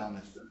overrode it on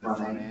the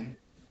front end,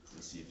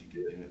 let's see if you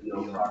can do it.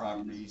 BL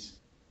properties,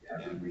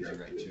 yeah, it brings you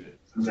right to it.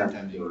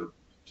 Sometimes you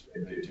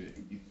right to it.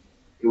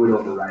 it would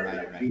override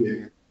it right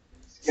here.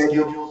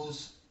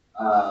 Schedules,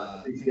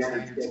 The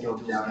standard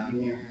schedules down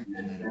here,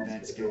 and then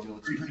event schedule.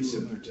 It's pretty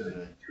similar to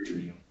the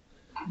Trainig.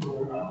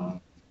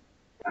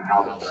 On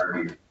how the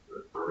priority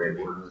array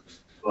works.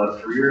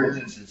 But for your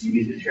instance, you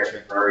need to check the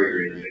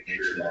priority array to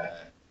make sure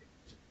that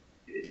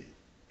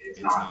it's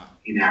not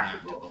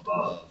inactive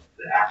above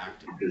the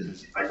active.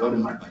 Because if I go to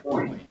my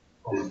point,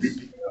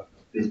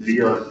 this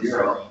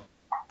BL0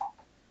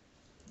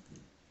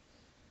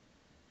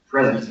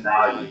 presence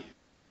value,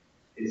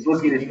 it's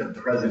looking at the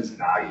presence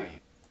value,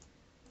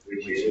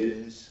 which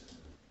is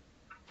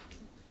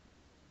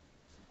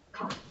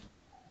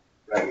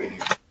right here.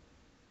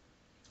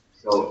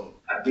 So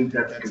I think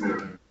that's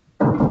gonna,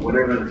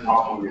 whatever the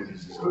top one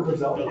is.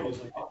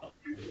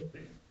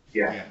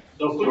 Yeah.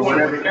 So if we want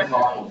to check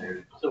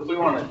that, so if we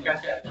want to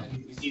check that,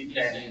 we keep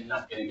saying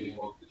not getting any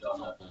voltage on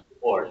the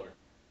board.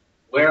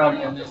 Where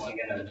on this am I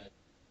gonna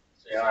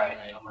say, all right,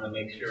 I'm gonna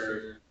make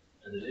sure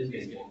that it is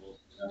getting voltage,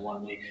 and I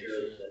want to make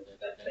sure that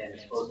that fan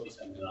is supposed to be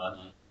coming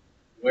on.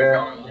 Where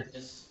on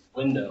this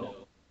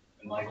window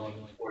am I going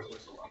to force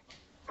this along?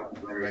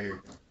 Right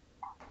here.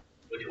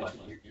 Which one?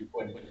 You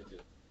pointed it to.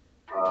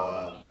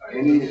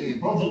 Any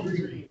Above the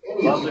green.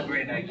 not the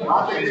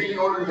green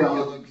or the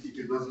yellow, you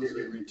could look at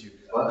it too.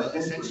 But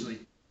essentially,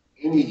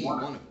 any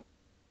one of them,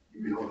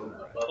 you can hold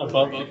it.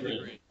 Above the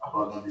green.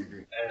 Above the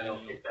green. And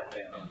it'll kick that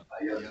fan on.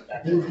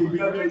 You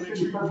gotta make sure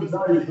your present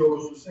value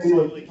goes, say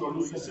like,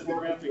 you said the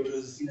graphic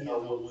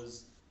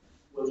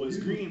was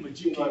green, but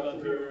you came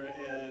up here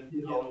and,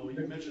 you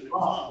mentioned it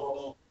was off.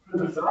 Well,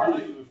 present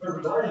value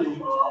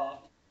was off,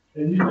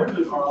 and you measured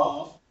it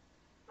off,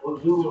 well,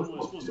 do what it's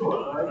supposed to be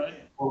doing, right?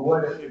 Or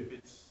what If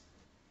it's,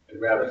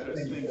 Grab if it.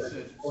 things that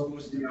it's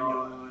supposed to be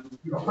on,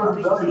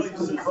 present value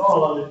says it's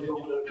on, and you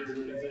don't do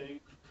anything.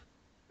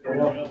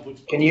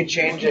 Can you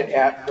change it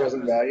at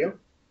present value?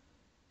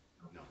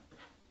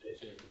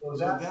 So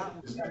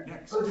that was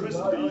next. Present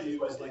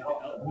value is like the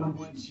output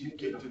once you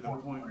get to the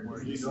point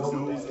where you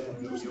know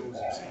that those are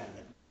sad.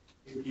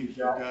 If you've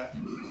got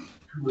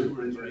 2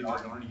 or 3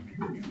 that aren't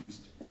even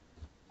used,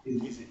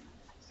 is it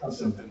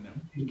something that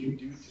you can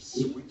do to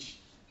switch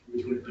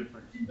to a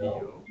different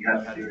VO? You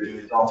have to do it,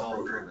 it's all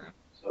programmed.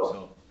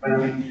 So, But I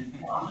mean,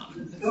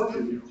 it's still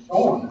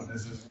showing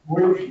us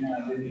where we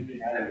have anything.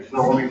 it's the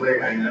only way,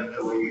 I mean, that's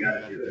the way you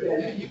gotta do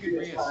Yeah, it. you can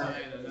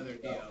reassign another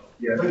DO.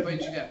 Yeah.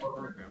 But you got the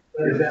program.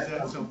 Is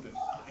that something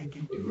I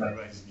can do if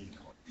I need to?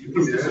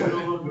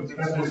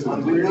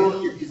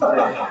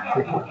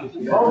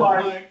 All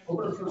right,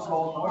 open for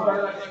salt. All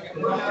right.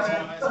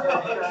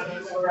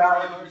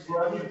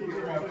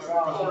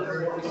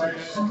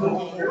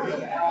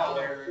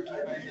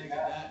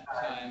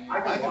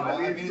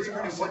 I mean, it's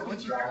pretty simple.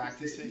 Once you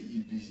practice it,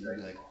 you'd be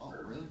like, oh,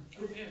 really?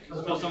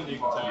 It's still something you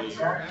can tell you.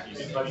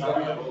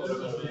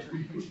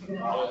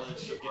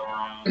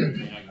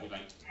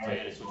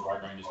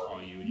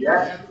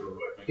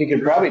 You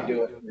could probably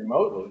do it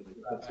remotely.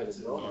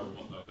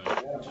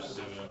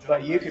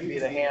 But you could be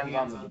the hands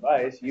on the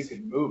device. You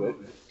could move it,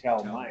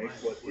 tell Mike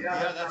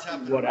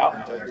what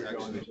output you're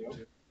going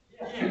to.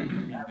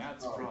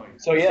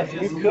 So yes,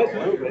 you could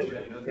move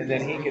it, and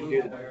then he could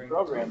do the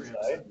program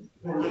side.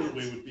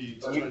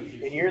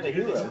 And you're the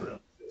hero.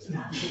 You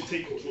can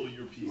take control of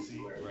your PC,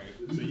 right?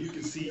 So you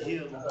can see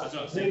him.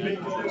 Make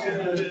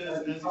decisions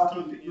as he's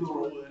talking you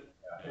through it.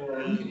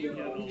 Can you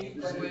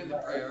explain the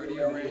priority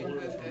array?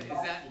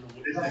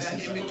 Is that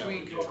in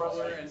between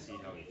controller and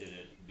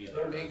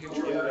main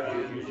controller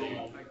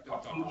and like the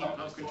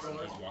pump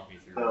controller?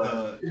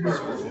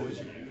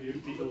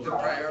 The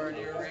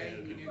priority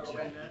array, can you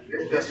explain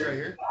that? This right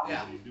here?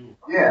 Yeah.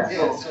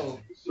 Yeah, So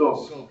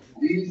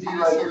DDC DC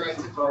writes writes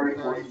at at priority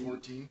priority 14.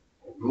 14.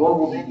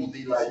 Global Global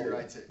DDC DDC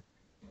writes at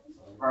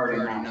priority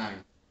priority 9.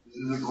 9. This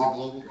is This a is a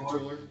global global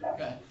controller.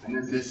 Okay. and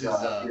This is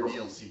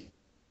VLC.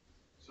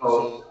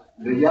 So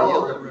the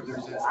yellow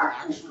represents the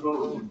actual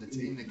code that's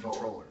in the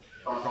controller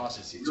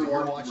processing. So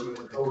you're watching what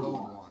the code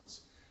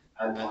wants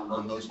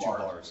on those 2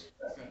 bars.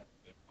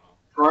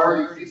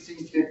 Priority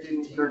 16,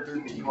 15, 13,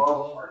 and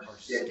 12 are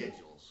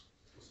schedules.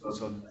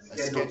 So a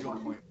schedule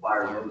point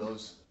fire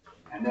those.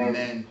 And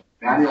then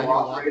manual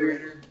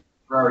operator,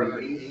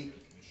 priority 8.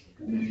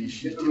 And you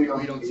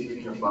typically don't see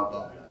anything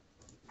above that.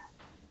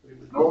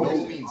 No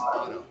means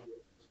auto.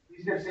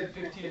 You said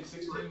 15 and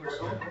 16 were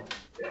sold?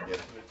 Yeah.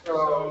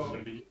 So,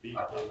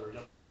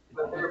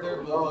 but they're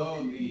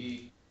below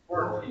the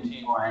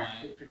 14 line.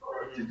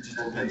 It just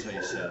depends how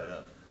you set it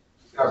up.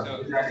 So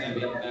does that mean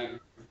that,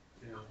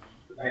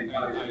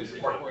 obviously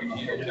 14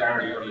 is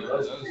priority over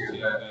those 2,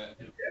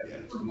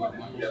 but what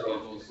my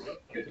schedules,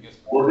 I guess.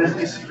 Well, this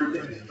This is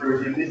is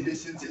for in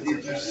this instance,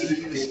 if you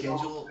see the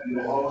schedule,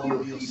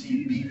 you'll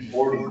see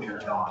BB40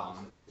 turned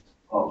on.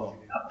 Oh,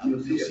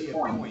 you'll see a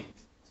point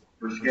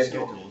for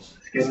schedules,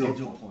 schedule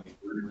point.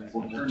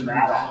 We'll turn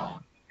that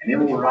on, and it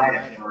will write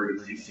at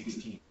priority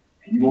 16.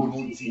 and you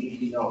won't see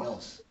anything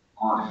else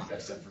on it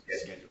except for the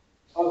schedule.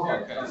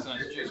 Okay, so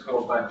it's just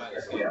controlled by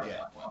the schedule.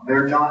 Yeah.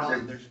 They're not,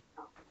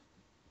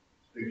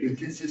 the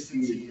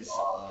consistency is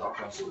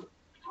across the board.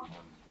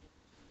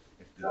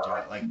 If the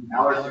job, like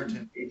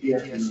Alerton,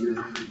 ATS does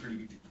a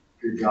pretty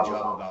good job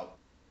about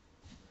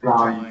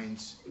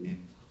drawings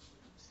and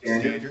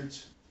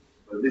standards.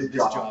 But this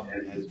job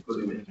has put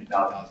them in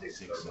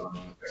 2006, so I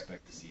don't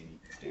expect to see any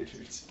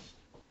standards.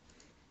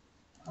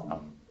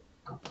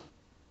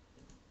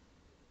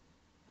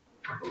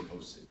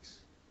 06.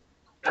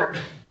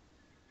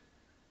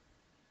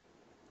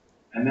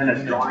 And then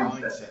a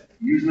drawing set.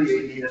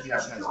 Usually ATS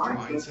has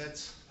drawing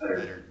sets that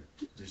are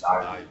just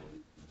valuable.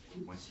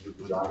 Once you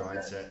put the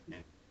drawing set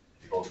and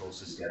the control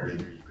system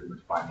together, you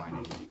can find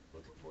anything you're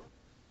looking for.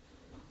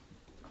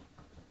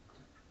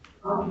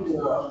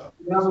 Yeah,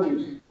 that's what we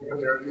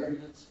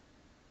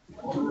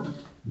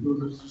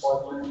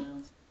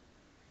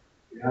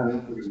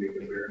make it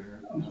better.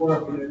 I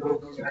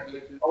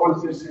want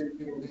to say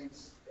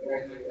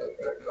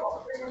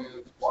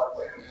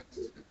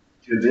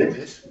to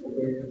this?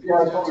 Yeah, I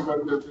told you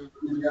about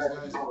these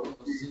guys.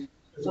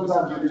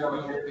 Sometimes you get on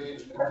the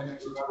page and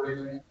connect with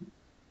everything.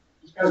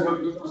 Just gotta go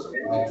through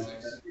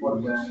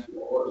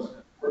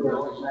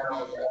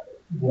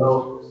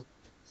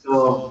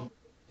So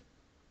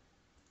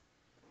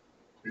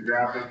the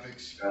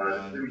graphics,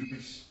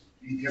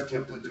 these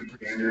templates are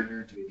pretty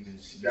standard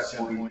because you set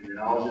point and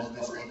all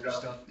this other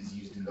stuff is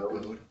used in the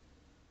code.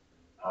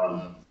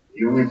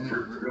 The only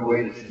real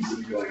way to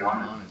see what's going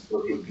on is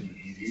look into the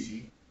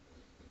EDC.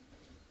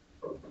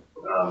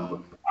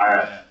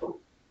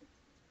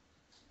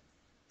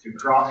 To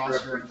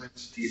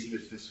cross-reference, see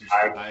if this was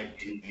tied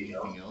to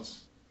anything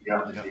else, you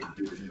have to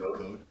do the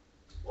code.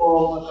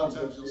 Well,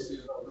 sometimes you'll see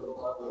it on the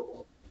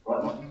level.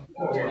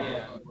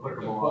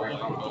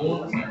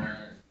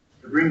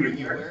 To bring you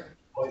here.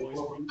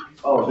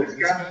 Oh, this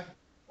guy?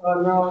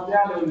 No,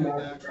 down in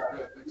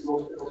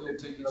it'll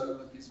take you to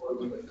the piece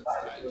of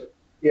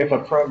If a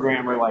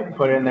programmer like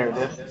put in there,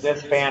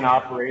 this fan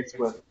operates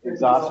with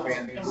exhaust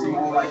fan 3.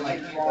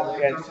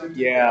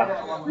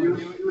 Yeah.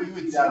 You would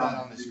see that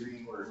on the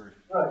screen where.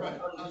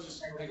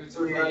 It's a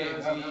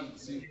VAV,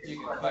 so you can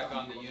click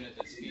on the unit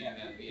that's feeding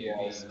that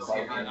VAV, so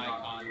there'll be an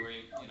icon where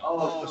you know.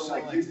 Oh, so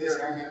like this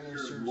area here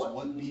serves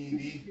what VAV?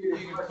 You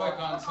can click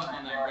on something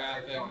on that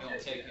graphic, and it'll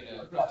take you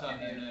to a tough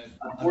unit.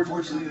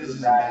 Unfortunately, this is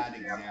a bad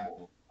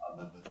example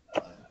of a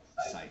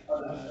site.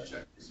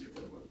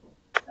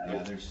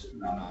 Yeah, there's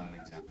not an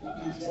example of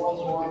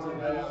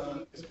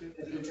that.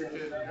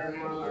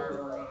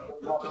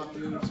 Top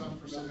units on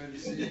for somebody to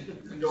see,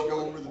 and just go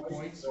over the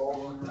points, or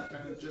go over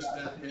kind of just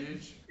that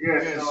page.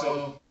 Yeah,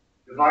 so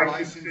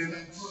device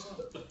instance,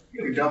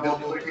 you can double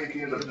click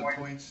any of the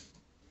points.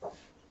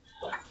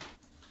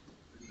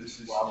 This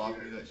is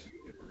sloppy, that should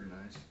get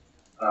organized.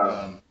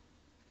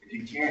 If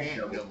you can't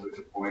double click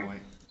a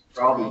point,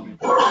 probably.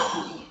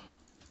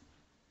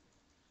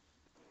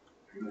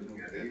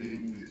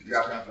 This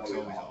graphic's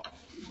always off.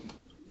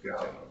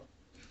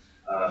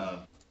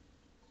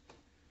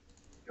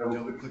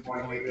 Double click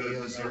point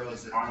AO0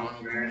 is the mono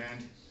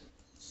command.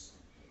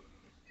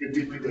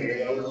 Typically the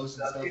AOs and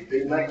stuff, if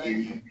they let you,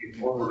 you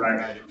can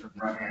override it from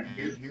front end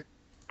here.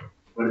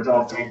 But it's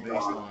all based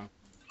on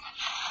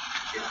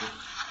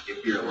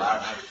if you're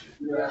allowed to.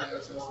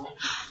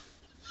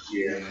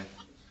 Yeah.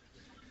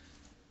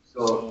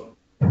 So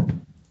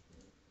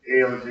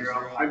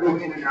AO0, I go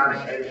in and out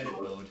of edit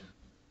mode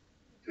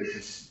to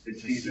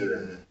see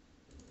the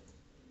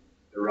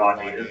raw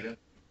data.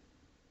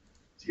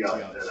 See how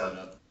it's set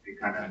up. It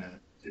kind of,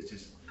 it's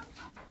just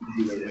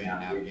easy way to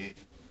navigate.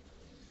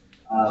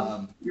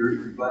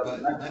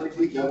 But left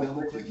click,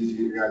 double click is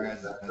your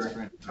guys' best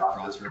friend to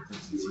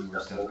cross-reference and see where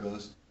stuff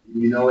goes.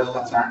 You know it's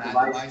on that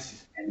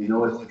device, and you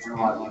know it's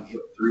analog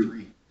input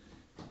 3.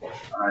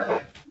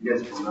 Alright, you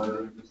guys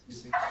familiar with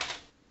this thing?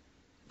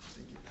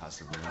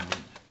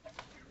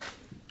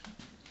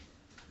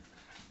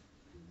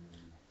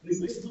 They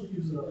still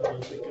use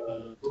program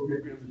the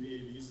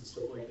VAVs and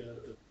stuff like that,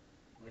 the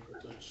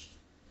microtouch.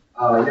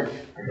 Yeah.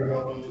 You know,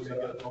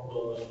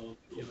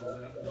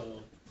 that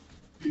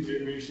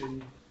configuration.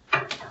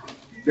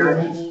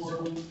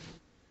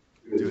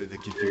 Do the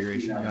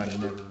configuration, I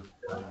never done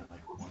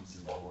like once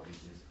in a while.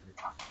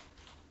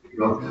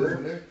 Go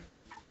through there?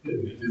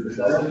 Do the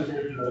setup?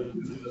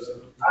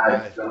 I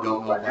don't know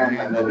if I can,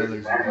 I know there's a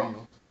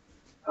manual.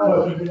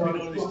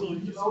 They still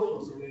use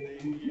those, or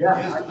Yeah,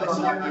 I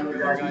saw another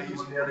guy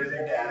using the other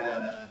day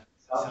at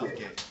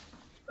Southgate.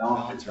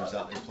 Balancers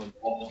out there playing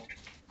ball.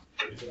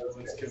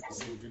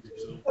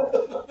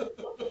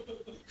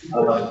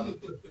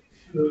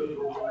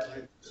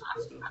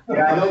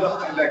 Yeah, I know the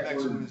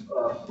Ibex was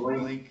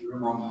blink,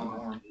 room on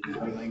warm,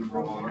 blink,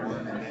 room on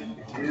warm, and then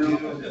do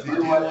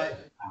what?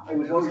 It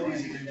was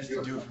always easy Just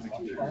to do it from the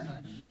computer.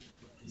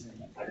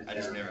 I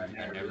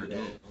never did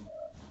it.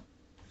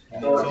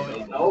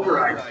 So the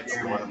override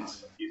scan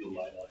is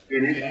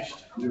finished.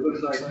 It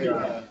looks like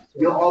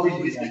you'll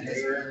always get the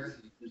error.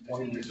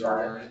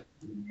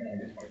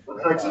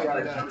 Looks like we got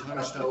a ton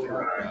of stuff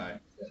override.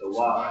 So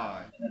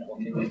why?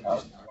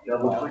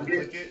 Double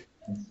click it.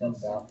 And send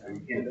out. Or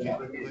you can't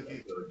Click click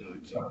it, it. go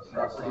to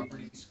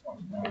properties,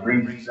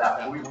 Brings brings it it to that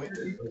point.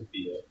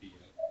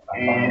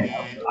 and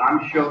And I'm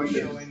showing the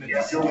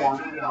the schedule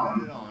wanted it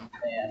on, on,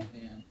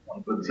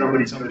 but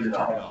somebody somebody turned it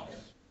turned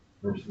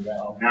it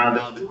off. off.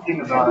 Now the cool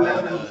thing about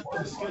that is,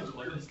 The schedule,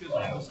 like the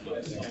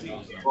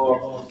schedule.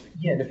 well,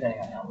 Yeah,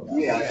 depending on how.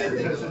 yeah,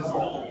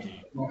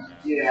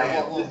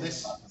 Yeah, well, well,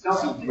 this,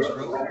 something's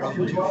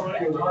broken too.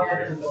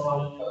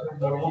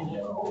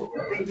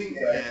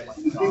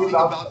 The thing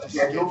about the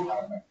schedule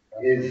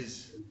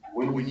is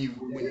when you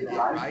it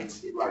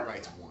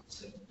writes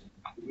once.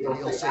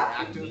 It'll say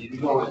active, if you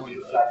go and click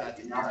that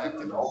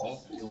inactive or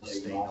null, it'll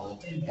stay null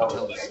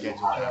until the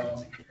schedule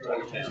happens.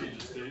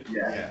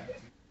 Yeah.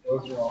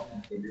 Those are all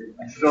configured.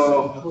 So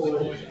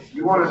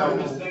you want to know.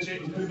 This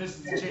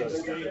is the change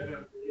state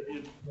that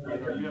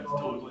you have to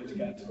tell it what you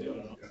got to do.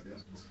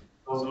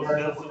 So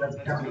that's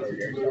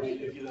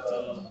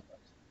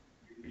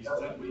is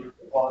that what you're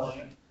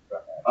applying?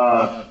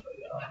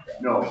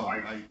 No,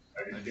 I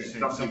just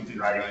said something's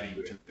writing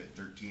to at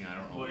 13. I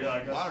don't know. Well, yeah, I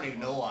guess. Well, I don't even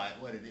know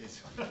what it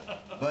is.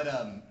 But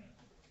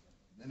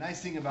the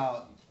nice thing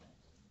about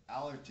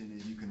Alerton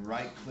is you can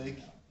right click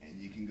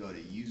and you can go to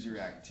user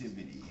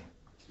activity.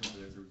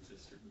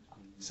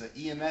 It's an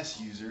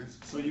EMS user.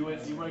 So you right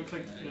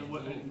click and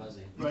what?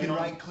 You can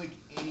right click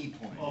any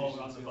point. Oh,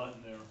 on the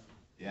button there.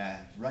 Yeah,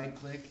 right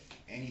click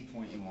any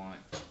point you want,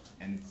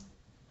 and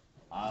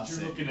I'll You're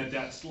say, looking at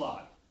that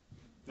slot.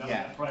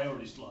 That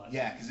priority slot.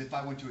 yeah, because if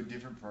I went to a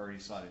different priority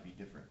slot, it'd be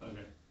different.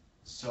 Okay.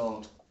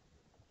 So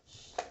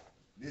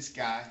this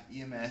guy,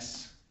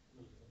 EMS,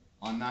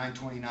 on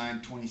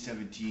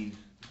 9/29/2017,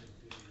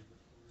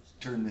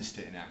 turned this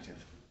to inactive.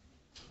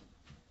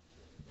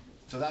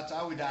 So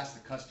I would ask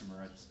the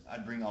customer,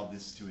 I'd bring all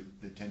this to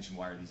the attention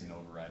why are these in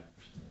override,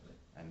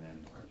 and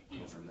then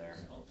go from there.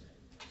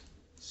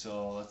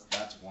 So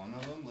that's one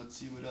of them. Let's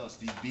see what else.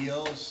 These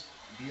BOs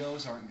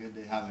aren't good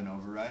to have an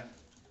override.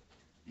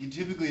 You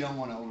typically don't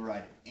want to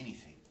override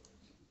anything.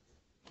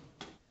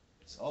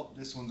 So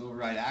this one's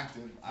override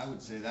active. I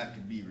would say that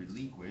could be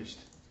relinquished.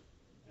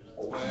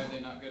 Why are they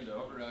not good to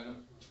override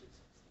them?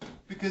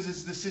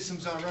 Because the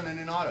system's not running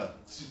in auto.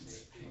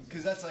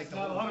 Because that's like the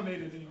Not whole.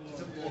 automated anymore.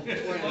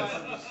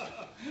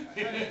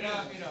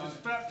 It's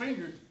fat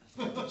fingered.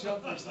 The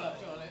jumper stuck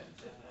on it.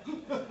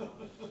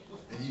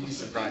 And you'd be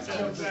surprised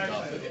how much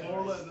stuff. It's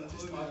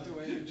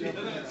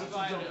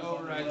fine to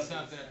override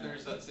something if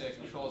there's, let's say, a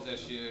controls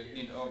issue, you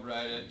need to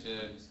override it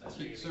to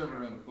keep the server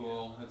room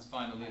cool. It's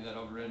fine to leave that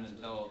overridden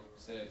until,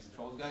 say, a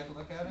controls guy can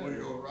look at it. What are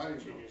you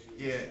overriding?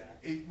 Yeah,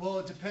 it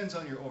depends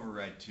on your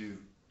override too.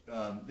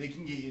 They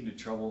can get you into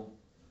trouble.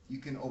 You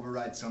can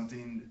override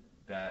something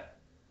that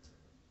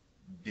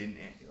didn't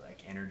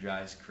like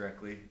energize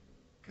correctly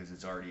because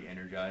it's already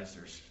energized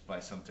or by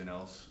something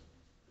else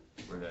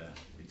where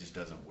it just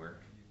doesn't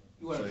work.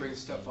 You want to So- bring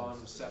stuff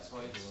on set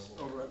points,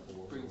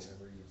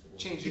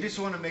 change. You just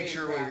want to make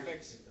sure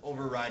graphics.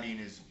 overriding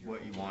is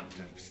what you want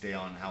to stay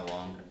on how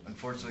long.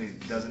 Unfortunately,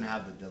 it doesn't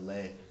have the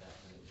delay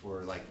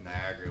for like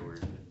Niagara where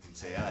you can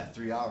say,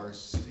 3 hours,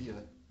 see ya.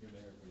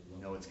 You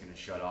know it's gonna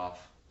shut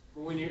off.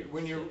 When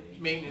you're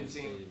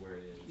maintaining,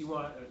 you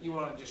want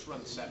to just run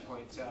the set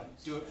points up,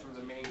 do it from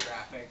the main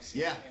graphics.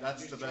 Yeah, and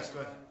that's just the try best to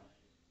way. run-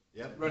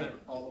 Yep. Run it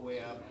all the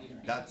way up.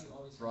 That's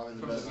probably the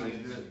From best the way to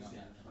do beginning.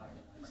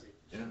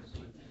 it. Yeah.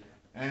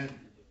 And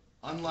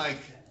unlike,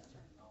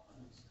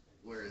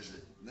 where is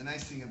it? The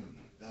nice thing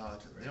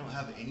about they don't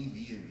have any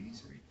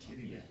VAVs. Are you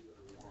kidding me?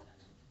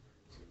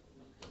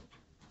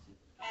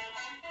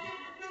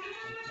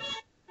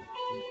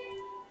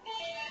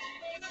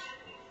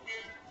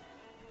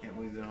 Can't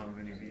believe they don't have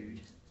any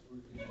VAVs.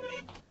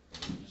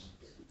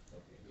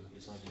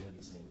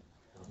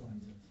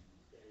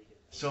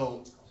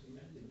 So,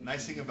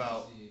 nice thing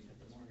about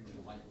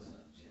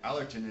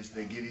Alerton is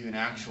they give you an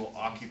actual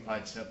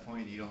occupied set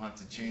point. You don't have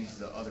to change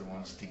the other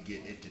ones to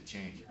get it to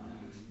change.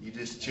 You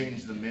just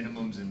change the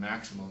minimums and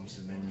maximums,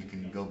 and then you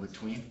can go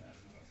between,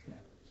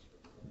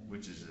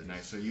 which is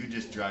nice. So you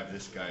just drive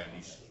this guy, and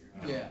he's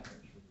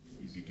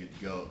you'd be good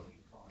to go.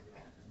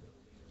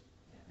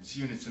 This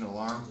unit's an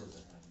alarm.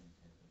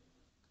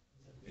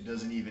 It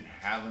doesn't even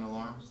have an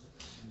alarm.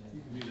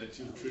 You can do that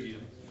too, trivia.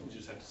 You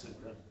just have to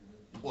sit there.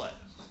 What?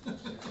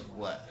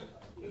 What?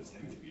 That's the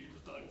thing you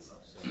were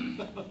talking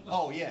about.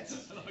 Oh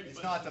yes,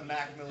 it's not the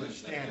Mac Miller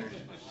standard.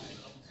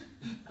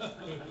 But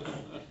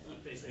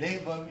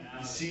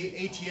you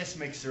see, ATS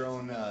makes their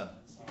own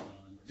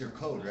their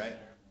code, right?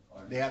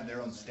 They have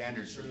their own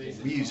standards.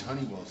 We use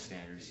Honeywell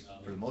standards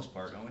for the most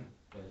part, don't we?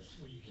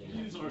 We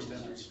use our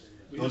standards.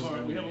 We have our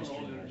own engineering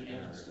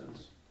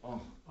standards. Oh,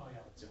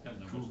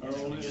 Our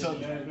own So-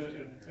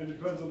 engineering, and it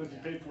depends on if you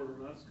pay for it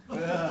or not.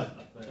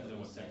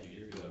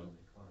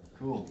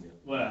 cool.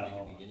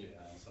 Well.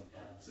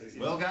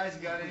 Well, guys,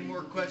 you got any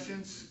more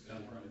questions?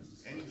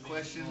 Any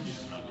questions?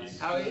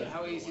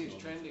 How easy is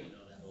trending?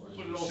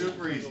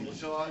 Super easy.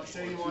 So I'd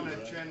say you want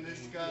to trend this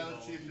guy.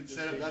 Let's see if it's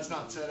set up. That's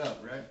not set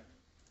up, right?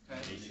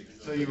 Okay.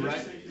 So you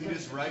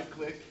just right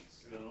click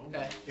you know?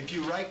 Okay. If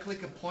you right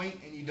click a point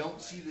and you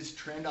don't see this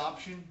trend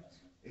option,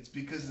 it's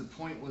because the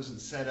point wasn't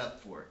set up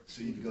for it.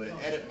 So you'd go to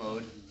edit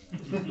mode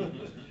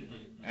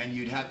and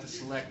you'd have to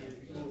select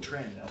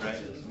trend,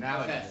 right?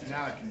 Now,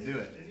 now it can do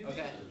it.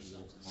 Okay.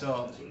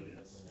 So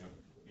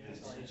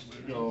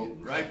you go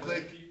right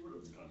click,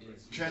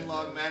 trend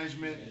log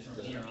management,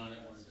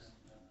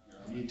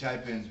 and you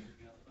type in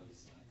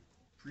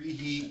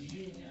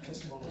preheat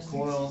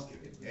coil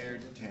air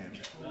temp.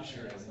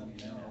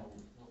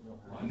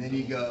 And then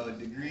you go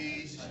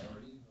degrees,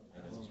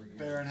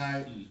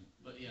 Fahrenheit.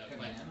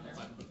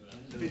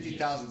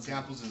 50,000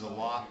 samples is a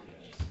lot,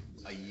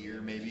 a year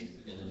maybe.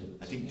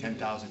 I think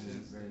 10,000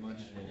 isn't very much.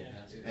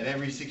 At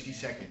every 60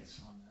 seconds.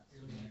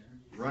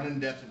 Run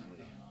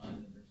indefinitely.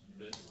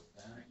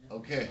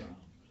 Okay.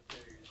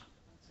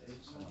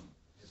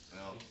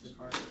 Well,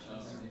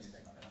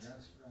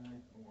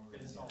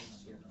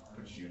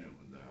 which unit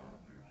was that on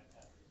there?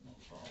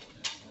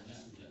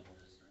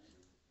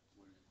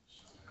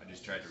 I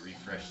just tried to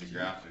refresh the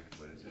graphic,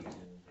 but it didn't.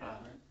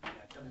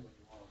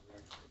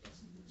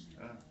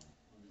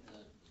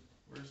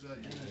 Where's that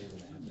unit?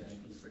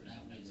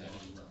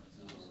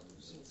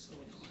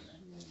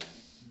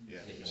 Yeah,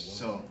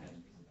 so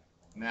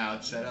now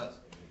it's set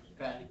up.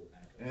 Okay.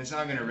 And it's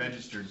not gonna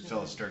register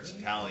until it starts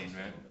tallying,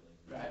 right?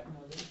 Right.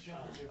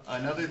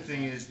 Another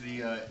thing is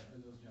the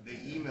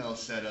email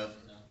setup.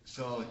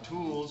 So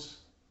tools,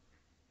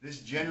 this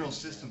general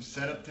system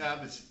setup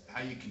tab is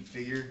how you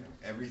configure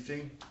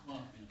everything.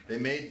 They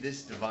made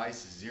this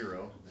device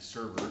 0, the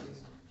server.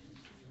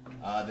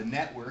 The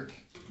network,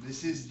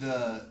 this is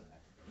the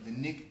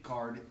NIC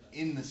card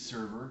in the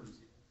server,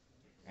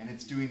 and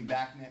it's doing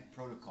BACnet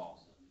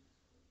protocol.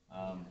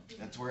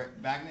 That's where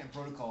BACnet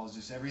protocol is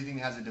just everything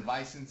has a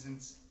device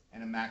instance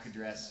and a MAC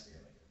address,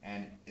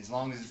 and as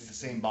long as it's the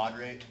same baud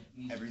rate,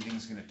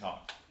 everything's gonna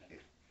talk.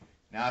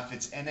 Now if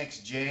it's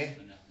NXJ,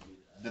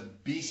 the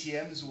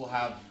BCMs will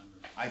have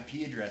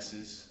IP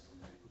addresses,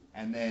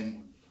 and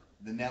then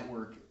the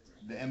network,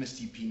 the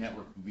MSTP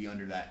network will be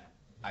under that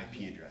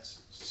IP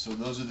address. So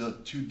those are the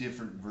two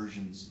different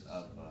versions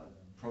of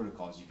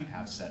protocols you can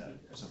have set up.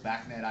 So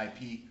BACnet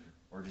IP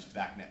or just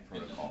BACnet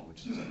protocol,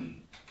 which is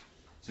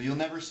so you'll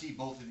never see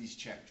both of these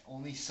checked,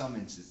 only some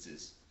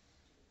instances.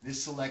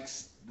 This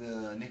selects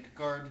the NIC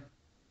card,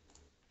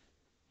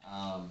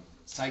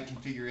 site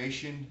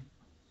configuration.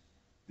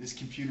 This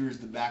computer is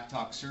the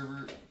backtalk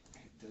server.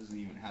 It doesn't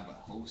even have a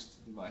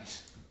host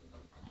device.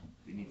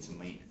 They need some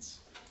maintenance.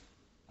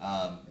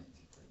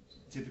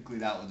 Typically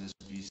that will just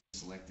be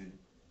selected.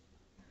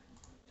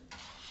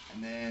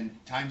 And then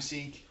time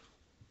sync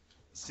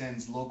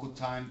sends local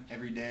time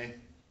every day.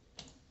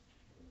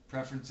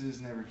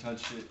 Preferences, never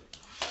touched it.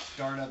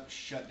 Startup,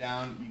 shut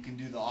down. You can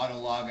do the auto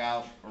log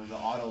out or the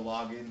auto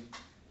login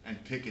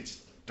and pick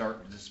its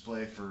dark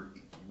display for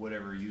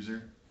whatever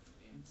user.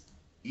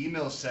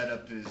 Email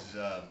setup is,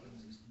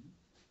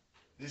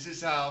 this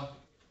is how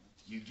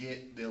you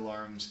get the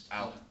alarms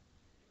out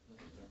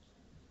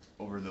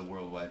over the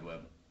World Wide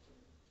Web.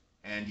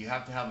 And you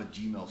have to have a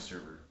Gmail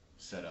server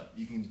set up.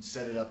 You can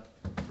set it up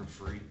for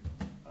free,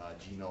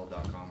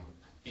 gmail.com.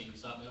 Can't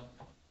use Hotmail?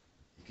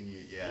 You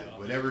can, yeah,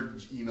 whatever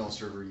email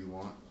server you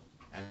want.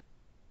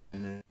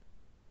 And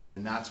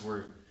that's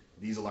where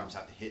these alarms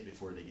have to hit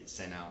before they get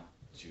sent out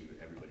to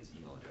everybody's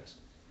email address.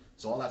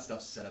 So all that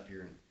stuff's set up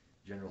here in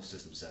general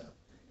system setup.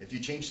 If you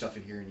change stuff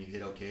in here and you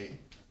hit OK,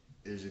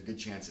 there's a good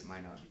chance it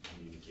might not be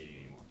communicating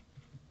anymore.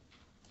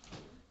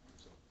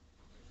 So,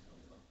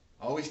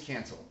 always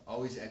cancel,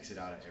 always exit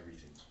out of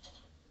everything.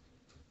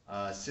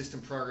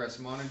 System progress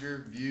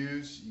monitor,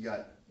 views, you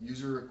got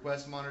user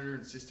request monitor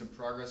and system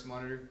progress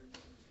monitor.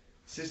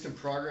 System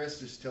progress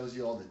just tells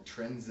you all the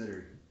trends that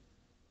are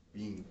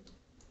being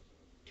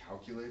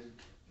calculated.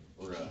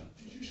 Or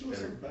Did you show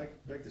us how to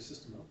back the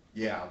system up?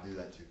 yeah, I'll do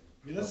that too.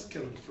 I mean, that's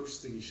kind of the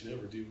first thing you should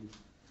ever do,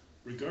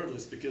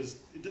 regardless, because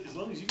as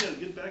long as you got a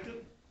good backup,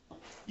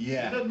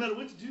 Yeah. it doesn't matter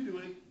what you do to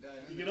it,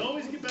 you can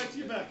always get back to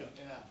your backup.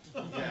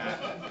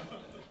 Yeah.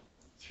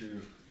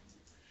 True.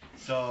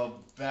 So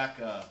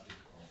backup.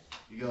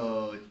 You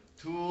go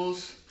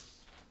tools,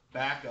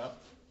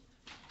 backup,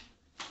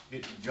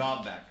 hit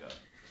job backup.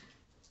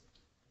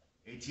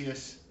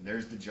 ATS,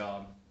 there's the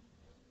job.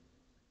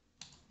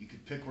 You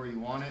could pick where you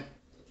want it.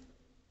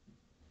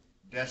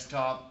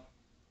 Desktop,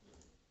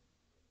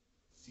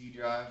 C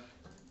drive,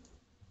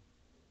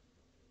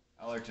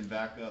 Alerton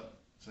backup.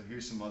 So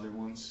here's some other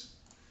ones.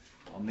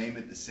 I'll name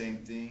it the same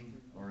thing,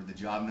 or the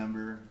job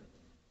number.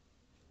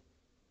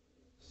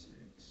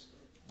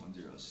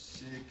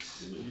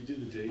 6106. You do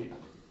the date,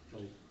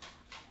 like.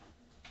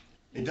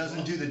 It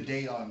doesn't do the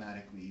date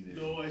automatically either.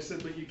 No, I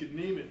said, but you could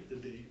name it the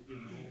date, you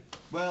know.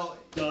 Well,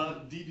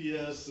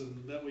 DBS,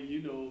 and that way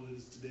you know that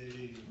it's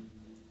today.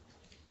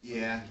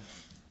 yeah.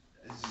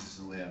 This is just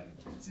the way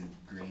it's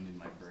ingrained in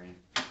my brain.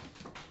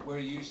 Where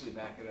do you usually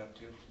back it up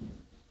to?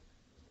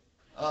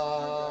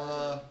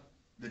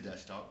 The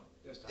desktop.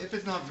 Desktop. If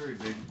it's not very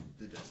big,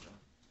 the desktop.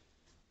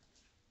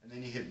 And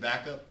then you hit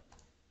backup.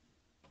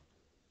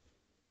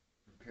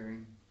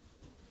 Preparing.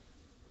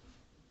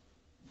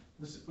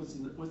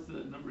 What's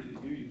the number that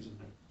you're using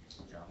there?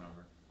 Job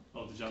number.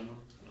 Oh, the job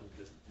number?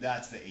 Okay.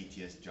 That's the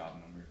ATS job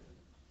number.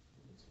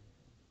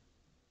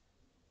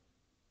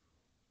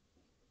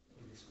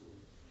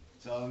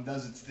 So it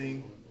does its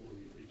thing.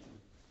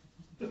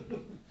 So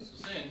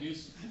saying you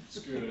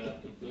screwed it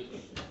up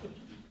completely.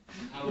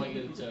 How do I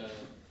get it to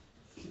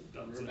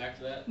revert back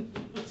to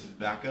that?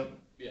 Backup.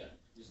 Yeah,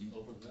 just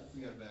open that.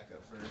 You gotta back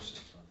up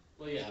first.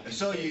 Well, yeah. I mean,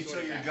 So sort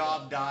of your backed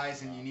job up.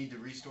 dies and you need to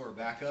restore a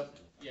backup.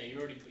 Yeah, you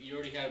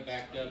already had it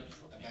backed up.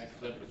 I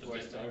backed it up before I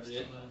started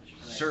it. and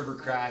I- Server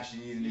crash,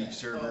 you need a new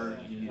server.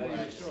 You need I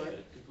a,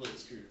 completely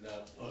screwed it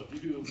up.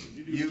 If you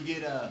do. you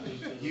get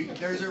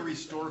there's a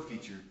restore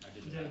feature.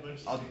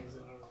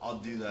 I'll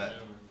do that.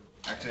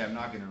 Actually, I'm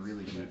not gonna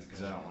really do it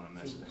because I don't wanna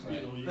mess with You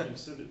it. know, you can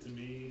send it to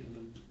me and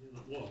then,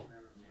 well,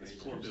 it's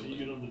core building,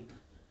 you know,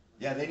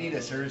 Yeah, they need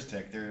a service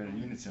tech. They're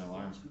units and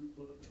alarms.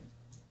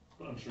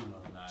 I'm sure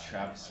not.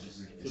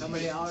 Travis. How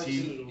many hours? Is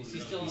he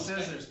still? He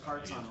says there's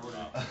parts on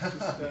order.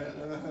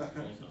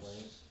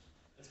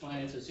 That's my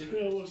answer too.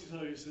 Yeah, what's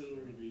how you said it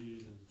would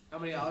be. How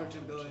many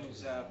Alerton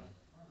buildings,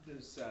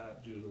 does,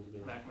 Do it over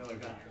there. Mac Miller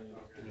got?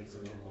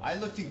 I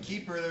looked in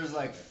Keeper. There's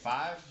like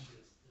 5.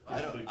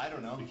 I don't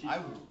know.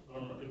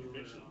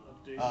 Information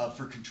update.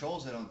 For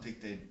controls, I don't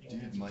think they do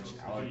much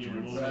Putting your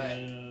Allerton. remote Right.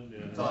 in,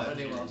 yeah. But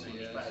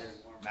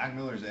Mac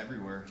Miller's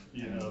everywhere.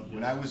 Yeah.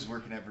 When I was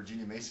working at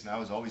Virginia Mason, I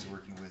was always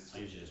working with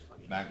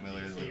Mac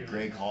Miller, like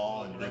Greg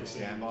Hall and Rick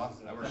Standoff.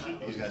 I worked with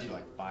those guys for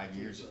like 5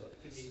 years.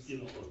 You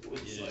know,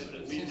 website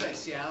that we- Seems like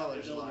Seattle,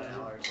 there's a lot of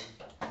Alerton.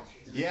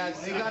 Yeah,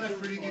 they got a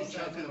pretty good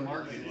chunk of the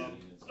market.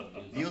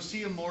 You'll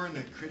see them more in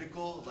the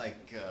critical,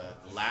 like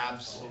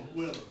labs,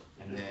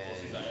 and then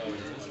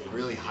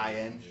really high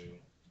end.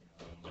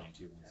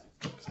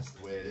 That's just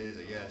the way it is,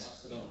 I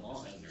guess.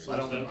 I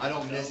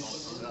don't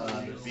miss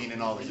being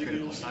in all the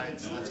critical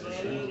sites. That's for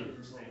sure.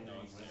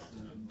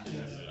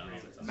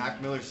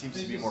 Mac Miller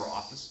seems to be more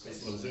office That's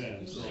space. what I'm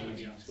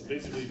saying. So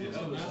basically, the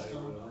other side,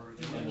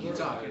 You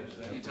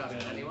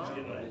talking Honeywell?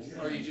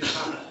 Or you just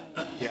talking?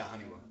 Yeah,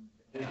 Honeywell.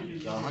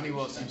 The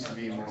Honeywell seems to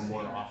be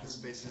more office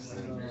spaces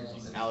than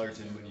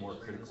Allerton with more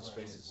critical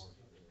spaces.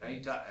 Are you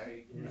it's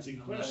a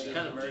kind question.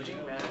 of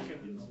merging Mac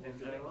and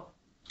Honeywell?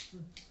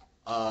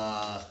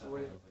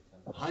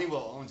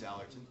 Honeywell owns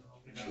Allerton,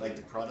 like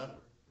the product.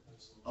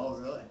 Oh,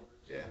 really?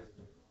 Yeah.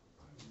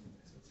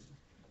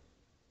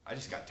 I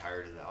just got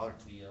tired of the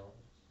Allerton. It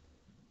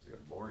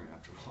got boring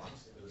after a while.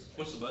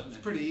 What's the button? It's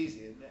pretty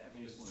easy, isn't it? I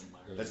mean,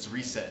 That's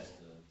reset.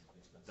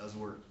 Does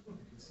work.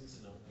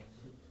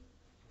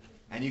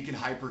 And you can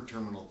hyper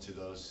terminal to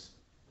those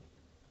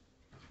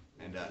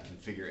and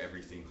configure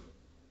everything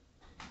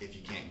if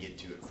you can't get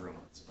to it from.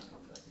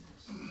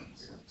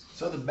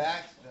 So the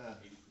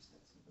backup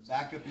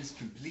is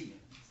complete.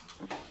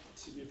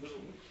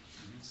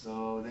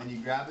 So then you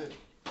grab it.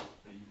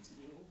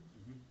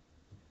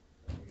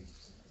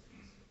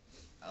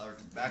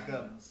 Allerton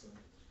backup.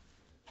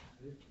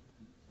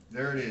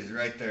 There it is,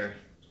 right there.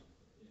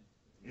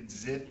 It's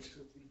zipped.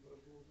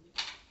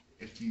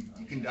 If you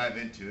can dive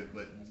into it,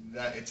 but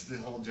it's the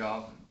whole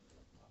job.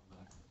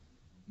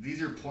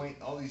 These are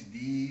all these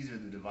D's are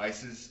the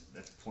devices.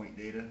 That's point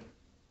data.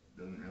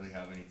 Doesn't really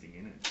have anything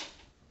in it.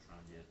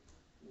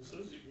 It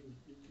says you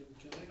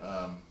can connect.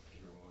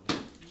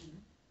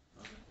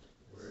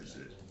 Where is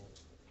it?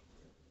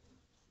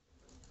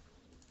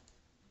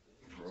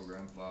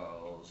 Program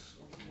files.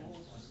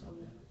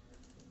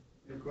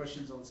 Any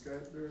questions on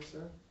Skype there,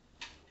 sir?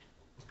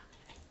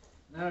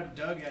 Now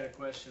Doug had a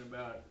question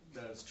about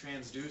those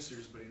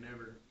transducers, but he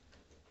never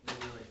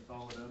really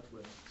followed up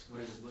with what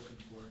he was looking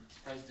for.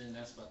 Surprised didn't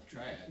ask about the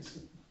triads.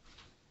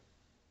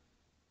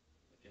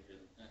 Like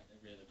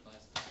every other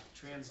class.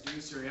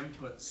 Transducer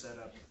input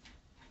setup.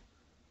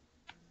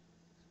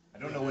 I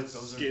don't know what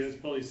those are. It's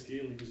probably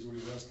scaling is what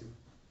he's asking.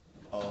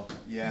 Oh,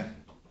 yeah.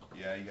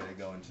 Yeah, you gotta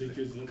go into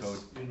Because the it's, code.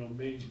 you know,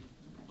 main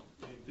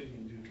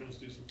thing you do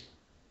transducer.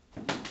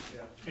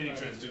 Yeah. Any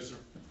transducer.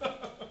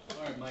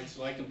 Alright, Mike,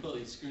 so I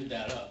completely screwed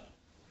that up.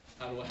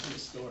 How do I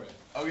restore it?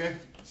 Okay,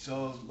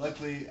 so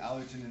luckily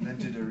Allerton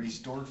invented a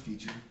restore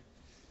feature.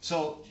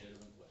 So,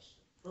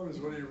 What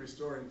are you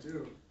restoring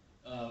to?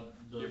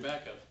 Your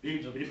backup. He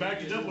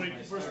backed it up when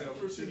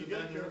first thing you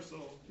got there,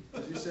 so.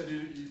 You said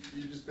you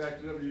just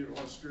backed it up, you didn't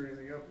want to screw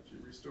anything up, but you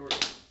restored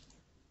it.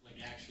 Like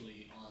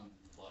actually on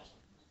flash.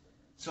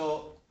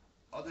 so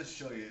I'll just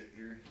show you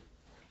here.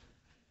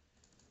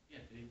 Yeah,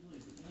 did he really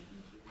do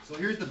that? So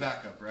here's the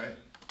backup, right?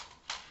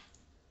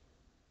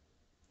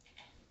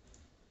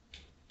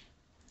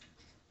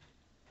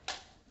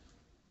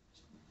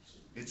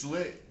 It's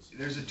lit.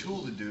 There's a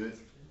tool to do it.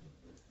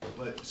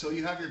 But so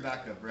you have your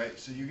backup, right?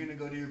 So you're gonna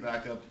go to your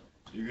backup.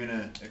 You're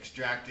gonna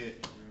extract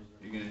it.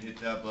 You're gonna hit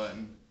that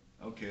button.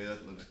 Okay,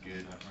 that looks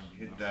good.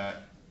 Hit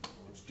that.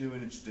 It's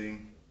doing its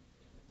thing.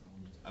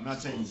 I'm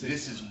not saying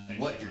this is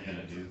what you're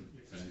gonna do.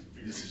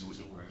 This is what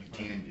you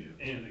can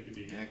do. And it could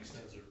be. Next.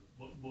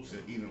 Most So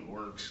it even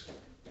works.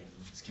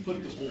 This Put the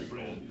computer's whole pretty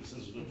brand, old. it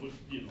says, put,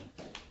 you know.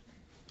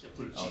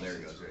 Put a Oh, there it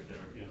cheat goes, right there.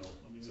 You know,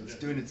 I mean. So it's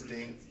that- doing its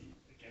thing.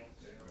 account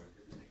there,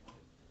 everything.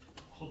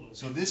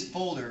 So this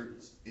folder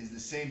is the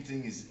same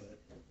thing as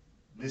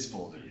this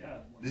folder.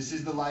 This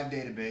is the live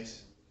database.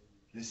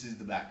 This is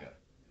the backup.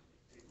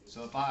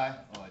 So if I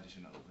just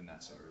shouldn't have opened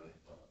that so early.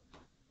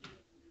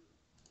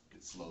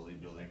 It's slowly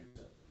building.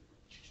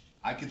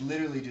 I could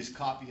literally just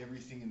copy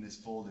everything in this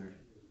folder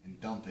and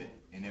dump it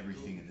in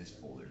everything in this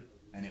folder,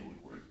 and it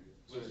would work.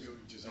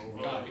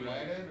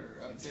 Copyrighted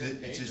or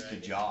It's just the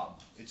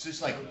job. It's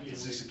just like,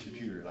 it's just a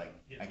computer. Like,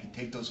 I can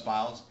take those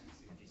files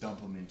and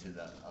dump them into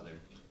the other,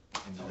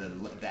 into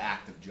the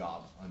active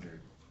job under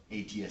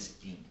ATS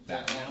Inc.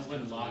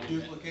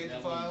 Duplicate the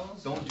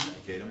files? Don't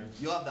duplicate them.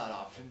 You'll have that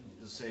option.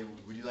 You'll say,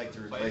 would you like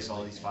to replace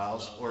all these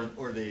files,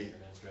 or they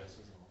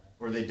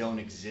don't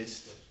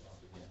exist?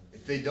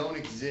 If they don't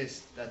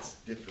exist, that's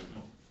different.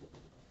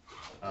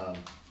 No,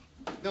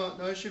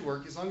 it should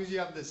work as long as you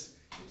have this.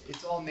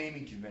 It's all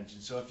naming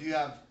convention. So if you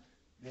have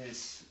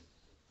this,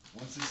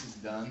 once this is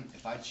done,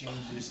 if I change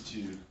this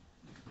to,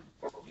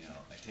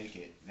 I take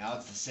it, now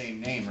it's the same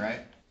name,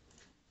 right?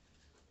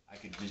 I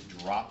could just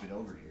drop it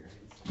over here,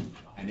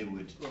 and it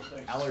would,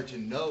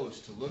 Alerton knows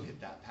to look at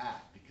that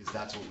path, because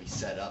that's what we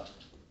set up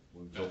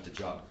when we built the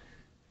job.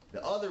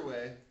 The other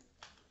way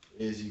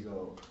is you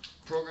go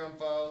program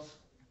files,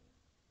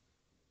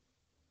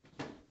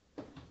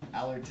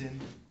 Alerton,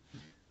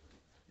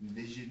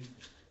 Envision,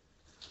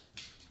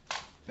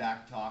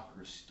 Backtalk,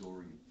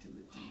 Restore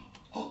Utility.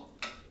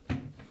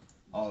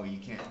 Oh, you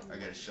can't. I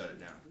gotta shut it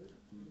down.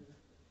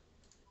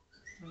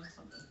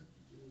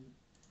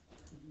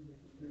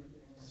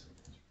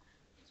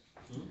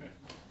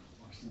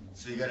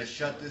 So you gotta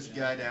shut this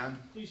guy down.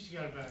 At least you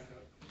got it back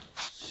up.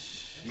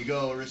 You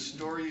go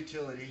Restore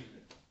Utility.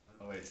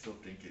 Oh wait, still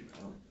thinking.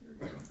 Oh,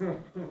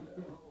 here we go.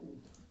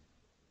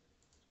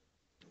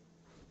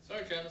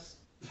 Sorry, Travis.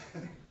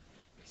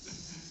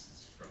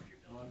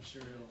 Well, I'm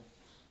sure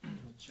he'll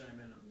chime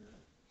in on that.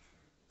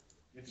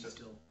 If he's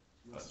still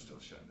Oh, it's still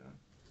shut down.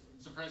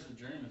 I'm surprised the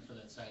journeyman for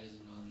that site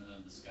isn't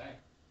on the Sky.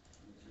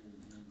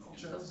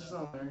 Travis is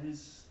on there,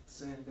 he's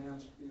saying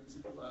Dan's being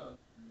super loud.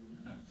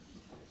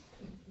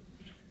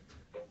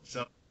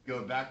 So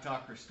go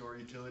Backtalk Restore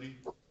Utility.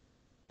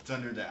 It's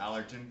under the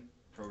Alerton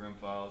program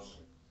files.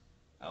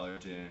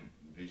 Alerton,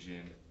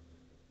 Vision,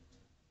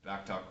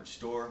 Backtalk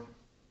Restore.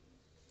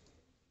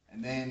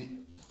 And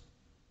then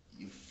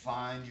you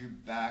find your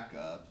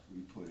backup.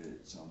 We put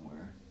it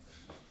somewhere.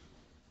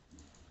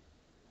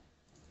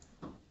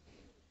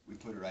 We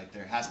put it right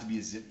there. It has to be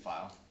a zip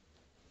file.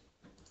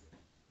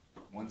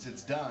 Once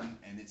it's done,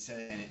 and it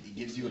says, and it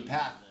gives you a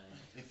path.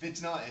 If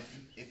it's not,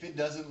 if it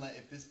doesn't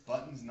if this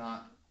button's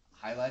not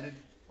highlighted,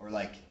 or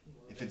like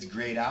if it's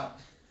grayed out,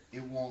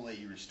 it won't let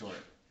you restore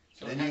it.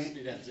 So it has to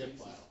be that zip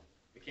file.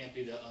 It can't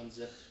be the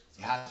unzipped.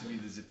 It has to be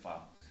the zip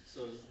file.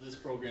 So this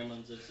program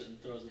unzips it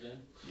and throws it in?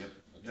 Yep.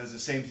 It does the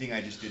same thing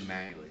I just did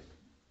manually.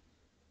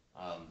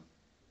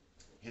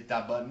 Hit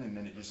that button, and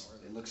then it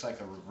looks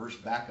like a reverse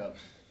backup.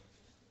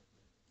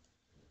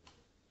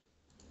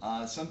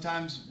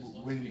 Sometimes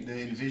when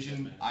the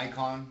Envision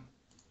icon,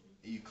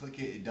 you click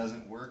it, it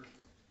doesn't work.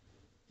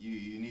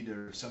 You need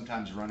to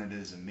sometimes run it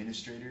as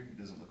administrator. It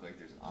doesn't look like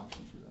there's an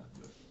option for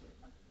that.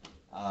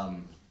 But,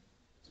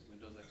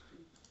 Windows XP.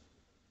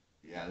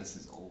 yeah, this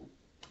is old.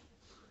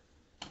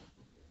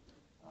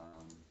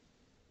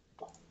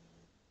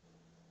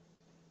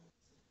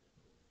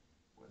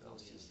 What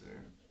else is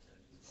there?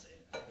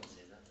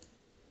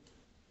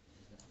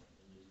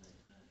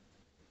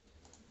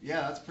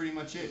 Yeah, that's pretty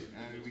much it.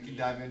 I mean, we can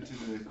dive into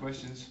the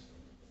questions.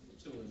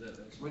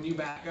 When you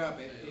back up,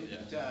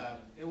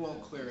 it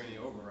won't clear any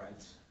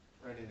overrides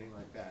or anything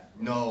like that.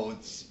 No,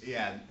 it's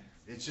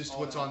just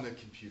what's on the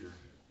computer.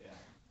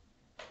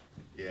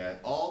 Yeah,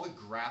 all the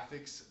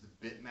graphics,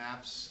 the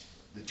bitmaps,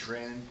 the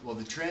trend. Well,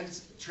 the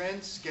trends,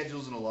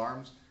 schedules, and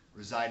alarms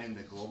reside in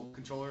the global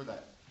controller,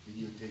 that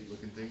videotape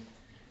looking thing,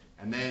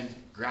 and then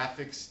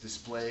graphics,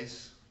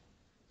 displays,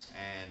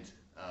 and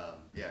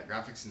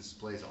graphics and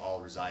displays all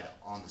reside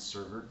on the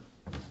server,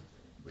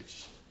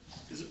 which.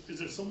 Is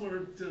there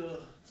somewhere to,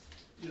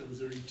 is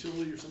there a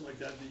utility or something like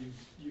that that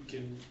you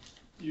can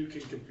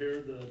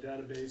compare the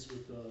database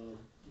with the,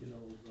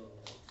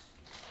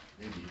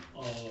 Maybe.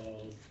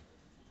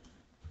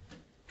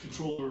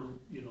 Controller,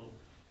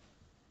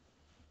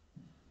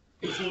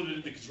 upload it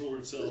in the controller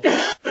itself?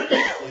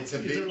 Is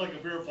there like a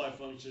verify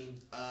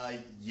function?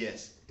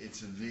 Yes,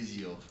 it's a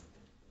Visio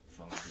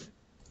function.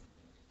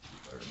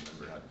 I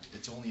remember how.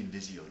 It's only in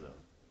Visio though.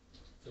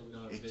 So we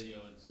don't have video.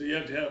 So you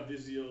have to have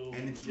Visio.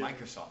 And it's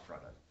Microsoft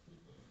product.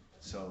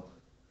 So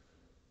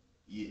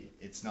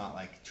it's not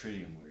like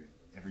Tritium where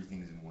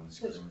everything's in one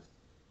screen.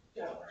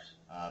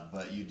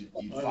 But you'd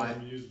I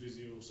find don't use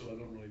Visio, so I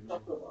don't really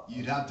know.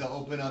 you'd have to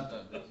open up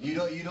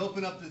you'd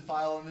open up the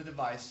file on the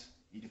device,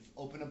 you'd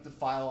open up the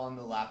file on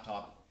the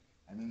laptop,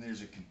 and then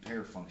there's a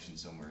compare function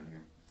somewhere in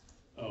here.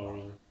 Oh,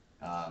 really?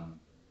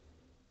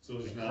 So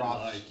there's not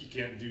cross- like, you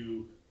can't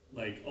do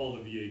like all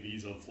the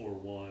VAVs on floor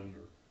 1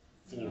 or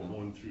floor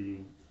 1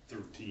 through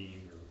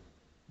 13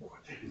 or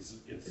it's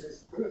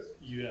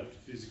you have to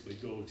physically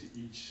go to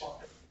each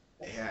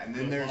Yeah, and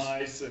then there's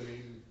device. I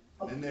mean,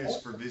 Then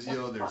there's for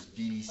Vizio, there's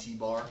DDC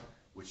bar,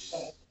 which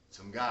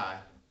some guy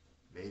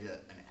made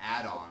an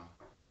add-on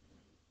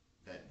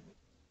that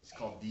it's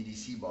called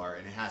DDC bar,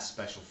 and it has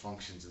special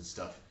functions and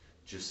stuff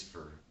just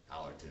for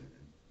Alerton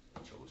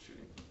and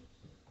troubleshooting.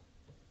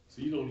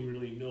 So you don't even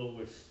really know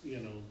if,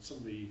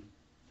 somebody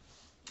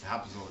It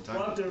happens all the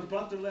time.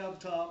 brought their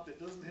laptop that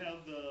doesn't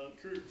have the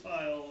current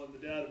file on the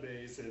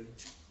database and.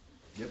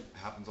 Yep, it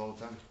happens all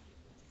the time.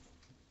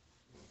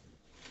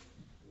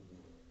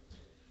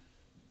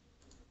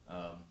 So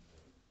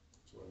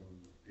I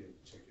don't be able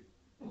to check it.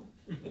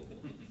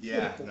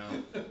 Yeah,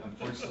 no,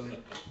 unfortunately.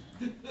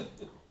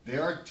 They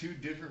are two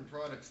different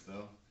products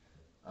though.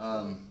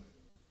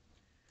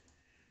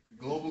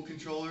 Global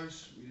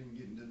controllers, we didn't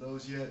get into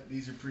those yet.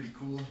 These are pretty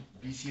cool.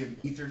 BCM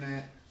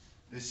Ethernet.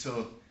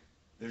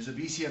 There's a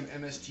BCM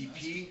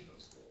MSTP.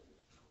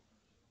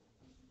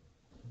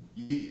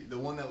 The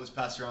one that was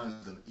passed around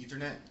is the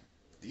Ethernet.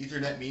 The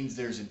Ethernet means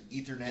there's an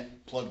Ethernet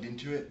plugged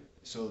into it,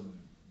 so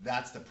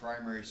that's the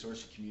primary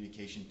source of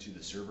communication to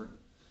the server.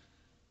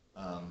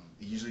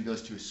 It usually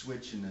goes to a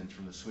switch, and then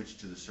from the switch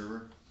to the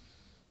server.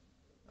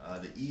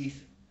 The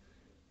ETH,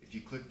 if you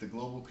click the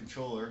global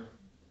controller,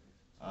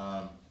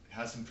 it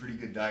has some pretty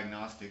good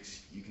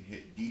diagnostics. You can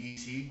hit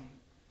DDC,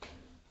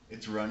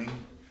 it's running.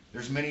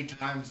 There's many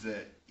times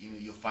that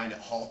you'll find it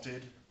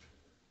halted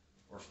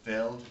or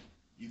failed.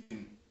 You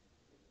can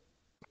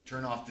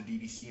turn off the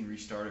DDC and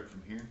restart it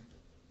from here.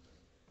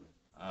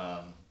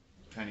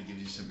 Kind of gives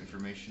you some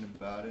information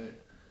about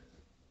it.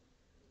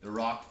 The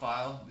ROC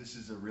file, this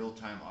is a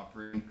real-time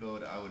operating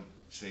code. I would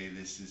say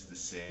this is the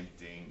same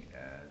thing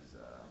as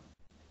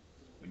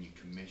when you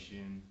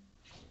commission,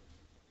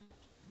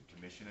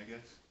 I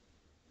guess.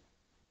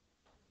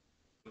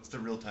 What's the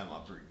real-time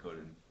operating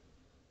code?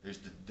 There's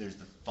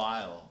the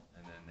file,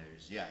 and then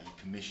you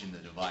commission the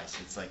device.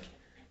 It's like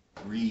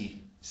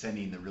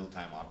re-sending the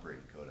real-time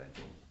operating code, I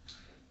think.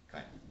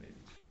 Kind of,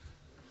 maybe.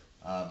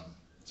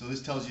 So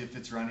this tells you if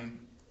it's running.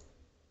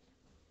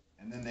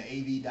 And then the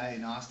AV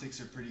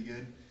diagnostics are pretty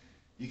good.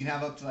 You can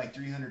have up to like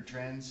 300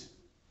 trends.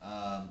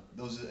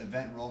 Those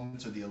event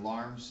enrollments are the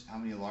alarms, how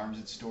many alarms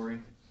it's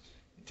storing.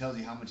 It tells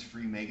you how much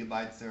free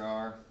megabytes there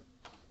are.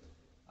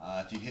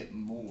 If you hit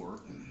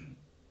more,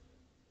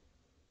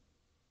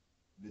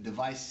 the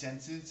device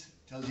senses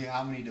tells you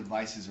how many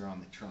devices are on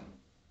the trunk.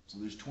 So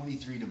there's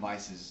 23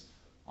 devices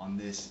on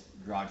this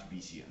garage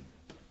BCM.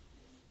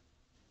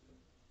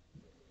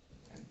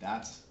 And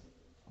that's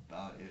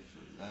about it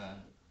for that.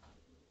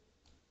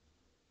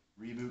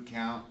 Reboot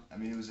count, I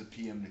mean, it was a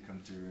PM to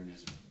come through and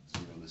just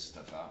zero this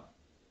stuff out.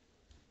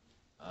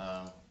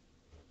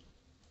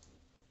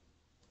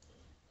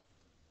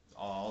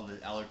 All the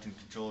Alerton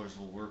controllers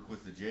will work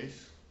with the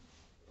Jace.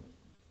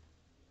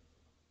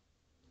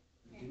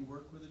 Do you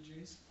work with a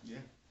Jace?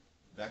 Yeah,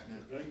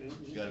 backnet.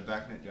 You got a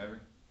backnet driver.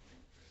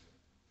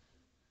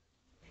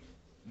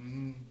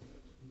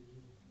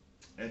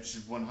 It's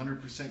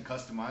 100%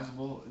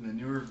 customizable in the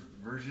newer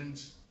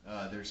versions.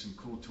 There's some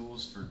cool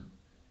tools for,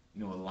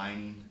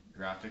 aligning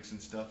graphics and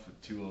stuff.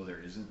 With 2.0 there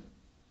isn't.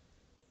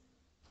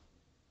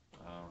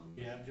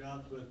 You have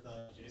jobs with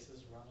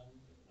Jace's running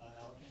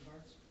Alerton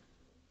cards?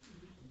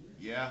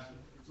 Yeah.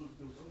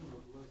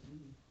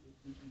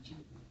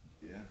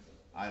 Yeah.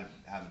 I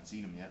haven't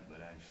seen them yet,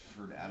 but I've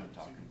heard Adam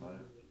talking about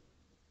it.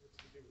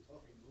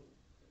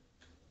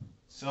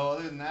 So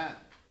other than that,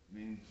 I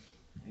mean,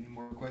 any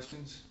more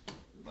questions?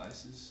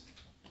 Devices?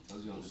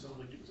 Tells you all this. Sounds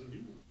like it was a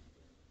new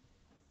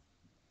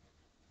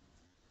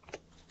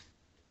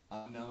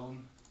one.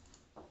 Unknown.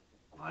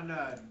 On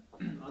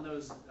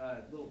those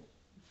little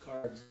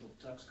cards, little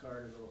tux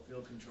card, a little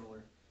field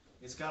controller,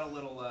 it's got a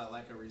little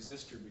like a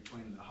resistor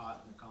between the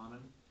hot and the common.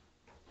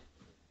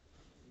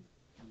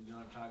 You know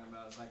what I'm talking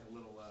about? It's like a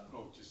little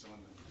Just on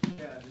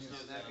yeah, just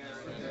on that guy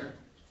right there.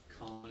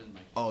 Common,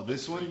 like. Oh,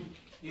 this one?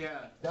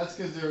 Yeah, That's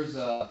because there's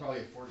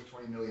probably a 40 to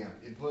 20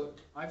 milliamp input.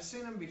 I've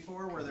seen them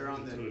before where they're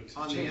on the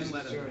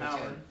inlet of the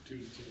power,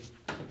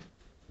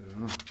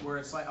 where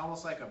it's like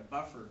almost like a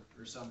buffer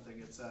or something.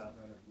 It's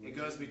it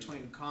goes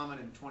between common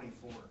and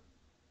 24,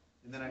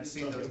 and then I've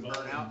seen those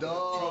burn out.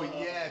 Oh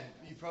yeah,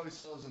 you probably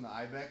saw those in the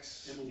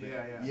IBEX.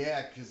 Yeah.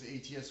 Yeah, because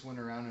ATS went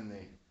around and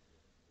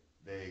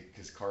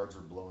because cards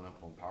were blowing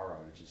up on power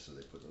outages, so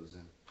they put those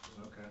in.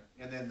 Okay.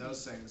 And then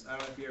those things, I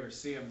don't know if you ever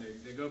see them,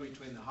 they go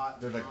between the hot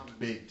and They're the like common.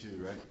 big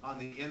too, right? On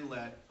the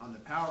inlet, on the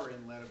power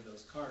inlet of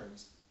those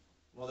cards.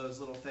 Well, those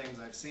little things,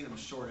 I've seen them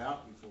short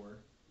out before,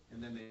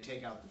 and then they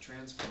take out the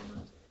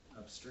transformer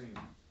upstream.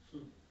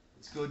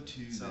 Let's go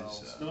to So-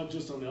 this. It's not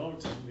just on the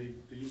Alerton,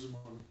 they use them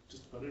on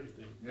just about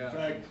everything. Yeah. In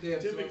fact, They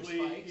have those typically,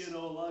 spikes. a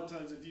lot of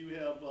times if you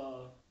have,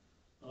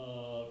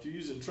 if you're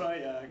using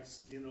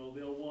triacs,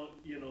 they'll want,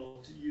 you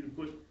to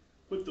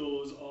put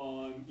those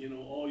on,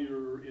 all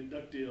your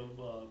inductive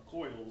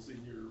coils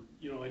in your,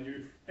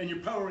 and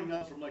you're powering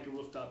up from like a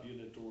rooftop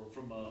unit or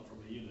from a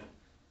unit.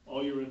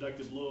 All your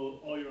inductive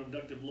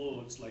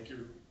loads, like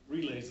your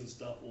relays and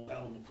stuff, will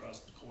have them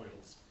across the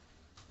coils.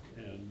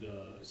 And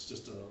it's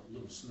just a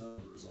little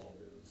snubber is all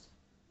it is.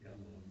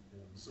 And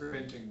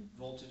Preventing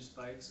voltage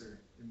spikes or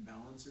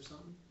imbalance or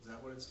something? Is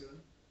that what it's doing?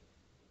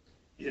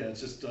 Yeah,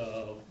 it's just,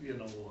 the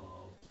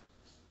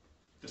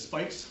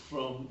spikes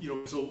from,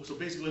 so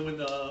basically when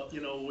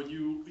when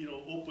you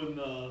open,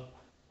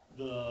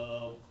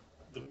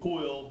 the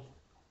coil,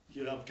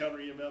 you have counter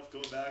EMF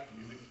go back,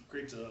 and it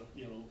creates a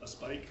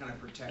spike. Kind of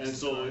protects. And the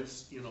so car.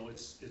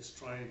 it's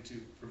trying to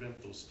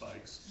prevent those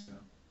spikes.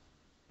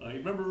 You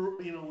remember,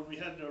 when we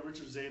had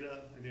Richard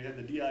Zeta, and they had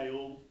the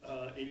DIO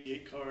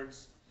 88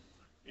 cards,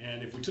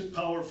 and if we took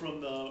power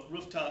from the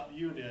rooftop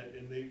unit,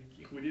 and we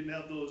didn't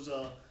have those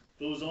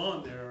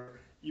on there,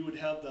 you would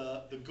have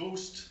the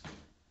ghost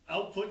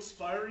outputs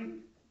firing.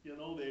 You'd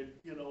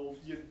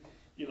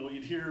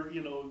hear,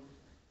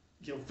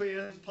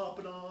 fans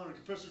popping on or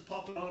compressors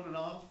popping on and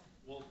off.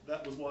 Well,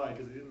 that was why,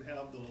 because they didn't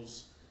have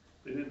those.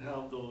 They didn't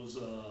have those,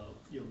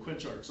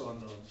 quench arcs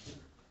on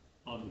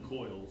the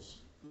coils.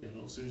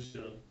 As soon as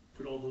you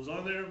put all those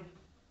on there,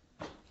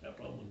 that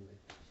problem went away.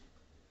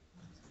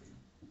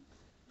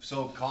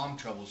 So comm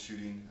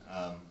troubleshooting,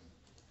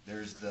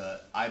 there's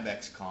the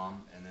IBEX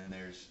comm, and then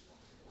let's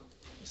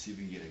see if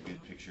we can get a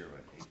good picture of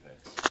an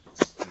Apex,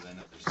 because I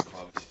know there's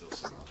probably still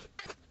some of it.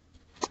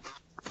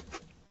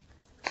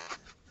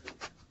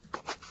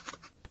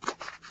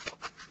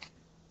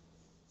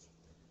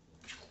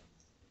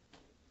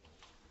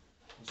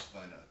 Let's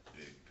find a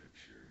big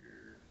picture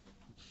here.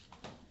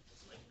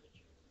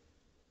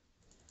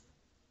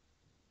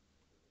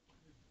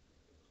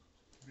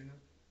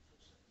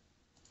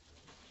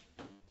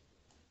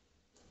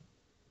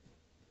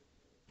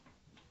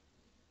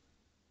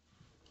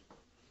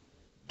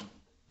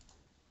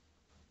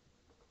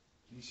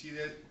 Can you see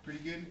that pretty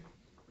good?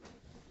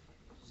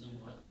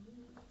 Somewhat.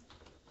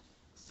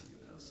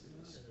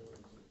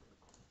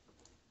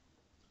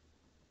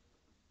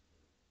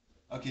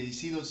 Okay, you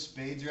see those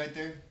spades right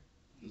there?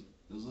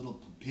 Those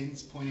little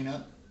pins pointing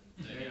up?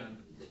 Hang on.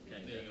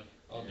 Okay, there you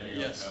go. Okay,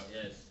 yes.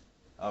 Yes.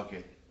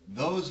 Okay,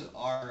 those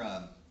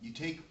are, you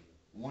take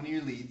one of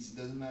your leads,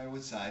 doesn't matter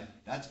what side,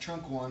 that's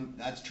trunk 1,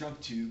 that's trunk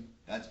 2,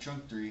 that's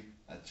trunk 3,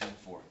 that's trunk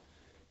 4.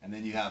 And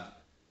then you have,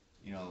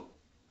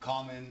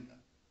 common,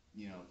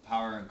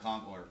 power and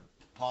or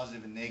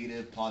positive and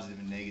negative, positive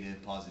and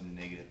negative, positive and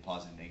negative,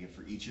 positive and negative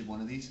for each of one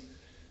of these.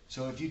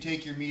 So if you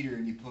take your meter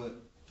and you put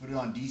it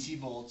on DC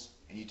volts,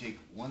 and you take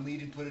one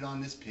lead and put it on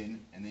this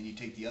pin, and then you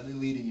take the other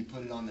lead and you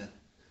put it on the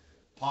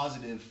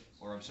positive,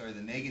 or I'm sorry,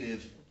 the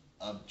negative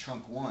of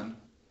trunk 1,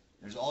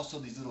 there's also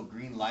these little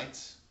green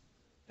lights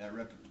that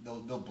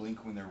they'll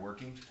blink when they're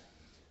working.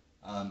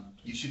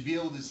 You should be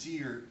able to see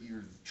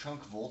your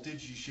trunk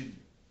voltage.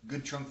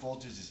 Good trunk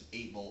voltage is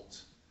 8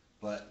 volts,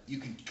 but you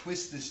can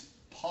twist this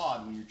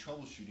pod when you're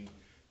troubleshooting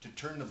to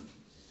turn the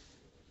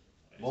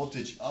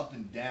voltage up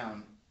and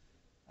down.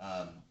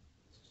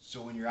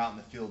 So when you're out in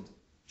the field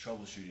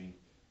troubleshooting,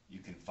 you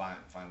can find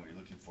what you're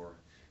looking for.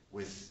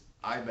 With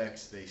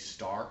IBEX,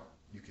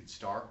 you can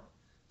star,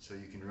 so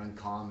you can run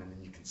comm, and then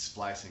you can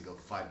splice and go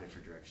 5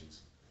 different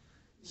directions.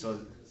 So,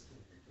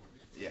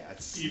 yeah,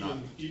 it's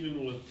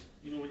even with,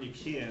 when you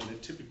can,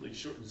 it typically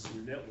shortens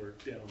your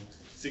network down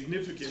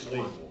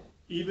significantly.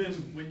 Even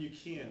when you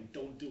can,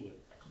 don't do it.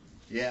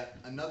 Yeah,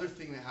 another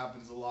thing that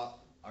happens a lot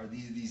are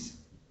these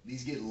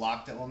get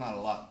locked up. Well, not a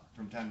lot,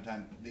 from time to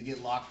time. They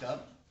get locked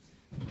up.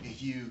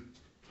 If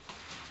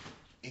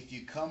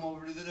you come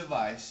over to the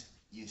device,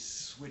 you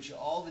switch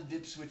all the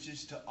dip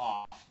switches to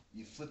off,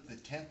 you flip the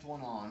 10th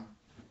one on,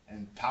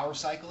 and power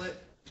cycle it,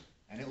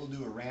 and it will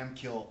do a ram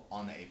kill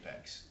on the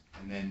Apex.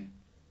 And then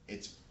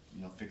it's,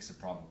 fix the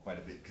problem quite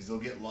a bit, because they'll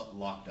get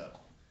locked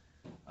up.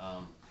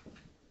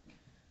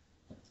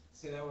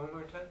 Say that one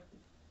more time.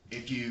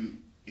 If you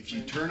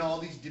turn all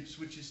these dip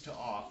switches to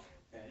off,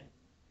 Okay.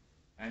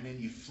 and then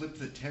you flip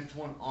the 10th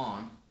one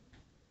on,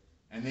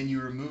 and then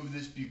you remove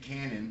this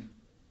Buchanan,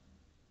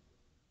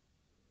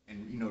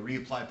 and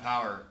reapply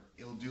power,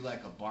 it'll do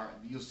like a bar.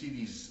 You'll see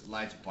these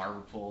lights barber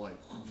pole, like,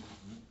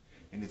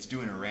 and it's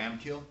doing a ram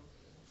kill.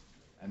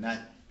 And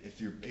that, if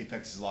your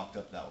Apex is locked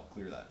up, that will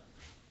clear that.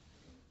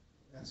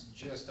 That's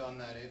just on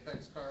that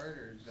Apex card,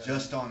 or is that?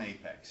 Just on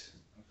Apex.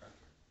 Okay.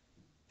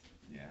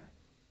 Yeah.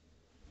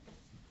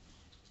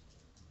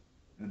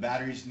 The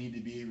batteries need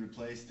to be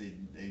replaced.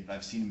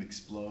 I've seen them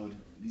explode.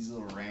 These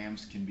little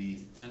rams can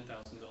be $10,000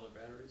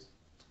 batteries?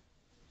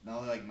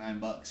 no, they're like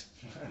 $9.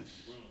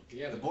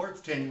 Yeah, The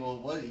board's 10.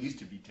 Well, it used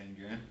to be 10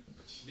 grand.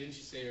 didn't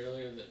you say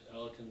earlier that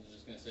Alerton was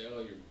just gonna say, oh,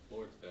 your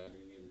board's bad,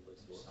 you need to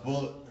replace the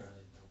board?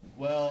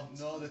 Well,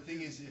 no. The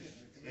thing is,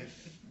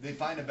 if they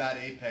find a bad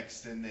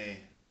Apex, then they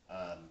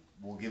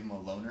will give them a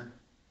loaner.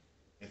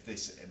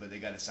 But they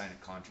got to sign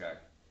a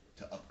contract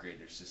to upgrade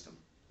their system.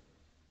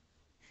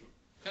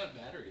 What kind of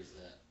battery is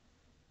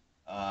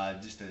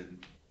that? Just a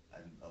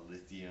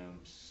lithium.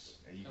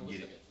 You That can looks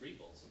get like it. a 3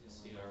 volts, like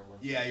a CR1.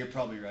 Yeah, you're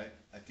probably right.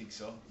 I think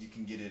so. You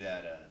can get it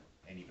at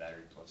any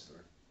Battery Plus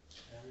store.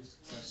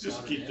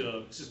 Just to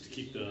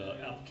keep the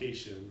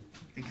application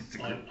I think it's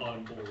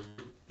on board.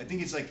 I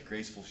think it's like a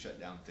graceful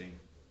shutdown thing.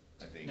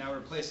 I think. Now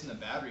replacing the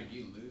battery, do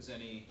you lose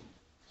any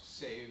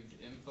saved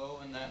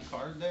info in that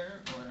card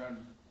there, or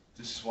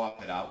Just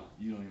swap it out.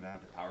 You don't even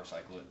have to power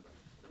cycle it.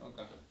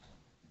 Okay.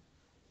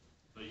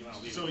 But you wanna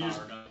leave So it you-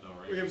 powered up though,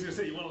 right? I was gonna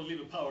say, you wanna leave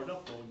it powered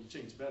up though when you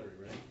change the battery,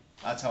 right?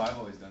 That's how I've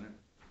always done it.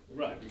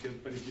 Right, because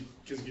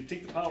if you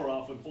take the power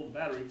off and pull the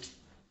battery,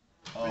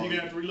 Oh, then you're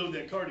gonna have to reload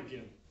that card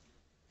again.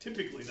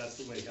 Typically, that's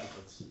the way it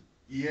happens.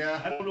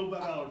 yeah. I don't know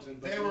about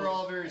Alerton, but They were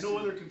all very I know similar.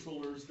 other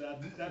controllers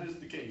that is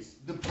the case.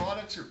 The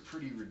products are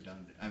pretty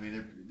redundant. I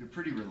mean, they're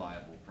pretty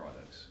reliable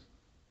products.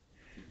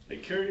 Hey,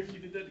 Carrier, if you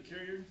did that to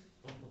Carrier,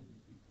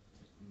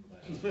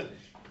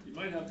 you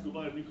might have to go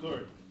buy a new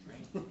card.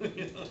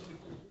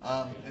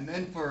 And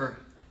then for,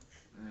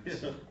 Yeah.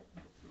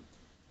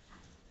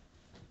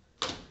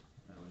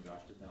 That one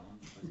Josh did that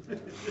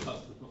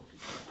one.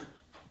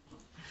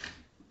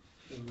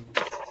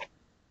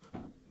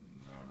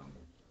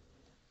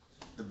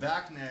 the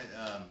back net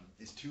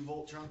is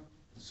 2-volt trunk,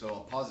 so a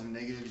positive and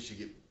negative, you should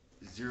get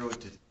 0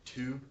 to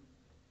 2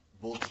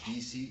 volts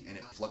DC, and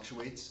it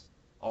fluctuates.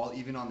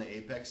 Even on the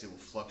apex, it will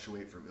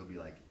fluctuate from, it'll be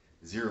like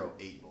 0,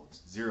 8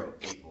 volts, 0,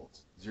 8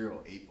 volts,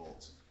 0, 8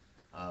 volts.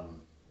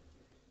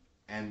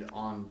 And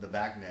on the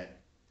back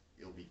net,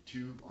 it'll be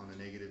 2 on the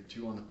negative,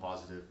 2 on the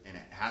positive, and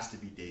it has to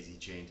be daisy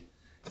chained,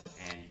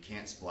 and you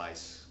can't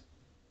splice,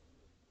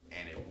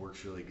 and it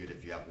works really good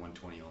if you have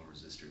 120 ohm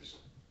resistors.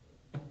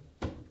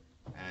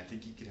 And I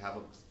think you could have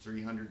up to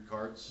 300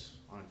 cards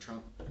on a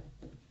trunk.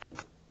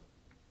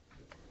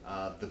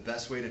 The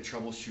best way to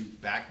troubleshoot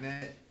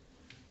backnet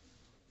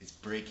is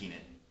breaking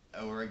it,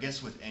 or I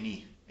guess with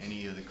any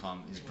of the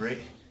comm is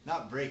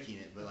not breaking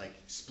it, but like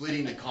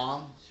splitting the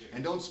comm,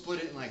 and don't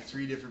split it in like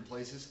 3 different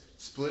places.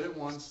 Split it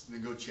once, and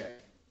then go check.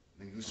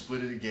 Then go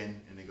split it again,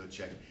 and then go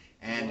check.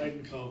 And Divide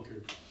and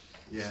conquer.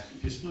 yeah,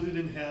 If you split it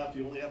in half,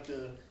 you only have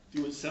to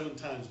do it 7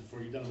 times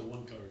before you're down to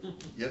 1 card.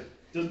 yep.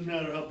 Doesn't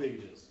matter how big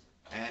it is.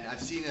 And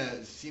I've seen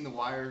the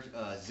wire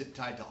zip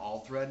tied to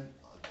all thread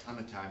a ton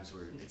of times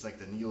where it's like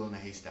the needle in a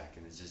haystack,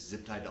 and it's just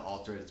zip tied to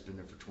all thread. It's been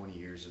there for 20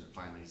 years, and it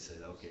finally said,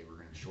 okay, we're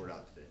gonna short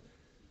out today.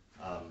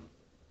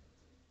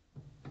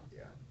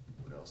 Yeah.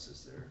 What else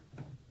is there?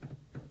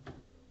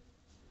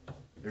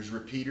 There's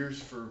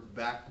repeaters for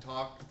back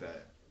talk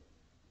that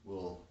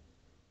will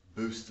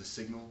boost the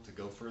signal to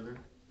go further.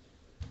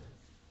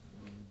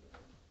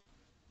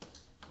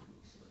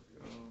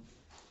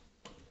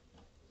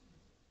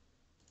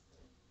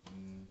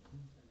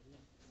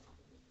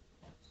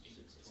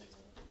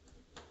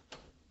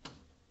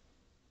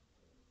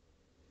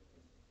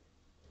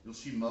 You'll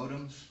see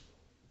modems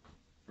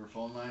for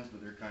phone lines,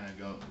 but they're kind of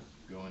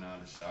going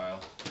out of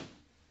style.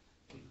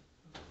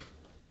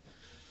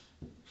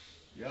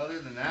 Yeah, other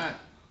than that,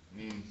 I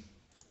mean,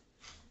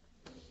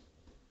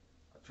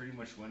 I pretty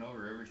much went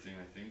over everything,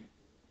 I think,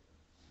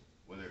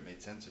 whether it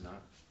made sense or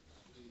not.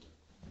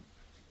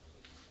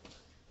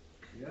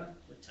 Yeah,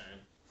 What time?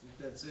 I think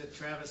that's it.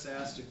 Travis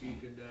asked if you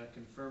could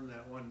confirm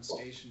that one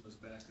station was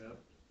back up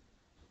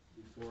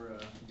before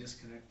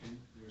disconnecting.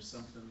 There's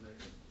something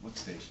that, What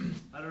station?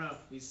 I don't know,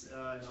 he's,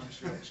 I'm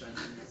sure he'll chime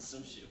in.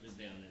 Some shit was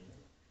down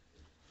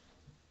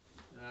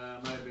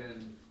in. Might have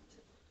been,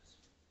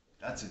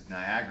 That's a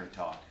Niagara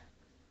talk.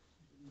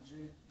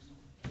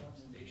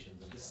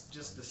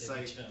 just the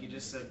site, he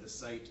just said the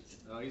site.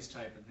 Oh, he's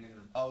typing, hang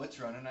on. Oh, it's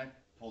running. I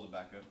pulled it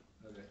back up.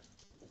 Okay.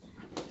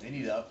 They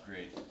need to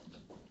upgrade.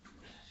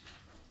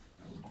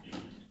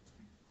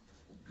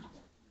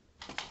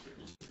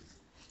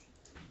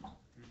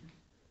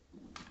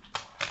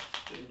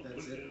 I think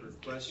that's it for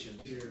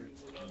questions here.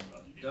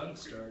 Doug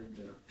started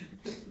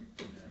to.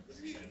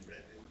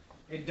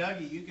 Hey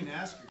Dougie, you can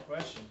ask your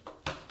question.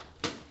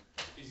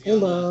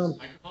 Hold on.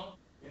 Microphone?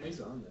 Yeah, he's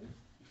on there.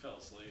 You fell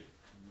asleep.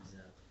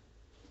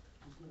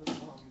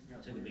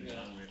 Took a big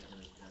long rip.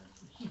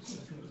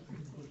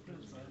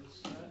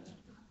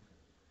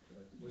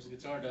 Where's the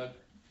guitar, Doug?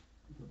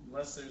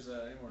 Unless there's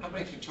any more. How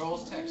many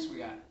controls techs we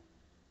got?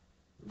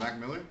 Mac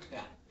Miller?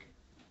 Yeah.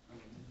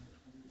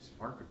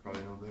 Mark would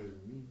probably know better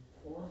than me.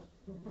 4.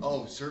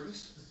 Oh,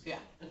 service? Yeah.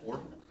 4?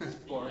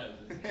 4.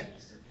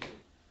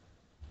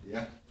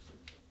 Yeah.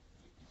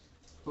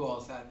 Who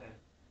all's that then?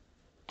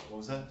 What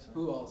was that?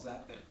 Who all's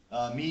that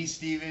then? Me,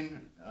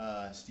 Steven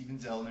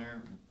Zellner,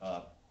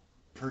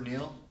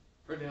 Pernil,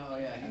 Pernell, oh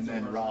yeah. he's and then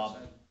over on Rob. our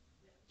side.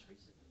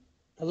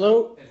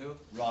 Hello? And who?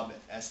 Rob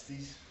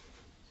Estes.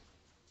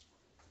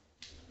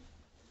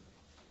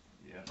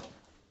 Yeah.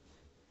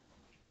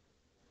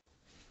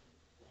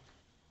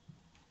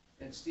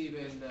 And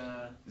Steven,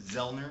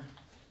 Zellner.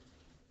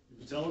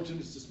 If it's Alerton,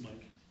 it's just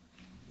Mike.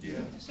 Yeah.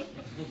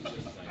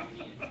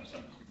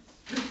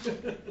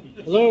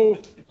 Hello?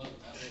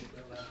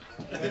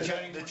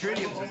 The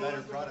Tritium's a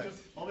better product.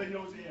 All they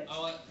know is AX.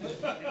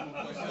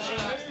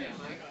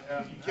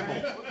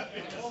 Kimball.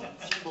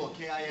 Kimball,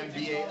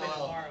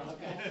 Kimball.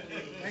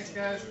 Thanks,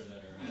 guys.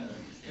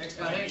 Thanks,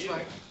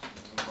 Mike.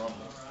 No problem.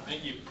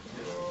 Thank you.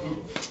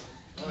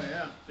 Oh,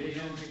 yeah. They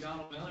don't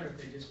McDonald Miller,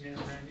 if they just can't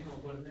brand new,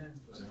 we'll put them in.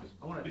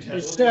 I wanna Hey,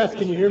 test. Steph,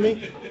 can you hear me?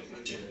 Good,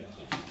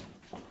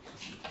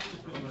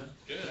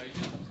 how you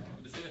doing?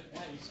 Good to see you.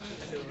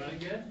 Still running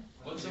good?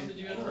 What zone did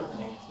you enter?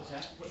 What's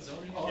that? What zone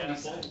did you Oh, get?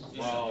 east side.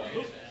 Wow.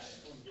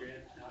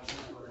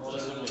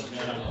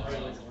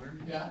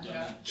 Yeah,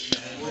 yeah.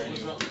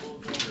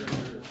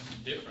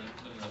 Different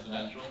than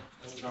residential.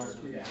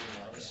 Yeah.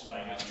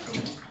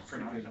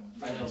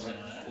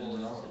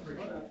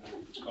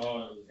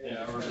 Oh,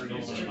 yeah, or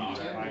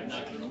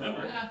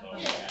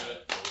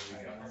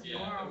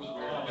Yeah, it was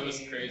weird. It was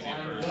crazy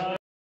for